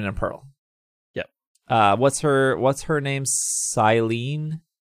in Diamond and Pearl. Yep. What's her name? Silene?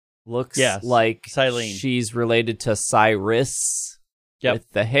 Looks like Silene. She's related to Cyrus. Yep.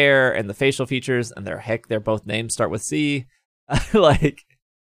 With the hair and the facial features, and their both names start with C. Like,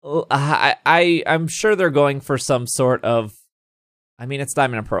 I'm sure they're going for some sort of... I mean, it's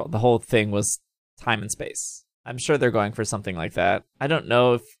Diamond and Pearl. The whole thing was time and space. I'm sure they're going for something like that. I don't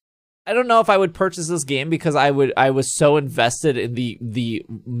know if I would purchase this game because I was so invested in the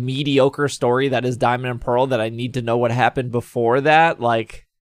mediocre story that is Diamond and Pearl that I need to know what happened before that. Like,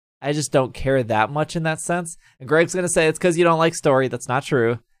 I just don't care that much in that sense. And Greg's going to say it's because you don't like story. That's not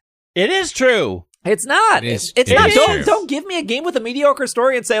true. It is true. It's not. It's not. Don't give me a game with a mediocre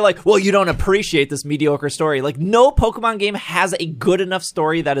story and say, like, well, you don't appreciate this mediocre story. Like, no Pokemon game has a good enough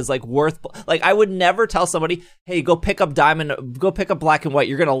story that is, like, worth... Like, I would never tell somebody, hey, go pick up Black and White.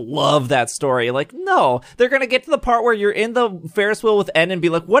 You're going to love that story. Like, no. They're going to get to the part where you're in the Ferris wheel with N and be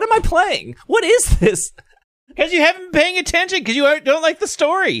like, what am I playing? What is this? Because you haven't been paying attention, because you don't like the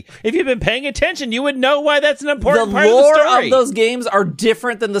story. If you've been paying attention, you would know why that's an important part of the story. The lore of those games are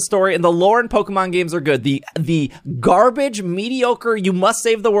different than the story, and the lore in Pokemon games are good. The garbage, mediocre, you must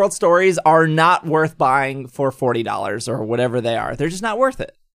save the world stories are not worth buying for $40 or whatever they are. They're just not worth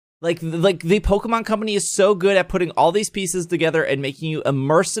it. Like the Pokemon Company is so good at putting all these pieces together and making you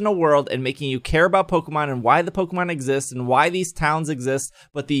immersed in a world and making you care about Pokemon and why the Pokemon exist and why these towns exist.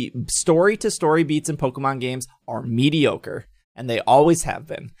 But the story-to-story beats in Pokemon games are mediocre, and they always have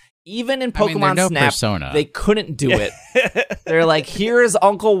been. Even in Pokemon Snap, Persona. They couldn't do it. They're like, here's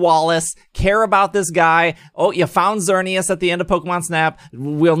Uncle Wallace, care about this guy. Oh, you found Xerneas at the end of Pokemon Snap.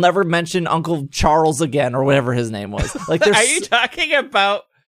 We'll never mention Uncle Charles again, or whatever his name was. Like, are you talking about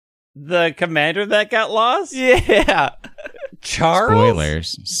the commander that got lost? Yeah.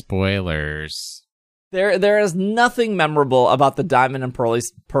 Charles? Spoilers. There is nothing memorable about the Diamond and Pearl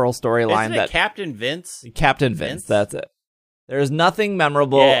storyline. Isn't it Captain Vince? Captain Vince, that's it. There's nothing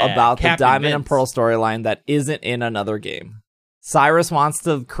memorable about the Diamond and Pearl storyline that isn't in another game. Cyrus wants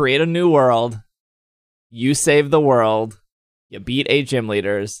to create a new world. You save the world. You beat 8 gym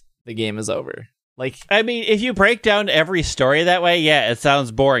leaders. The game is over. Like, I mean, if you break down every story that way, yeah, it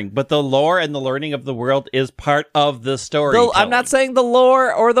sounds boring. But the lore and the learning of the world is part of the story. I'm not saying the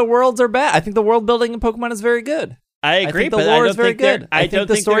lore or the worlds are bad. I think the world building in Pokemon is very good. I agree, but the lore is very good. I don't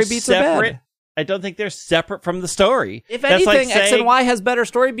think the story beats are bad. I don't think they're separate from the story. If anything, X and Y has better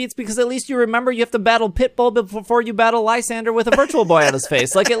story beats because at least you remember you have to battle Pitbull before you battle Lysander with a Virtual Boy on his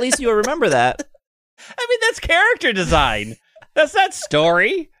face. Like, at least you remember that. I mean, that's character design. That's not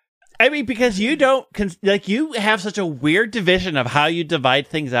story. I mean, because you don't, you have such a weird division of how you divide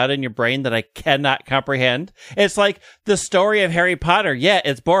things out in your brain that I cannot comprehend. It's like the story of Harry Potter. Yeah,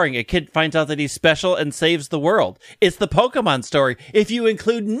 it's boring. A kid finds out that he's special and saves the world. It's the Pokemon story if you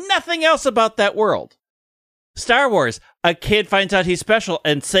include nothing else about that world. Star Wars, a kid finds out he's special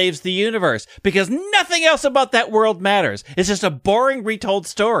and saves the universe because nothing else about that world matters. It's just a boring retold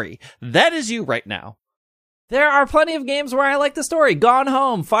story. That is you right now. There are plenty of games where I like the story. Gone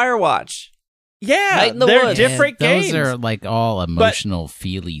Home, Firewatch. Yeah, Night in the they're Woods. different games. Those are like all emotional,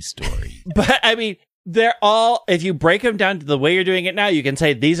 feely stories. But I mean, they're all, if you break them down to the way you're doing it now, you can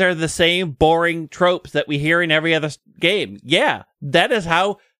say these are the same boring tropes that we hear in every other game. Yeah, that is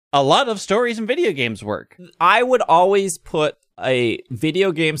how a lot of stories in video games work. I would always put a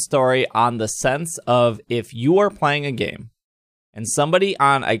video game story on the sense of if you are playing a game and somebody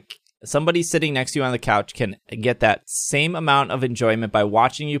sitting next to you on the couch can get that same amount of enjoyment by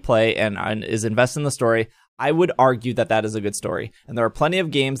watching you play and is invested in the story, I would argue that that is a good story. And there are plenty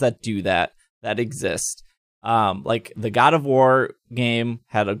of games that do that exist. Like the God of War game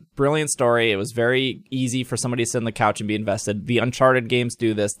had a brilliant story. It was very easy for somebody to sit on the couch and be invested. The Uncharted games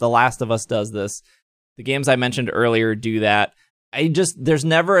do this. The Last of Us does this. The games I mentioned earlier do that. There's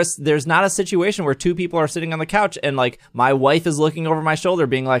not a situation where two people are sitting on the couch and like my wife is looking over my shoulder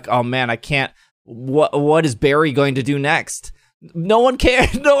being like, oh man, I can't, what is Barry going to do next? No one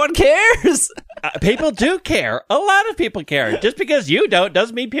cares. No one cares. People do care. A lot of people care. Just because you don't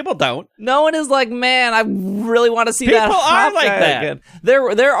doesn't mean people don't. No one is like, man, I really want to see that. People are like that. Again.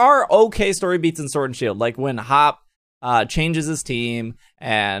 There are okay story beats in Sword and Shield, like when Hop changes his team,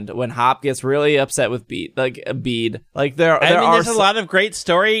 and when Hop gets really upset with Bede. Like there's a lot of great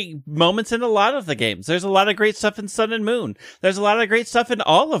story moments in a lot of the games. There's a lot of great stuff in Sun and Moon. There's a lot of great stuff in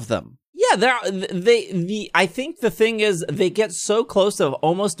all of them. Yeah, I think the thing is they get so close to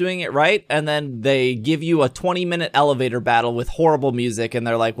almost doing it right, and then they give you a 20-minute elevator battle with horrible music, and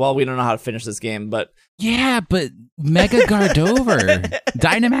they're like, well, we don't know how to finish this game, but... Yeah, but Mega Gardover,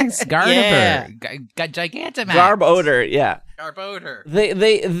 Dynamax Gardevoir, Gigantamax. Garbodor, yeah. Garbodor.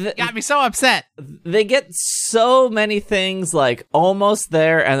 They got me so upset. They get so many things like almost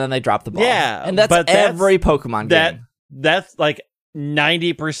there, and then they drop the ball. Yeah, and that's every Pokemon game. That's like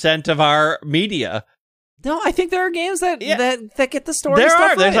 90% of our media. No, I think there are games that get the story.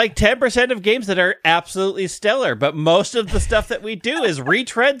 There's like 10% of games that are absolutely stellar, but most of the stuff that we do is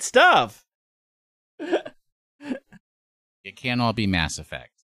retread stuff. It can't all be Mass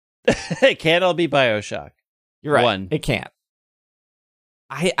Effect. It can't all be BioShock. You're right. It can't.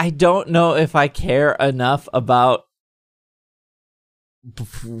 I don't know if I care enough about...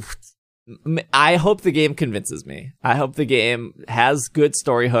 I hope the game convinces me. I hope the game has good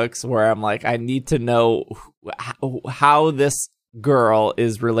story hooks where I'm like, I need to know how this girl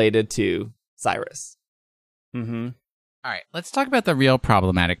is related to Cyrus. Mm-hmm. All right, let's talk about the real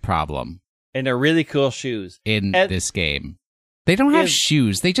problematic problem. And they're really cool shoes. In this game. They don't have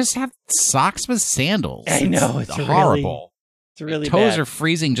shoes. They just have socks with sandals. I know. It's horrible. It's really toes bad. are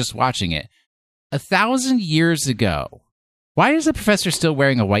freezing just watching it. 1,000 years ago, why is the professor still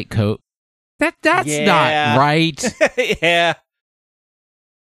wearing a white coat? That's not right. Yeah.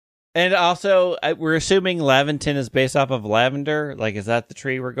 And also, we're assuming Laventon is based off of lavender. Like, is that the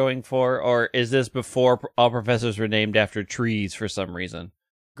tree we're going for? Or is this before all professors were named after trees for some reason?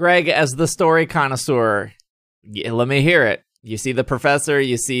 Greg, as the story connoisseur, let me hear it. You see the professor,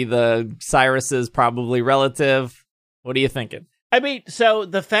 you see the Cyrus's probably relative. What are you thinking? I mean, so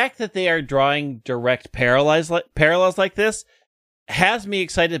the fact that they are drawing direct parallels like this has me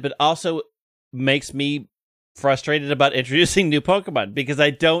excited, but also makes me frustrated about introducing new Pokemon because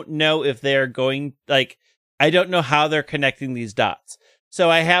I don't know if they're going, like, I don't know how they're connecting these dots. So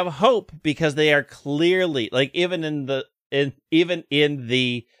I have hope because they are clearly, like, even in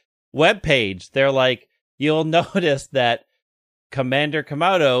the webpage, they're like, you'll notice that Commander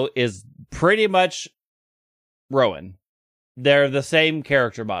Komodo is pretty much Rowan. They're the same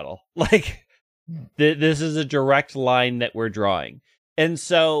character model. Like, this is a direct line that we're drawing. And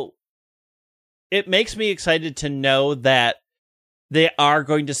so it makes me excited to know that they are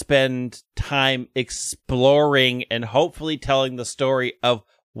going to spend time exploring and hopefully telling the story of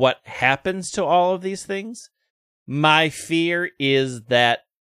what happens to all of these things. My fear is that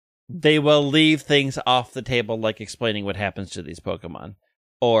they will leave things off the table, like explaining what happens to these Pokemon,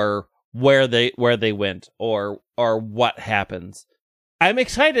 or where they went, or what happens. I'm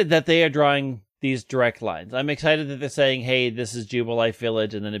excited that they are drawing these direct lines. I'm excited that they're saying, hey, this is Jubilife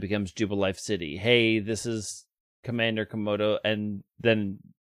Village, and then it becomes Jubilife City. Hey, this is Commander Komodo, and then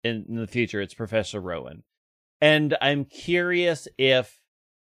in the future, it's Professor Rowan. And I'm curious if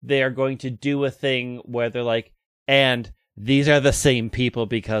they are going to do a thing where they're like, and these are the same people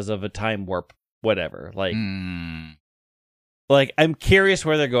because of a time warp, whatever. Like, I'm curious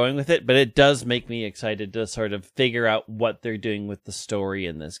where they're going with it, but it does make me excited to sort of figure out what they're doing with the story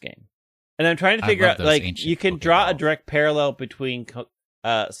in this game. And I'm trying to figure out, like, you can draw a direct parallel between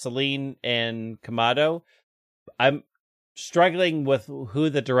Celine and Kamado. I'm struggling with who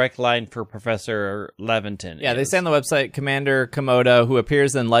the direct line for Professor Laventon is. Yeah, they say on the website, Commander Komodo, who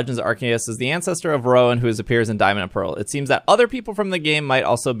appears in Legends of Arceus, is the ancestor of Rowan, who appears in Diamond and Pearl. It seems that other people from the game might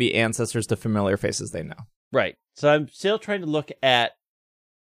also be ancestors to familiar faces they know. Right. So I'm still trying to look at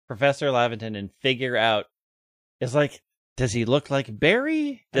Professor Laventon and figure out, does he look like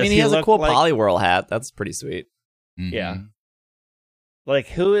Barry? He has a cool Poliwhirl hat. That's pretty sweet. Mm-hmm. Yeah. Like,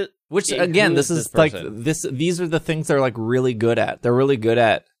 who is... Which, again, these are the things they're, like, really good at. They're really good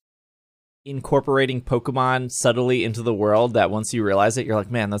at incorporating Pokemon subtly into the world that once you realize it, you're like,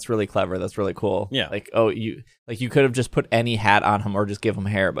 man, that's really clever. That's really cool. Yeah. Like, you could have just put any hat on him or just give him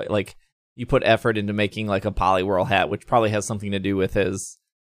hair, but, like, you put effort into making, like, a Poliwhirl hat, which probably has something to do with his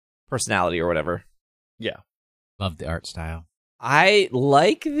personality or whatever. Yeah. Love the art style. I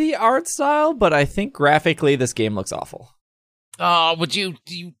like the art style, but I think graphically this game looks awful. Oh, would you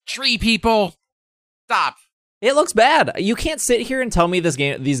tree people? Stop. It looks bad. You can't sit here and tell me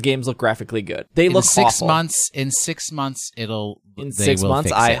these games look graphically good. They look awful. In 6 months,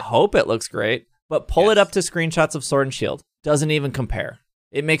 I hope it looks great. But pull it up to screenshots of Sword and Shield. Doesn't even compare.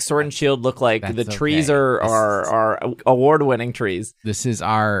 It makes Sword and Shield look like the trees are award-winning trees. This is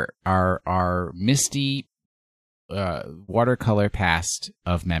our misty watercolor past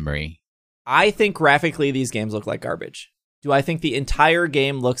of memory. I think graphically these games look like garbage. Do I think the entire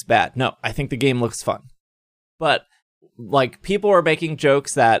game looks bad? No, I think the game looks fun. But, like, people were making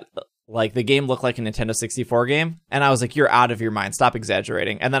jokes that, like, the game looked like a Nintendo 64 game, and I was like, you're out of your mind. Stop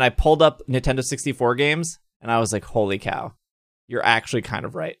exaggerating. And then I pulled up Nintendo 64 games, and I was like, holy cow. You're actually kind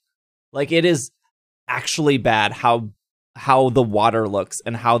of right. Like, it is actually bad how the water looks,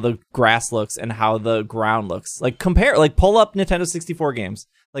 and how the grass looks, and how the ground looks. Like, pull up Nintendo 64 games.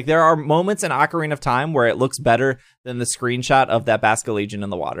 Like, there are moments in Ocarina of Time where it looks better than the screenshot of that Basculegion in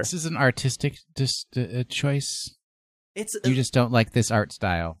the water. This is an artistic choice. You just don't like this art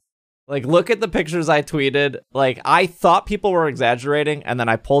style. Like, look at the pictures I tweeted. Like, I thought people were exaggerating, and then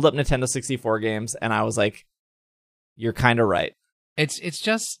I pulled up Nintendo 64 games, and I was like, you're kind of right. It's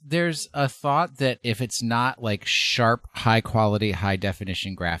just, there's a thought that if it's not, like, sharp, high-quality,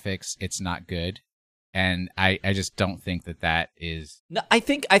 high-definition graphics, it's not good. And I just don't think that is. No, I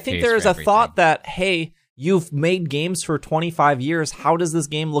think there is a thought that, hey, you've made games for 25 years. How does this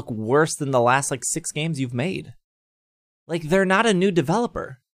game look worse than the last 6 games you've made? Like, they're not a new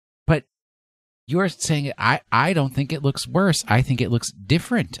developer. But you're saying I don't think it looks worse. I think it looks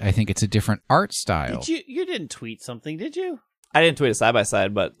different. I think it's a different art style. You didn't tweet something, did you? I didn't tweet a side by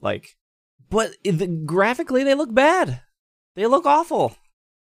side, but graphically they look bad. They look awful.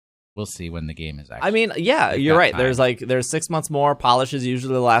 We'll see when the game is actually. You're right. Time. There's 6 months more. Polish is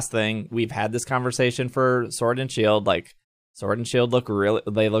usually the last thing. We've had this conversation for Sword and Shield. Like, Sword and Shield looked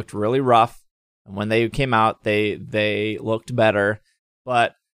really rough. And when they came out, they looked better.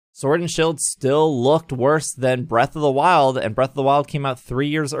 But Sword and Shield still looked worse than Breath of the Wild, and Breath of the Wild came out 3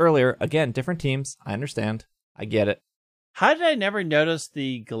 years earlier. Again, different teams. I understand. I get it. How did I never notice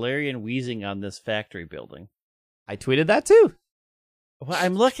the Galarian wheezing on this factory building? I tweeted that too. Well,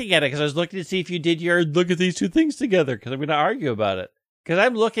 I'm looking at it because I was looking to see if you did your look at these two things together, because I'm going to argue about it. Because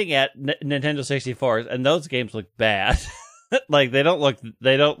I'm looking at Nintendo 64s, and those games look bad. Like, they don't look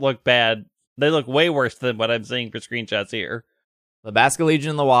bad. They look way worse than what I'm seeing for screenshots here. The Basculegion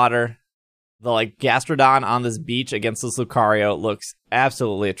in the water, the Gastrodon on this beach against this Lucario looks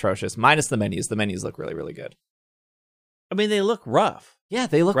absolutely atrocious. Minus the menus. The menus look really, really good. I mean, they look rough. Yeah,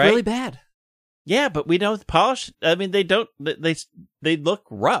 they look really bad. Yeah, but we know the polish. I mean, they don't. They look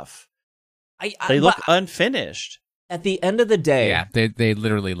rough. They look unfinished. At the end of the day, yeah, they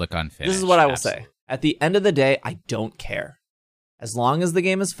literally look unfinished. This is what I will say. At the end of the day, I don't care. As long as the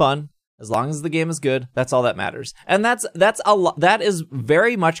game is fun, as long as the game is good, that's all that matters. And that's a lot. That is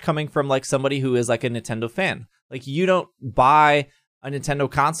very much coming from somebody who is a Nintendo fan. Like, you don't buy a Nintendo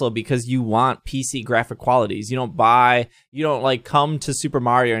console because you want PC graphic qualities. You don't come to Super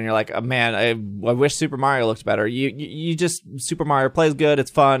Mario and you're like, oh, man, I wish Super Mario looked better. You just, Super Mario plays good, it's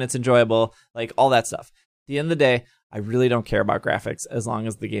fun, it's enjoyable, all that stuff. At the end of the day, I really don't care about graphics as long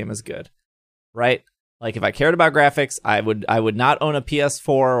as the game is good, right? If I cared about graphics, I would not own a PS4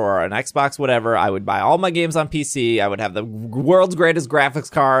 or an Xbox, whatever. I would buy all my games on PC. I would have the world's greatest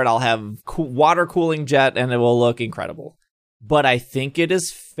graphics card. I'll have water cooling jet, and it will look incredible. but I think it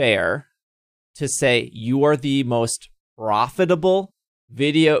is fair to say you are the most profitable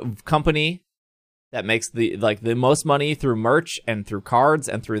video company that makes the most money through merch and through cards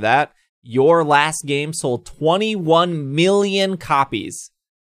and through that. Your last game sold 21 million copies,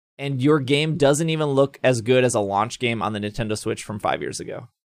 and your game doesn't even look as good as a launch game on the Nintendo Switch from 5 years ago.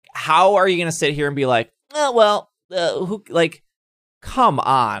 How are you going to sit here and be like, come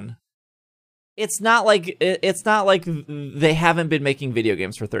on. It's not like they haven't been making video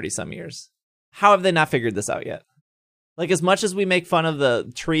games for 30 some years. How have they not figured this out yet? Like, as much as we make fun of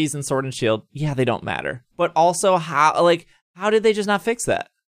the trees in Sword and Shield, yeah, they don't matter. But also, how did they just not fix that?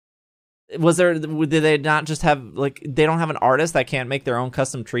 Did they not just have, they don't have an artist that can't make their own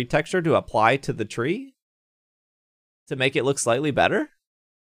custom tree texture to apply to the tree to make it look slightly better?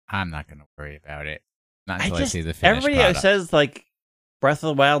 I'm not going to worry about it. Not until I see the finished everybody product. Says, Breath of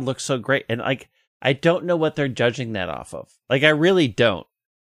the Wild looks so great, and, I don't know what they're judging that off of. I really don't.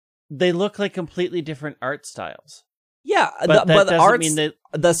 They look like completely different art styles. Yeah, but the arts,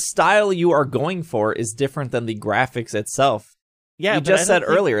 the style you are going for is different than the graphics itself. Yeah, you just said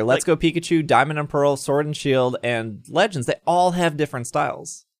earlier, Let's Go Pikachu, Diamond and Pearl, Sword and Shield, and Legends. They all have different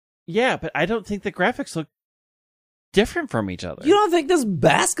styles. Yeah, but I don't think the graphics look different from each other. You don't think this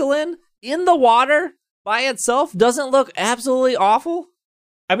Basculin in the water by itself doesn't look absolutely awful?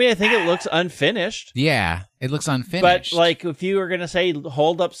 I mean, I think it looks unfinished. Yeah, it looks unfinished. But, if you were going to say,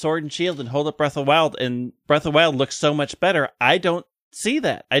 hold up Sword and Shield and hold up Breath of the Wild, and Breath of the Wild looks so much better, I don't see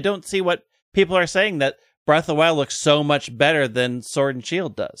that. I don't see what people are saying, that Breath of the Wild looks so much better than Sword and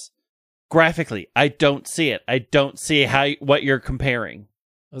Shield does. Graphically, I don't see it. I don't see what you're comparing.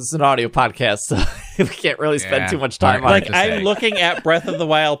 This is an audio podcast, so we can't really spend too much time on it. I'm looking at Breath of the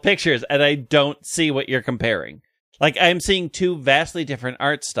Wild pictures, and I don't see what you're comparing. I'm seeing two vastly different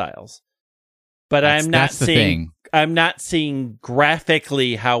art styles, but I'm not seeing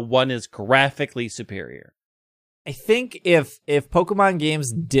graphically how one is graphically superior. I think if Pokemon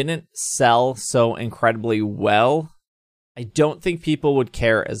games didn't sell so incredibly well, I don't think people would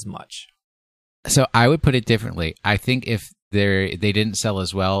care as much. So I would put it differently. I think if they didn't sell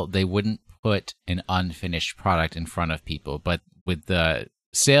as well, they wouldn't put an unfinished product in front of people. But with the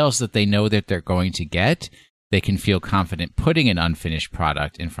sales that they know that they're going to get, they can feel confident putting an unfinished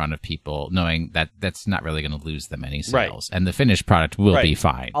product in front of people, knowing that that's not really going to lose them any sales. Right. And the finished product will be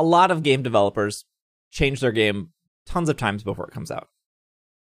fine. A lot of game developers change their game tons of times before it comes out.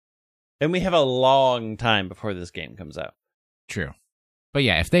 And we have a long time before this game comes out. True. But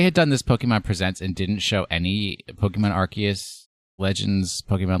yeah, if they had done this Pokemon Presents and didn't show any Pokemon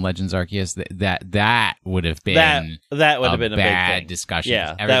Pokemon Legends Arceus, that would have been that would have been a bad big thing. Discussion.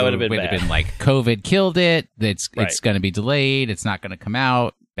 Yeah, that would have been like COVID killed it. It's going to be delayed. It's not going to come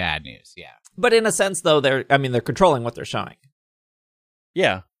out. Bad news. Yeah. But in a sense, though, they're controlling what they're showing.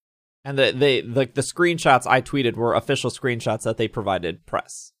 Yeah. And the screenshots I tweeted were official screenshots that they provided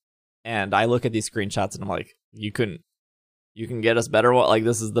press. And I look at these screenshots and I'm like, you can get us better.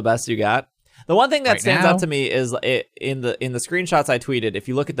 This is the best you got. The one thing that stands out to me is in the screenshots I tweeted. If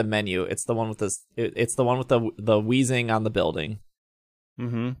you look at the menu, it's the one with the wheezing on the building.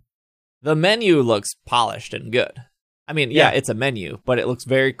 Mm-hmm. The menu looks polished and good. I mean, yeah, it's a menu, but it looks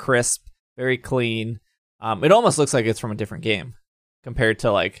very crisp, very clean. It almost looks like it's from a different game compared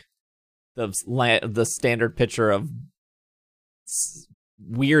to the standard picture of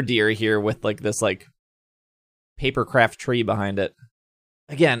Weird Deer here with this papercraft tree behind it.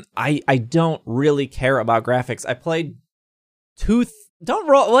 Again, I don't really care about graphics. I played don't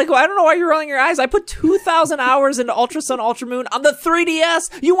roll I don't know why you're rolling your eyes. I put 2,000 hours into Ultra Sun Ultra Moon on the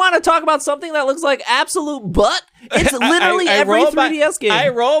 3DS. You want to talk about something that looks like absolute butt? It's literally every 3DS game. I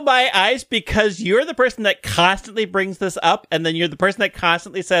roll my eyes because you're the person that constantly brings this up, and then you're the person that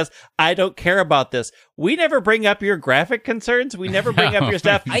constantly says, I don't care about this. We never bring up your graphic concerns. We never bring up your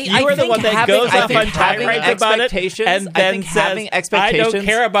stuff. You are the one that goes off on tirades about it and then says, I don't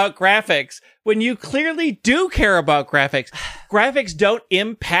care about graphics. When you clearly do care about graphics. Graphics don't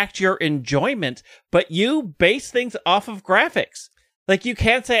impact your enjoyment, but you base things off of graphics. You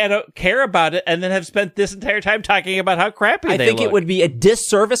can't say I don't care about it and then have spent this entire time talking about how crappy they look. I think it would be a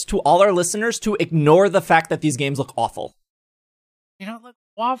disservice to all our listeners to ignore the fact that these games look awful. They don't look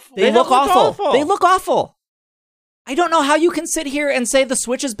awful. They look awful. They look awful. I don't know how you can sit here and say the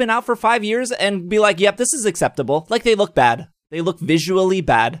Switch has been out for 5 years and be like, yep, this is acceptable. They look bad. They look visually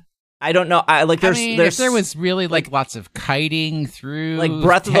bad. I don't know. If there was really lots of kiting through,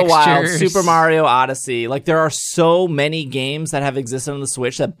 Breath textures. of the Wild, Super Mario Odyssey, there are so many games that have existed on the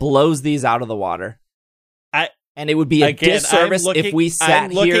Switch that blows these out of the water. And it would be a disservice if we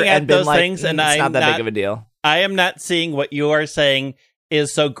sat here and been like, it's not that big of a deal. I am not seeing what you are saying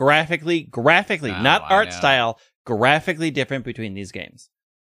is so graphically, not art style, graphically different between these games.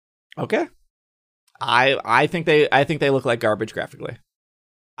 Okay. I think they look like garbage graphically.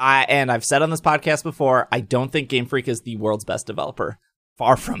 I've said on this podcast before, I don't think Game Freak is the world's best developer.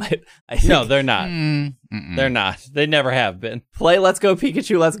 Far from it. No, they're not. They're not. They never have been. Play Let's Go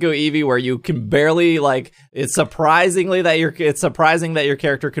Pikachu, Let's Go Eevee, where you can barely it's surprising that your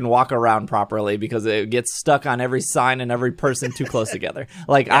character can walk around properly because it gets stuck on every sign and every person too close together.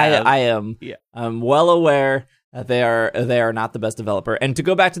 I'm well aware that they are not the best developer. And to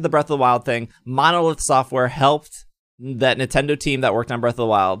go back to the Breath of the Wild thing, Monolith Software helped that Nintendo team that worked on Breath of the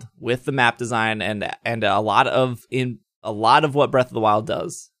Wild with the map design and a lot of what Breath of the Wild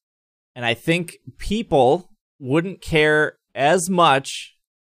does. And I think people wouldn't care as much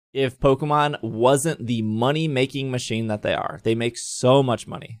if Pokemon wasn't the money-making machine that they are. They make so much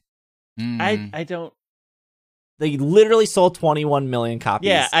money. I don't... They literally sold 21 million copies.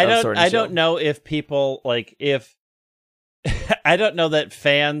 Yeah, I don't know if people, if... I don't know that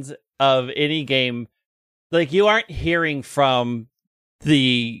fans of any game... you aren't hearing from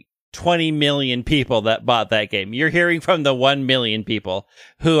the 20 million people that bought that game. You're hearing from the 1 million people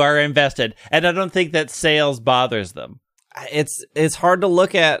who are invested, and I don't think that sales bothers them. It's hard to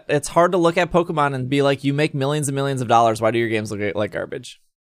look at Pokemon and be like, you make millions and millions of dollars. Why do your games look like garbage?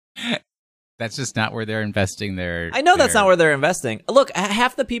 That's just not where they're investing their... I know that's not where they're investing. Look,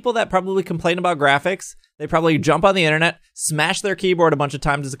 half the people that probably complain about graphics, they probably jump on the internet, smash their keyboard a bunch of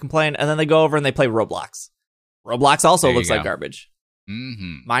times to complain, and then they go over and they play Roblox. Roblox also looks like garbage.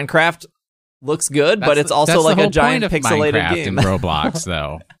 Mm-hmm. Minecraft looks good, but it's also like a giant pixelated Minecraft game. And Roblox,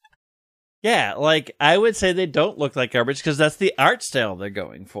 though. Yeah, I would say they don't look like garbage because that's the art style they're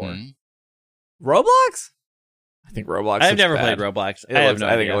going for. Mm-hmm. Roblox? I think Roblox. I've never played Roblox. I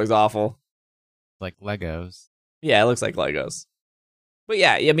think it looks awful. Like Legos. Yeah, it looks like Legos. But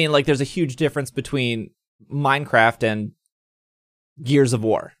yeah, I mean, there's a huge difference between Minecraft and Gears of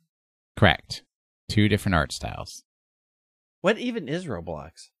War. Correct. 2 different art styles. What even is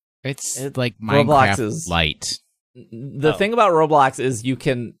Roblox? It's like Minecraft light. The thing about Roblox is you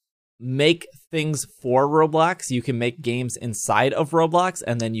can make things for Roblox. You can make games inside of Roblox,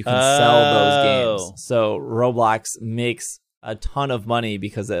 and then you can sell those games. So Roblox makes a ton of money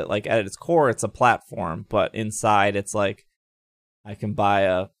because at its core, it's a platform, but inside it's I can buy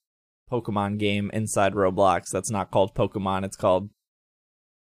a Pokemon game inside Roblox that's not called Pokemon. It's called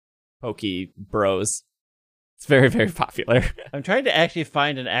Poke Bros. It's very, very popular. I'm trying to actually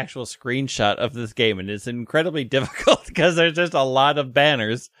find an actual screenshot of this game, and it's incredibly difficult because there's just a lot of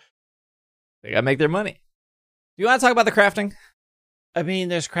banners. They gotta make their money. Do you want to talk about the crafting? I mean,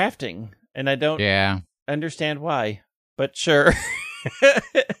 there's crafting, and I don't understand why, but sure.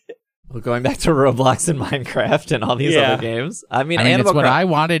 Well, going back to Roblox and Minecraft and all these other games. I mean it's what I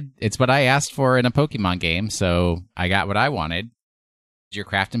wanted. It's what I asked for in a Pokemon game, so I got what I wanted. You're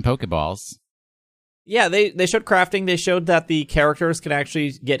crafting Pokeballs. Yeah, they showed crafting. They showed that the characters can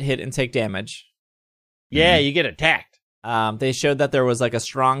actually get hit and take damage. Yeah, you get attacked. They showed that there was a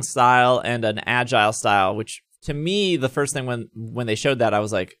strong style and an agile style, which to me, the first thing when they showed that, I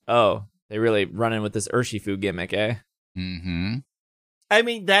was like, oh, they really run in with this Urshifu gimmick, eh? Mm-hmm. I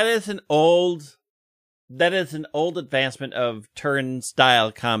mean, that is an old advancement of turn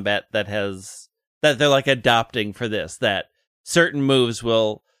style combat that they're adopting for this, that certain moves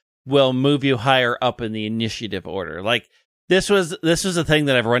will move you higher up in the initiative order. This was a thing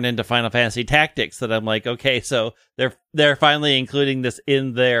that I've run into Final Fantasy Tactics that I'm like, okay, so they're finally including this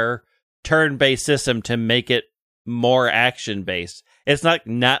in their turn-based system to make it more action-based. It's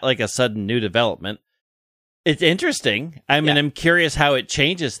not like a sudden new development. It's interesting. I mean, I'm curious how it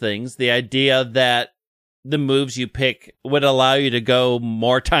changes things. The idea that the moves you pick would allow you to go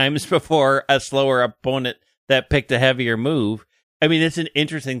more times before a slower opponent that picked a heavier move. I mean, it's an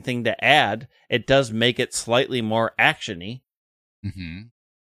interesting thing to add. It does make it slightly more action-y. Mm-hmm.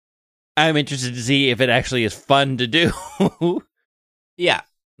 I'm interested to see if it actually is fun to do. Yeah.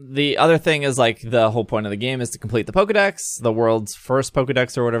 The other thing is, the whole point of the game is to complete the Pokedex, the world's first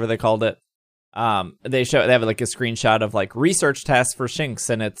Pokedex or whatever they called it. They have a screenshot of research tasks for Shinx,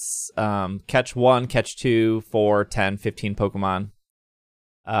 and it's catch 1, catch 2, 4, 10, 15 Pokemon.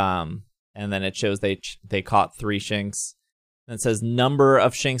 And then it shows they caught 3 Shinx. And it says number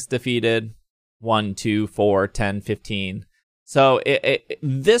of Shinx defeated, 1, 2, 4, 10, 15. So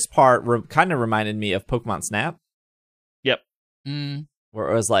this part kind of reminded me of Pokemon Snap. Yep.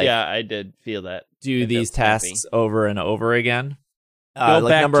 Where it was yeah, I did feel that. Do these tasks over and over again. Go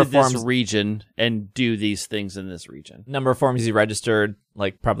back to this region and do these things in this region. Number of forms you registered,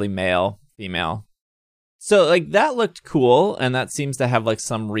 probably male, female. So, like, that looked cool, and that seems to have, like,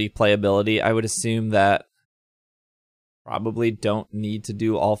 some replayability. I would assume that probably don't need to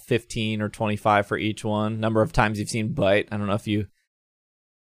do all 15 or 25 for each one. Number of times you've seen Bite. I don't know if you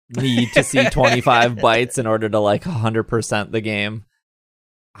need to see 25 bites in order to, like, 100% the game.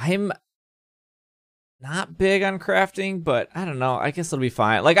 I'm not big on crafting, but I don't know. I guess it'll be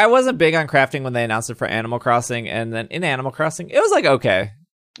fine. Like, I wasn't big on crafting when they announced it for Animal Crossing, and then in Animal Crossing, it was, like, okay.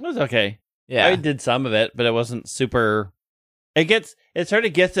 It was okay. Yeah. I did some of it, but it wasn't super... It sort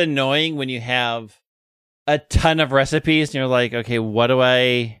of gets annoying when you have a ton of recipes, and you're like, okay, what do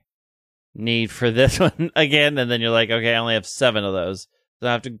I need for this one again? And then you're like, okay, I only have 7 of those. So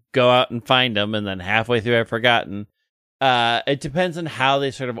I have to go out and find them, and then halfway through I've forgotten. It depends on how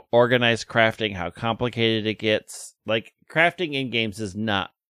they sort of organize crafting, how complicated it gets. Like, crafting in games is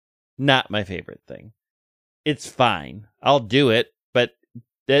not my favorite thing. It's fine. I'll do it, but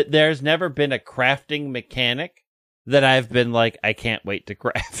there's never been a crafting mechanic that I've been like, I can't wait to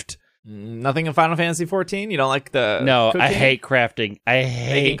craft. Nothing in Final Fantasy 14? You don't like the No, cooking? I hate crafting. I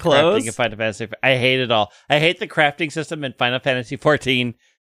hate crafting in Final Fantasy. I hate it all. I hate the crafting system in Final Fantasy 14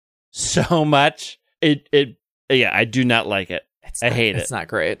 so much. Yeah, I do not like it. I hate it. It's not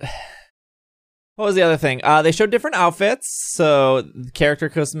great. What was the other thing? They showed different outfits, so character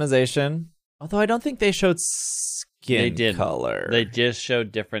customization. Although I don't think they showed skin color. They just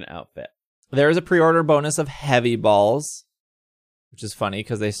showed different outfit. There is a pre-order bonus of heavy balls, which is funny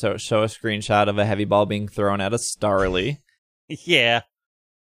because they show a screenshot of a heavy ball being thrown at a Starly. Yeah.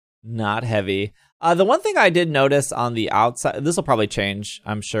 Not heavy. The one thing I did notice on the outside, this will probably change,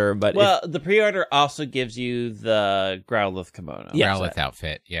 I'm sure, but... Well, the pre-order also gives you the Growlithe kimono. Yeah, Growlithe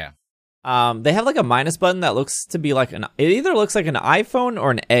outfit, yeah. They have like a minus button that looks to be like it either looks like an iPhone or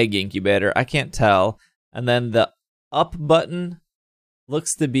an egg incubator. I can't tell. And then the up button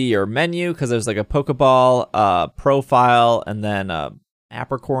looks to be your menu because there's like a Pokeball, profile, and then a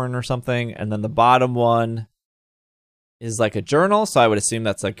apricorn or something. And then the bottom one is like a journal. So I would assume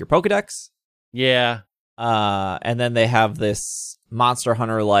that's like your Pokedex. Yeah. And then they have this Monster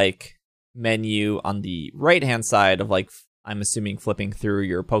Hunter like menu on the right hand side of like, I'm assuming flipping through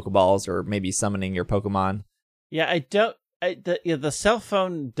your Pokeballs or maybe summoning your Pokemon. Yeah, the cell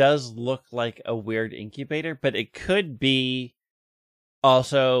phone does look like a weird incubator, but it could be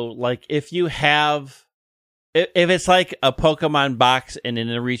also like if it's like a Pokemon box and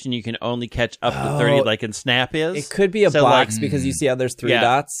in a region you can only catch up to 30 like in Snap is. It could be a box because you see how there's 3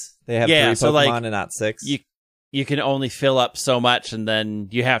 dots. They have 3 Pokemon and not 6. You can only fill up so much and then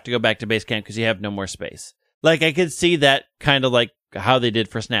you have to go back to base camp because you have no more space. Like, I could see that kind of like how they did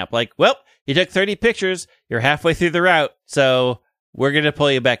for Snap. Like, well, you took 30 pictures, you're halfway through the route, so we're going to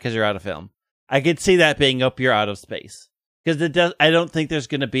pull you back because you're out of film. I could see that being up you're out of space. Because I don't think there's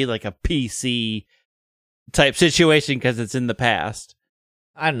going to be like a PC type situation because it's in the past.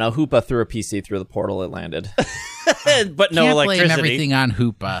 I don't know. Hoopa threw a PC through the portal it landed. But no can't electricity. blame everything on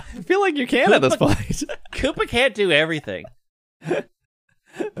Hoopa. I feel like you can at this point. Koopa can't do everything.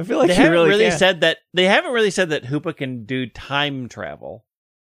 I feel like they you haven't really can. said that. They haven't really said that Hoopa can do time travel.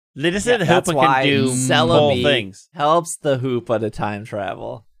 They just said that's Hoopa why can do whole things. Helps the Hoopa to time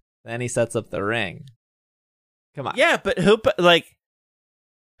travel. Then he sets up the ring. Come on. Yeah, but Hoopa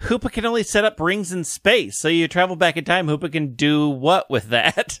can only set up rings in space. So you travel back in time. Hoopa can do what with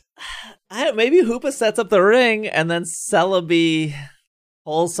that? Maybe Hoopa sets up the ring and then Celebi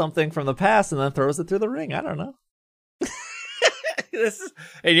pulls something from the past and then throws it through the ring. I don't know.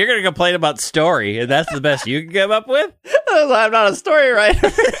 And you're going to complain about story, and that's the best you can come up with? I'm not a story writer.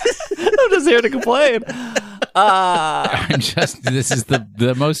 I'm just here to complain. This is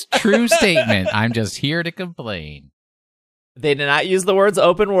the most true statement. I'm just here to complain. They did not use the words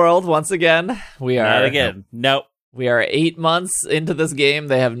open world once again. Not again. Nope. We are 8 months into this game.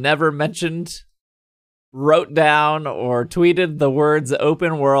 They have never wrote down or tweeted the words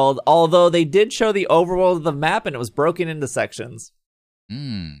open world, although they did show the overworld of the map and it was broken into sections.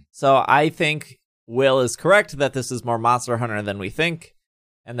 So I think Will is correct that this is more Monster Hunter than we think,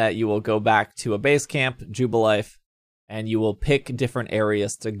 and that you will go back to a base camp, Jubilife, and you will pick different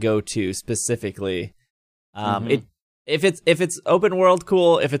areas to go to specifically. If it's open world,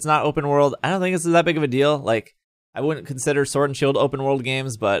 cool. If it's not open world, I don't think it's that big of a deal. Like, I wouldn't consider Sword and Shield open world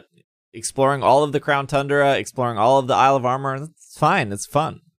games, but exploring all of the Crown Tundra, exploring all of the Isle of Armor, it's fine. It's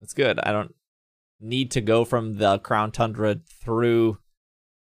fun. It's good. I don't need to go from the Crown Tundra through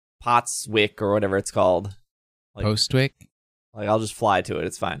Potswick or whatever it's called. Like, Postwick? Like, I'll just fly to it.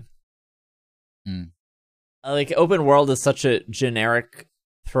 It's fine. Like, open world is such a generic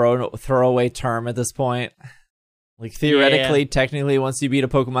throwaway term at this point. Like, theoretically, technically, once you beat a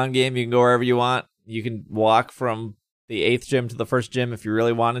Pokemon game, you can go wherever you want. You can walk from the 8th gym to the 1st gym if you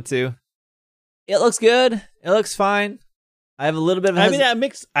really wanted to. It looks good. It looks fine. I have a little bit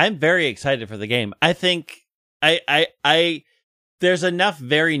of I'm very excited for the game. I think there's enough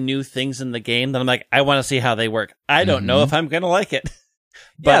very new things in the game that I'm like, I want to see how they work. I don't know if I'm going to like it,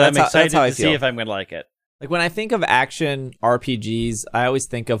 but I'm excited to see if I'm going to like it. Like when I think of action RPGs, I always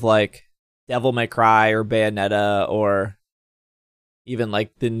think of like Devil May Cry or Bayonetta, or even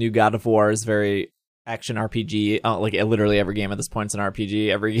like the new God of War is very action RPG. Like literally every game at this point is an RPG.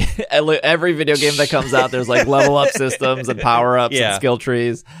 Every video game that comes out, there's like level up systems and power ups and skill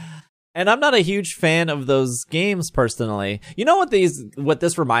trees. And I'm not a huge fan of those games personally. You know what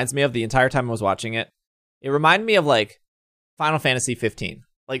this reminds me of the entire time I was watching it? It reminded me of like Final Fantasy 15.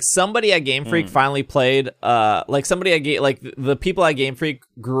 Like somebody at Game Freak finally played, the people at Game Freak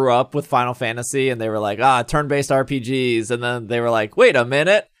grew up with Final Fantasy and they were like, turn-based RPGs. And then they were like, wait a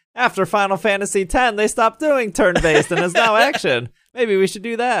minute. After Final Fantasy X, they stopped doing turn-based and it's now action. Maybe we should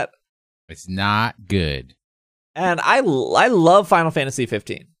do that. It's not good. And I love Final Fantasy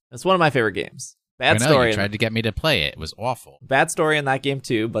 15. It's one of my favorite games. Bad story. You tried to get me to play it. It was awful. Bad story in that game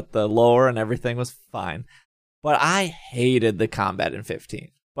too, but the lore and everything was fine. But I hated the combat in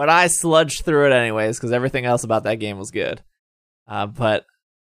 15. But I sludged through it anyways because everything else about that game was good. But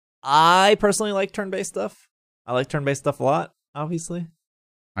I personally like turn-based stuff. I like turn-based stuff a lot, obviously.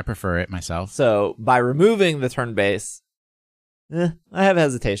 I prefer it myself. So by removing the turn-based, I have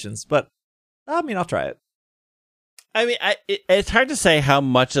hesitations, but I mean, I'll try it. I mean, it's hard to say how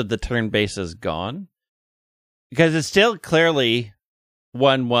much of the turn base is gone because it's still clearly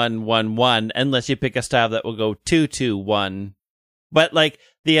 1-1-1-1 unless you pick a style that will go 2-2-1. But like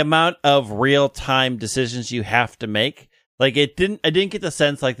the amount of real time decisions you have to make, like I didn't get the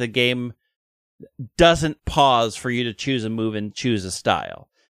sense like the game doesn't pause for you to choose a move and choose a style.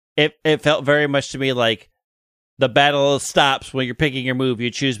 It felt very much to me like the battle stops when you're picking your move, you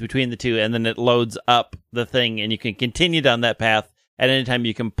choose between the two, and then it loads up the thing, and you can continue down that path at any time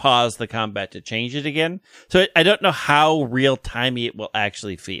you can pause the combat to change it again. So I don't know how real-timey it will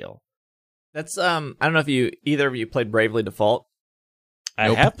actually feel. That's, I don't know if either of you played Bravely Default.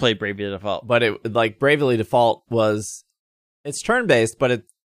 I have played Bravely Default. But it like Bravely Default it's turn-based, but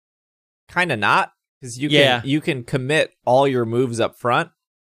it's kind of not, because you can commit all your moves up front.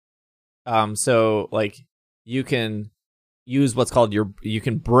 So like you can use what's called you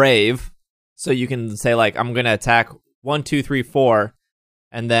can brave. So you can say like, I'm going to attack 1, 2, 3, 4.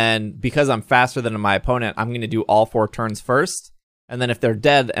 And then because I'm faster than my opponent, I'm going to do all 4 turns first. And then if they're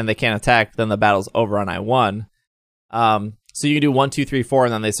dead and they can't attack, then the battle's over and I won. So you can do 1, 2, 3, 4,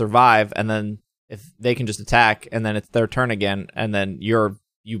 and then they survive. And then if they can just attack and then it's their turn again. And then you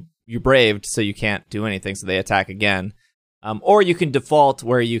braved, so you can't do anything. So they attack again. Or you can default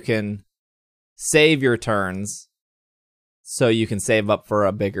where you can save your turns so you can save up for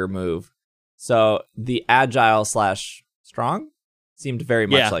a bigger move. So the agile / strong seemed very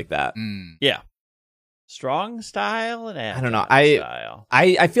much like that. Yeah. Strong style and agile I don't know. style.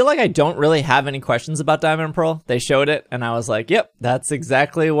 I feel like I don't really have any questions about Diamond and Pearl. They showed it and I was like, yep, that's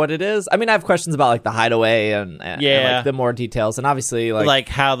exactly what it is. I mean, I have questions about like the hideaway and like the more details, and obviously like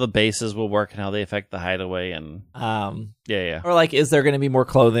how the bases will work and how they affect the hideaway and or like, is there going to be more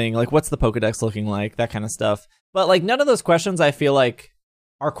clothing? Like, what's the Pokedex looking like? That kind of stuff. But like, none of those questions I feel like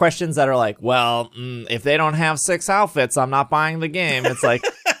are questions that are like, well, if they don't have 6 outfits, I'm not buying the game. It's like,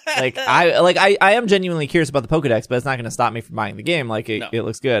 I am genuinely curious about the Pokedex, but it's not going to stop me from buying the game. Like, it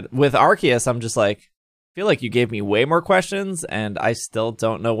looks good. With Arceus, I'm just like, I feel like you gave me way more questions, and I still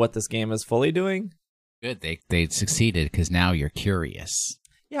don't know what this game is fully doing. Good, they succeeded because now you're curious.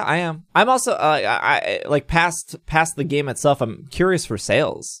 Yeah, I am. I'm also I like past the game itself. I'm curious for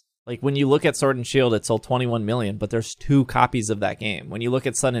sales. Like when you look at Sword and Shield, it sold 21 million, but there's 2 copies of that game. When you look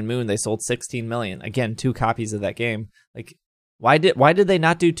at Sun and Moon, they sold 16 million. Again, 2 copies of that game. Like, why did they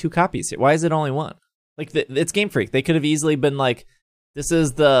not do 2 copies here? Why is it only 1? Like, it's Game Freak. They could have easily been like, this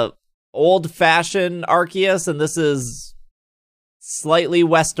is the old-fashioned Arceus, and this is slightly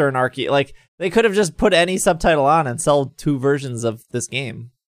Western Arceus. Like, they could have just put any subtitle on and sell 2 versions of this game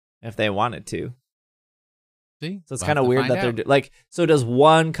if they wanted to. See? So it's kind of weird that they're like. So does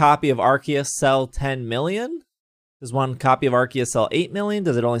 1 copy of Arceus sell 10 million? Does 1 copy of Arceus sell 8 million?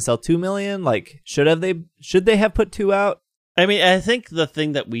 Does it only sell 2 million? Like, should they have put 2 out? I mean, I think the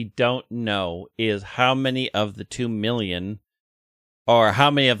thing that we don't know is how many of the 2 million, or how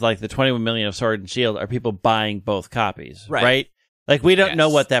many of like the 21 million of Sword and Shield are people buying both copies, right? Like, we don't know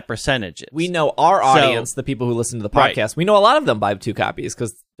what that percentage is. We know our audience, the people who listen to the podcast. We know a lot of them buy 2 copies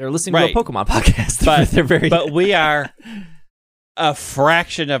because they're listening to a Pokemon podcast. But we are a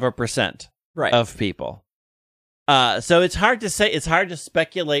fraction of a percent of people. So it's hard to say. It's hard to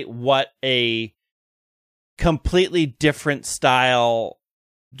speculate what a completely different style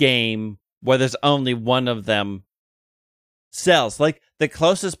game, where there's only one of them, sells. Like, the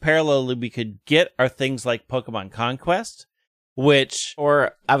closest parallel we could get are things like Pokemon Conquest,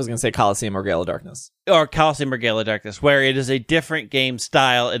 or I was going to say Coliseum or Gale of Darkness. Or Coliseum or Gale of Darkness, where it is a different game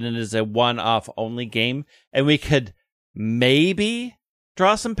style and it is a one-off only game. And we could maybe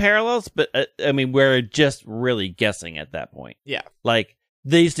draw some parallels, but I mean, we're just really guessing at that point. Yeah. Like,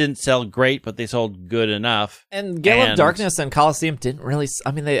 these didn't sell great, but they sold good enough. And Gale of Darkness and Coliseum didn't really.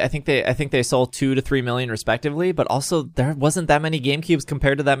 I mean, I think they sold 2 to 3 million respectively. But also, there wasn't that many GameCubes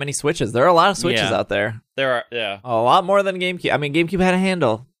compared to that many Switches. There are a lot of Switches out there. There are, yeah, a lot more than GameCube. I mean, GameCube had a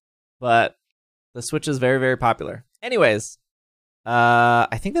handle, but the Switch is very, very popular. Anyways,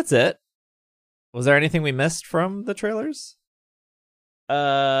 I think that's it. Was there anything we missed from the trailers?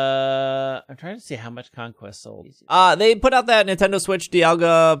 I'm trying to see how much Conquest sold. They put out that Nintendo Switch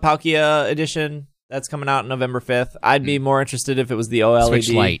Dialga Palkia edition that's coming out November 5th. I'd be more interested if it was the OLED Switch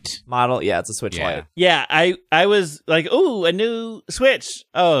Lite model. Yeah, it's a Switch Lite. Yeah, I was like, ooh, a new Switch.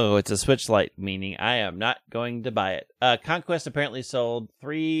 Oh, it's a Switch Lite, meaning I am not going to buy it. Conquest apparently sold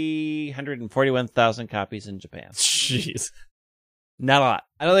 341,000 copies in Japan. Jeez. Not a lot.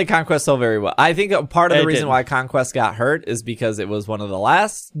 I don't think Conquest sold very well. I think part of the reason why Conquest got hurt is because it was one of the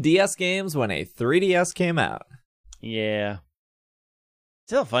last DS games when a 3DS came out. Yeah.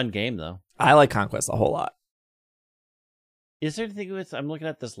 Still a fun game, though. I like Conquest a whole lot. Is there anything with... I'm looking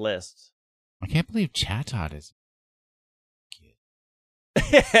at this list. I can't believe Chatot is...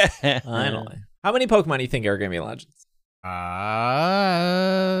 Finally. How many Pokemon do you think are going to be Legends?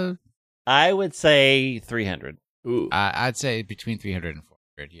 I would say 300. Ooh. I'd say between 300 and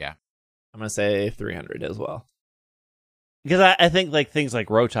 400, yeah. I'm going to say 300 as well. Because I think like things like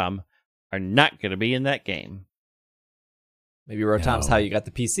Rotom are not going to be in that game. Maybe Rotom's how you got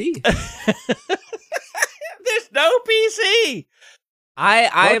the PC. There's no PC!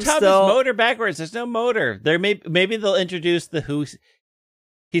 I am still... still... is motor backwards. There's no motor. Maybe they'll introduce the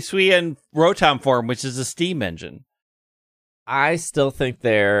Hisuian Rotom form, which is a steam engine. I still think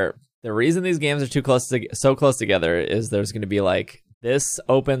the reason these games are so close together is there's going to be like, this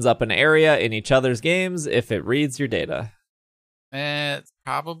opens up an area in each other's games if it reads your data.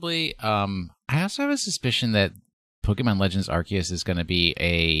 Probably. I also have a suspicion that Pokemon Legends Arceus is going to be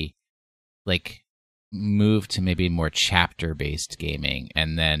a move to maybe more chapter-based gaming,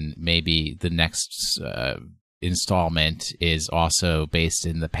 and then maybe the next installment is also based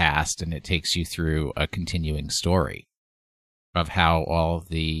in the past, and it takes you through a continuing story of how all of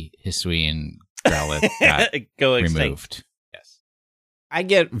the Hisuian Growlithe got removed. Extinct. Yes. I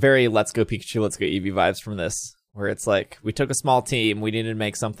get very Let's Go Pikachu, Let's Go Eevee vibes from this, where it's like, we took a small team, we needed to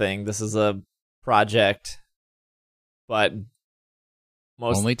make something, this is a project, but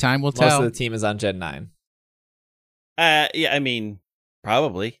only time will tell. Most of the team is on Gen 9. Yeah, I mean,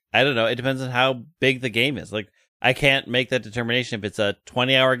 probably. I don't know. It depends on how big the game is. Like, I can't make that determination if it's a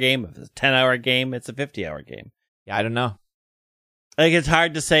 20-hour game, if it's a 10-hour game, it's a 50-hour game. Yeah, I don't know. Like, it's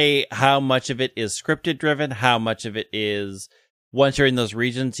hard to say how much of it is scripted driven, how much of it is, once you're in those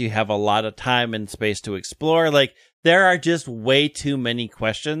regions, you have a lot of time and space to explore. Like, there are just way too many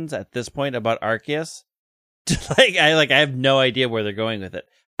questions at this point about Arceus. I have no idea where they're going with it.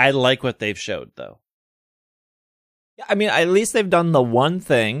 I like what they've showed, though. Yeah, I mean, at least they've done the one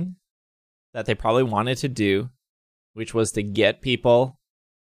thing that they probably wanted to do, which was to get people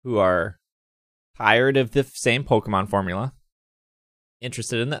who are tired of the same Pokemon formula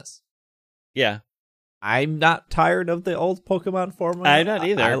interested in this. Yeah. I'm not tired of the old Pokemon formula. I'm not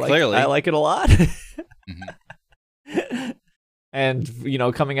either, clearly. I like it a lot. And,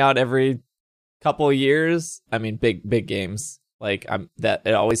 coming out every couple of years, I mean, big games. Like, that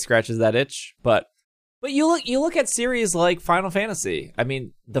it always scratches that itch. But you look at series like Final Fantasy. I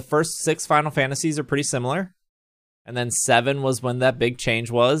mean, the first 6 Final Fantasies are pretty similar. And then 7 was when that big change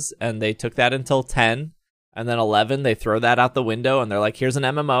was, and they took that until 10. And then 11, they throw that out the window, and they're like, here's an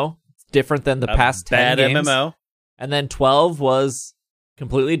MMO. It's different than the past 10 games. MMO. And then 12 was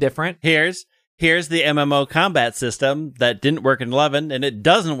completely different. Here's the MMO combat system that didn't work in 11, and it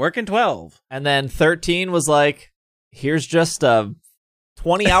doesn't work in 12. And then 13 was like, here's just a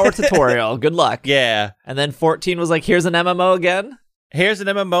 20-hour tutorial. Good luck. Yeah. And then 14 was like, here's an MMO again. Here's an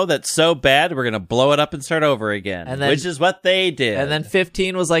MMO that's so bad, we're going to blow it up and start over again, and then, which is what they did. And then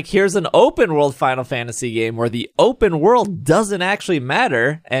 15 was like, here's an open world Final Fantasy game where the open world doesn't actually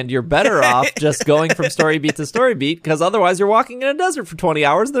matter, and you're better off just going from story beat to story beat, because otherwise you're walking in a desert for 20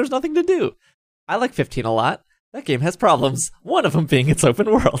 hours and there's nothing to do. I like 15 a lot. That game has problems, one of them being its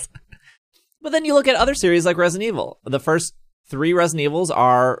open world. But then you look at other series like Resident Evil. The first 3 Resident Evils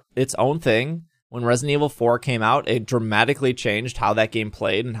are its own thing. When Resident Evil 4 came out, it dramatically changed how that game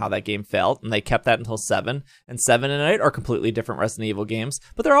played and how that game felt, and they kept that until 7. And 7 and 8 are completely different Resident Evil games,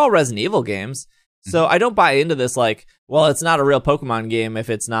 but they're all Resident Evil games. So I don't buy into this like, well, it's not a real Pokemon game if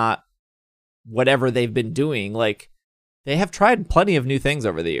it's not whatever they've been doing. Like, they have tried plenty of new things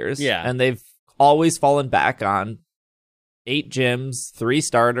over the years, and they've always fallen back on 8 gyms, 3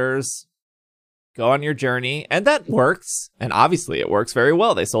 starters, go on your journey, and that works. And obviously it works very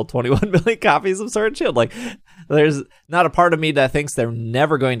well. They sold 21 million copies of Sword and Shield. Like, there's not a part of me that thinks they're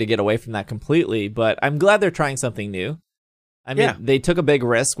never going to get away from that completely, but I'm glad they're trying something new. I mean, they took a big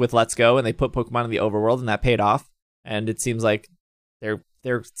risk with Let's Go, and they put Pokemon in the overworld, and that paid off. And it seems like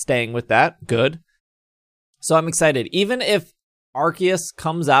they're staying with that. Good. So I'm excited. Even if Arceus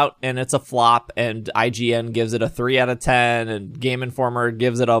comes out and it's a flop and IGN gives it a 3 out of 10 and Game Informer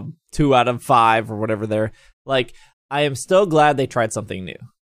gives it a 2 out of 5 or whatever they're like, I am still glad they tried something new.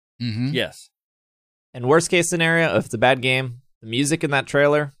 Mm-hmm. Yes. And worst case scenario, if it's a bad game, the music in that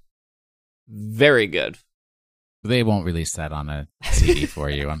trailer, very good. They won't release that on a CD for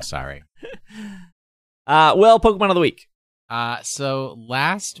you. I'm sorry. Well, Pokemon of the Week. So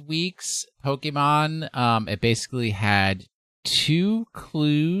last week's Pokemon, it basically had 2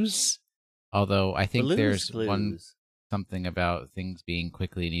 clues, although I think there's one something about things being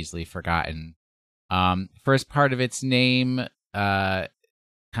quickly and easily forgotten. First part of its name,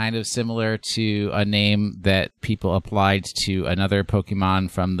 kind of similar to a name that people applied to another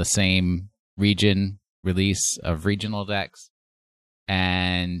Pokemon from the same region release of regional decks.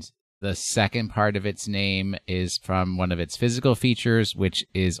 And the second part of its name is from one of its physical features, which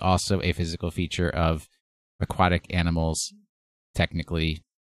is also a physical feature of aquatic animals. Technically,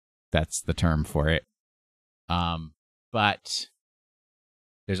 that's the term for it. But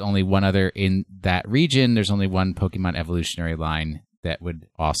there's only one other in that region. There's only one Pokemon evolutionary line that would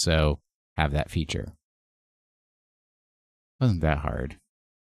also have that feature. Wasn't that hard?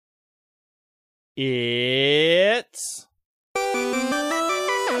 It's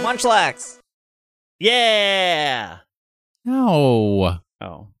Munchlax. Yeah. No.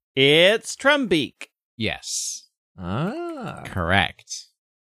 Oh, it's Trumbeak. Yes. Ah, Correct.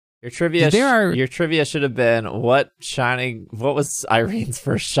 Your trivia should have been what was Irene's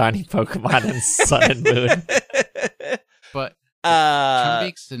first shiny Pokemon in Sun and Moon? But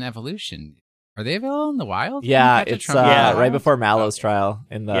Trumbeak's an evolution. Are they available in the wild? Yeah, it's right before Mallow's Okay. trial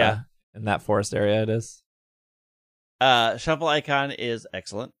in that forest area. It is. Shuffle Icon is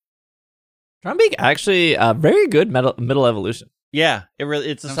excellent. Trumbeak actually very good middle evolution. Yeah,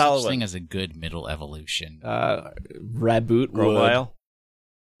 it's a No solid such one. thing as a good middle evolution. Raboot would Grovyle.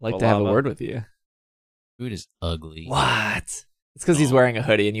 like to have a Golava. word with you. Food is ugly. What? It's because he's wearing a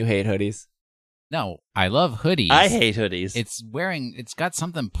hoodie and you hate hoodies. No, I love hoodies. I hate hoodies. It's got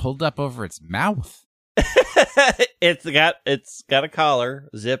something pulled up over its mouth. it's got a collar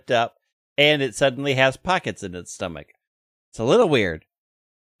zipped up, and it suddenly has pockets in its stomach. It's a little weird.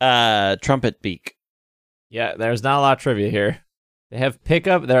 Trumpet Beak. Yeah, there's not a lot of trivia here. They have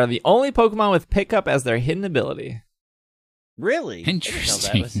pickup. They're the only Pokemon with pickup as their hidden ability. Really?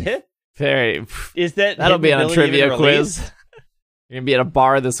 Interesting. That was it? Very. Is that That'll be on a ability trivia even quiz. released? You're gonna be at a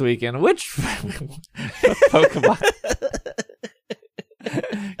bar this weekend. Which Pokemon?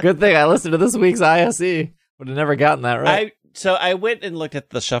 Good thing I listened to this week's ISE. Would have never gotten that right. So I went and looked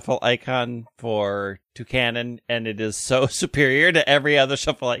at the shuffle icon for Toucanon, and it is so superior to every other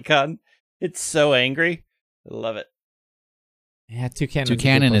shuffle icon. It's so angry. I love it. Yeah, Toucanon.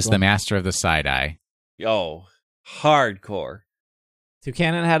 Toucanon is the master of the side eye. Oh, hardcore.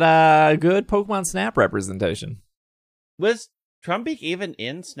 Toucanon had a good Pokemon Snap representation. Was Trumbeak even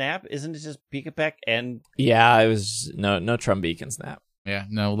in Snap? Isn't it just Pikachu and... Yeah, it was no Trumbeak in Snap. Yeah,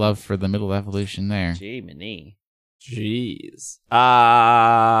 no love for the middle evolution there. Gee, mini. Jeez.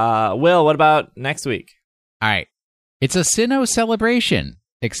 Will, what about next week? All right. It's a Sinnoh celebration,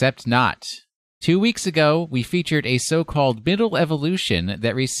 except not. 2 weeks ago, we featured a so-called middle evolution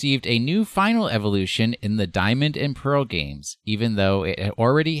that received a new final evolution in the Diamond and Pearl games, even though it had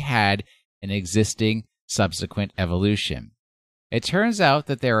already had an existing subsequent evolution. It turns out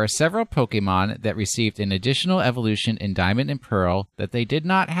that there are several Pokemon that received an additional evolution in Diamond and Pearl that they did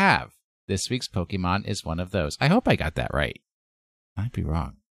not have. This week's Pokemon is one of those. I hope I got that right. I'd be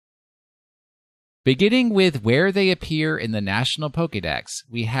wrong. Beginning with where they appear in the National Pokédex,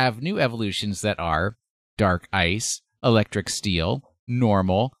 we have new evolutions that are Dark Ice, Electric Steel,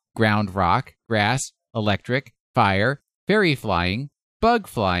 Normal, Ground Rock, Grass, Electric, Fire, Fairy Flying, Bug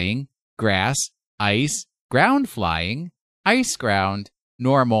Flying, Grass, Ice, Ground Flying, Ice Ground,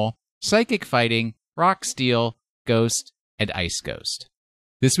 Normal, Psychic Fighting, Rock Steel, Ghost, and Ice Ghost.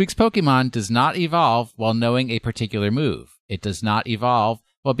 This week's Pokemon does not evolve while knowing a particular move. It does not evolve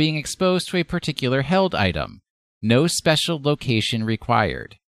while being exposed to a particular held item. No special location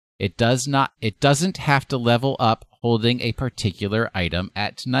required. It doesn't have to level up holding a particular item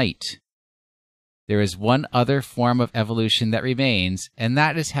at night. There is one other form of evolution that remains, and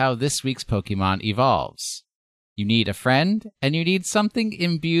that is how this week's Pokemon evolves. You need a friend, and you need something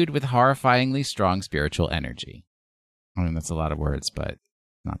imbued with horrifyingly strong spiritual energy. I mean, that's a lot of words, but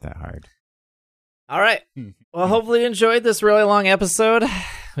not that hard. All right. Well, hopefully you enjoyed this really long episode.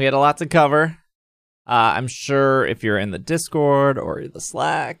 We had a lot to cover. I'm sure if you're in the Discord or the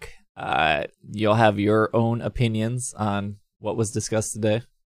Slack, you'll have your own opinions on what was discussed today.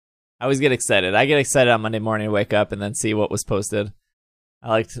 I always get excited. I get excited on Monday morning to wake up and then see what was posted. I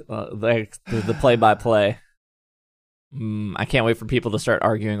liked the play-by-play. I can't wait for people to start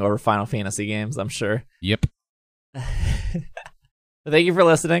arguing over Final Fantasy games, I'm sure. Yep. Thank you for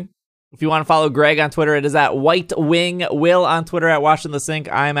listening. If you want to follow Greg on Twitter, it is at White Wing. Will on Twitter at Watching the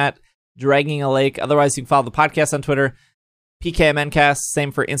Sink. I'm at Dragging a Lake. Otherwise, you can follow the podcast on Twitter. PKMNcast.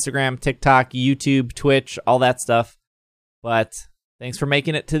 Same for Instagram, TikTok, YouTube, Twitch, all that stuff. But thanks for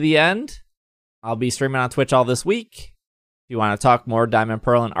making it to the end. I'll be streaming on Twitch all this week. If you want to talk more Diamond,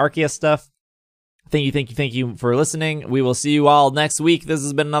 Pearl, and Arceus stuff, thank you for listening. We will see you all next week. This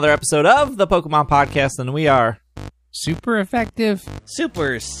has been another episode of the Pokemon Podcast, and we are super effective.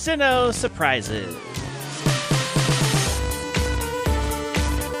 Super Sinnoh Surprises.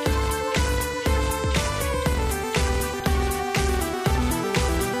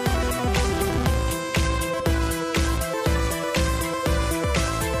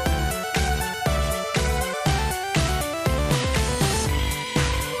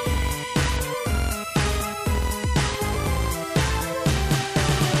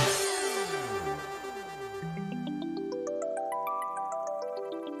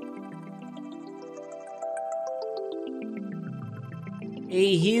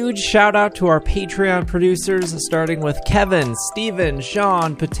 A huge shout out to our Patreon producers, starting with Kevin, Steven,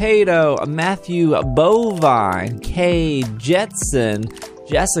 Sean, Potato, Matthew, Bovine, Kay, Jetson,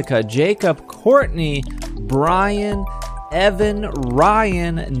 Jessica, Jacob, Courtney, Brian, Evan,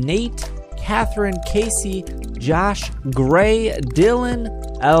 Ryan, Nate, Catherine, Casey, Josh, Gray, Dylan,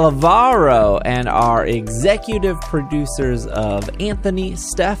 Alvaro, and our executive producers of Anthony,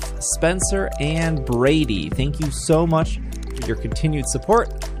 Steph, Spencer, and Brady. Thank you so much for your continued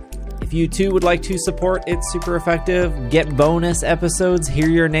support. If you too would like to support It's Super Effective, get bonus episodes, hear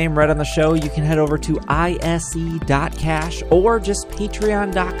your name read on the show, you can head over to ise.cash or just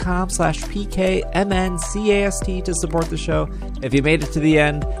patreon.com/PKMNCAST to support the show. If you made it to the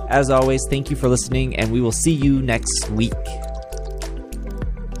end, as always, thank you for listening, and we will see you next week.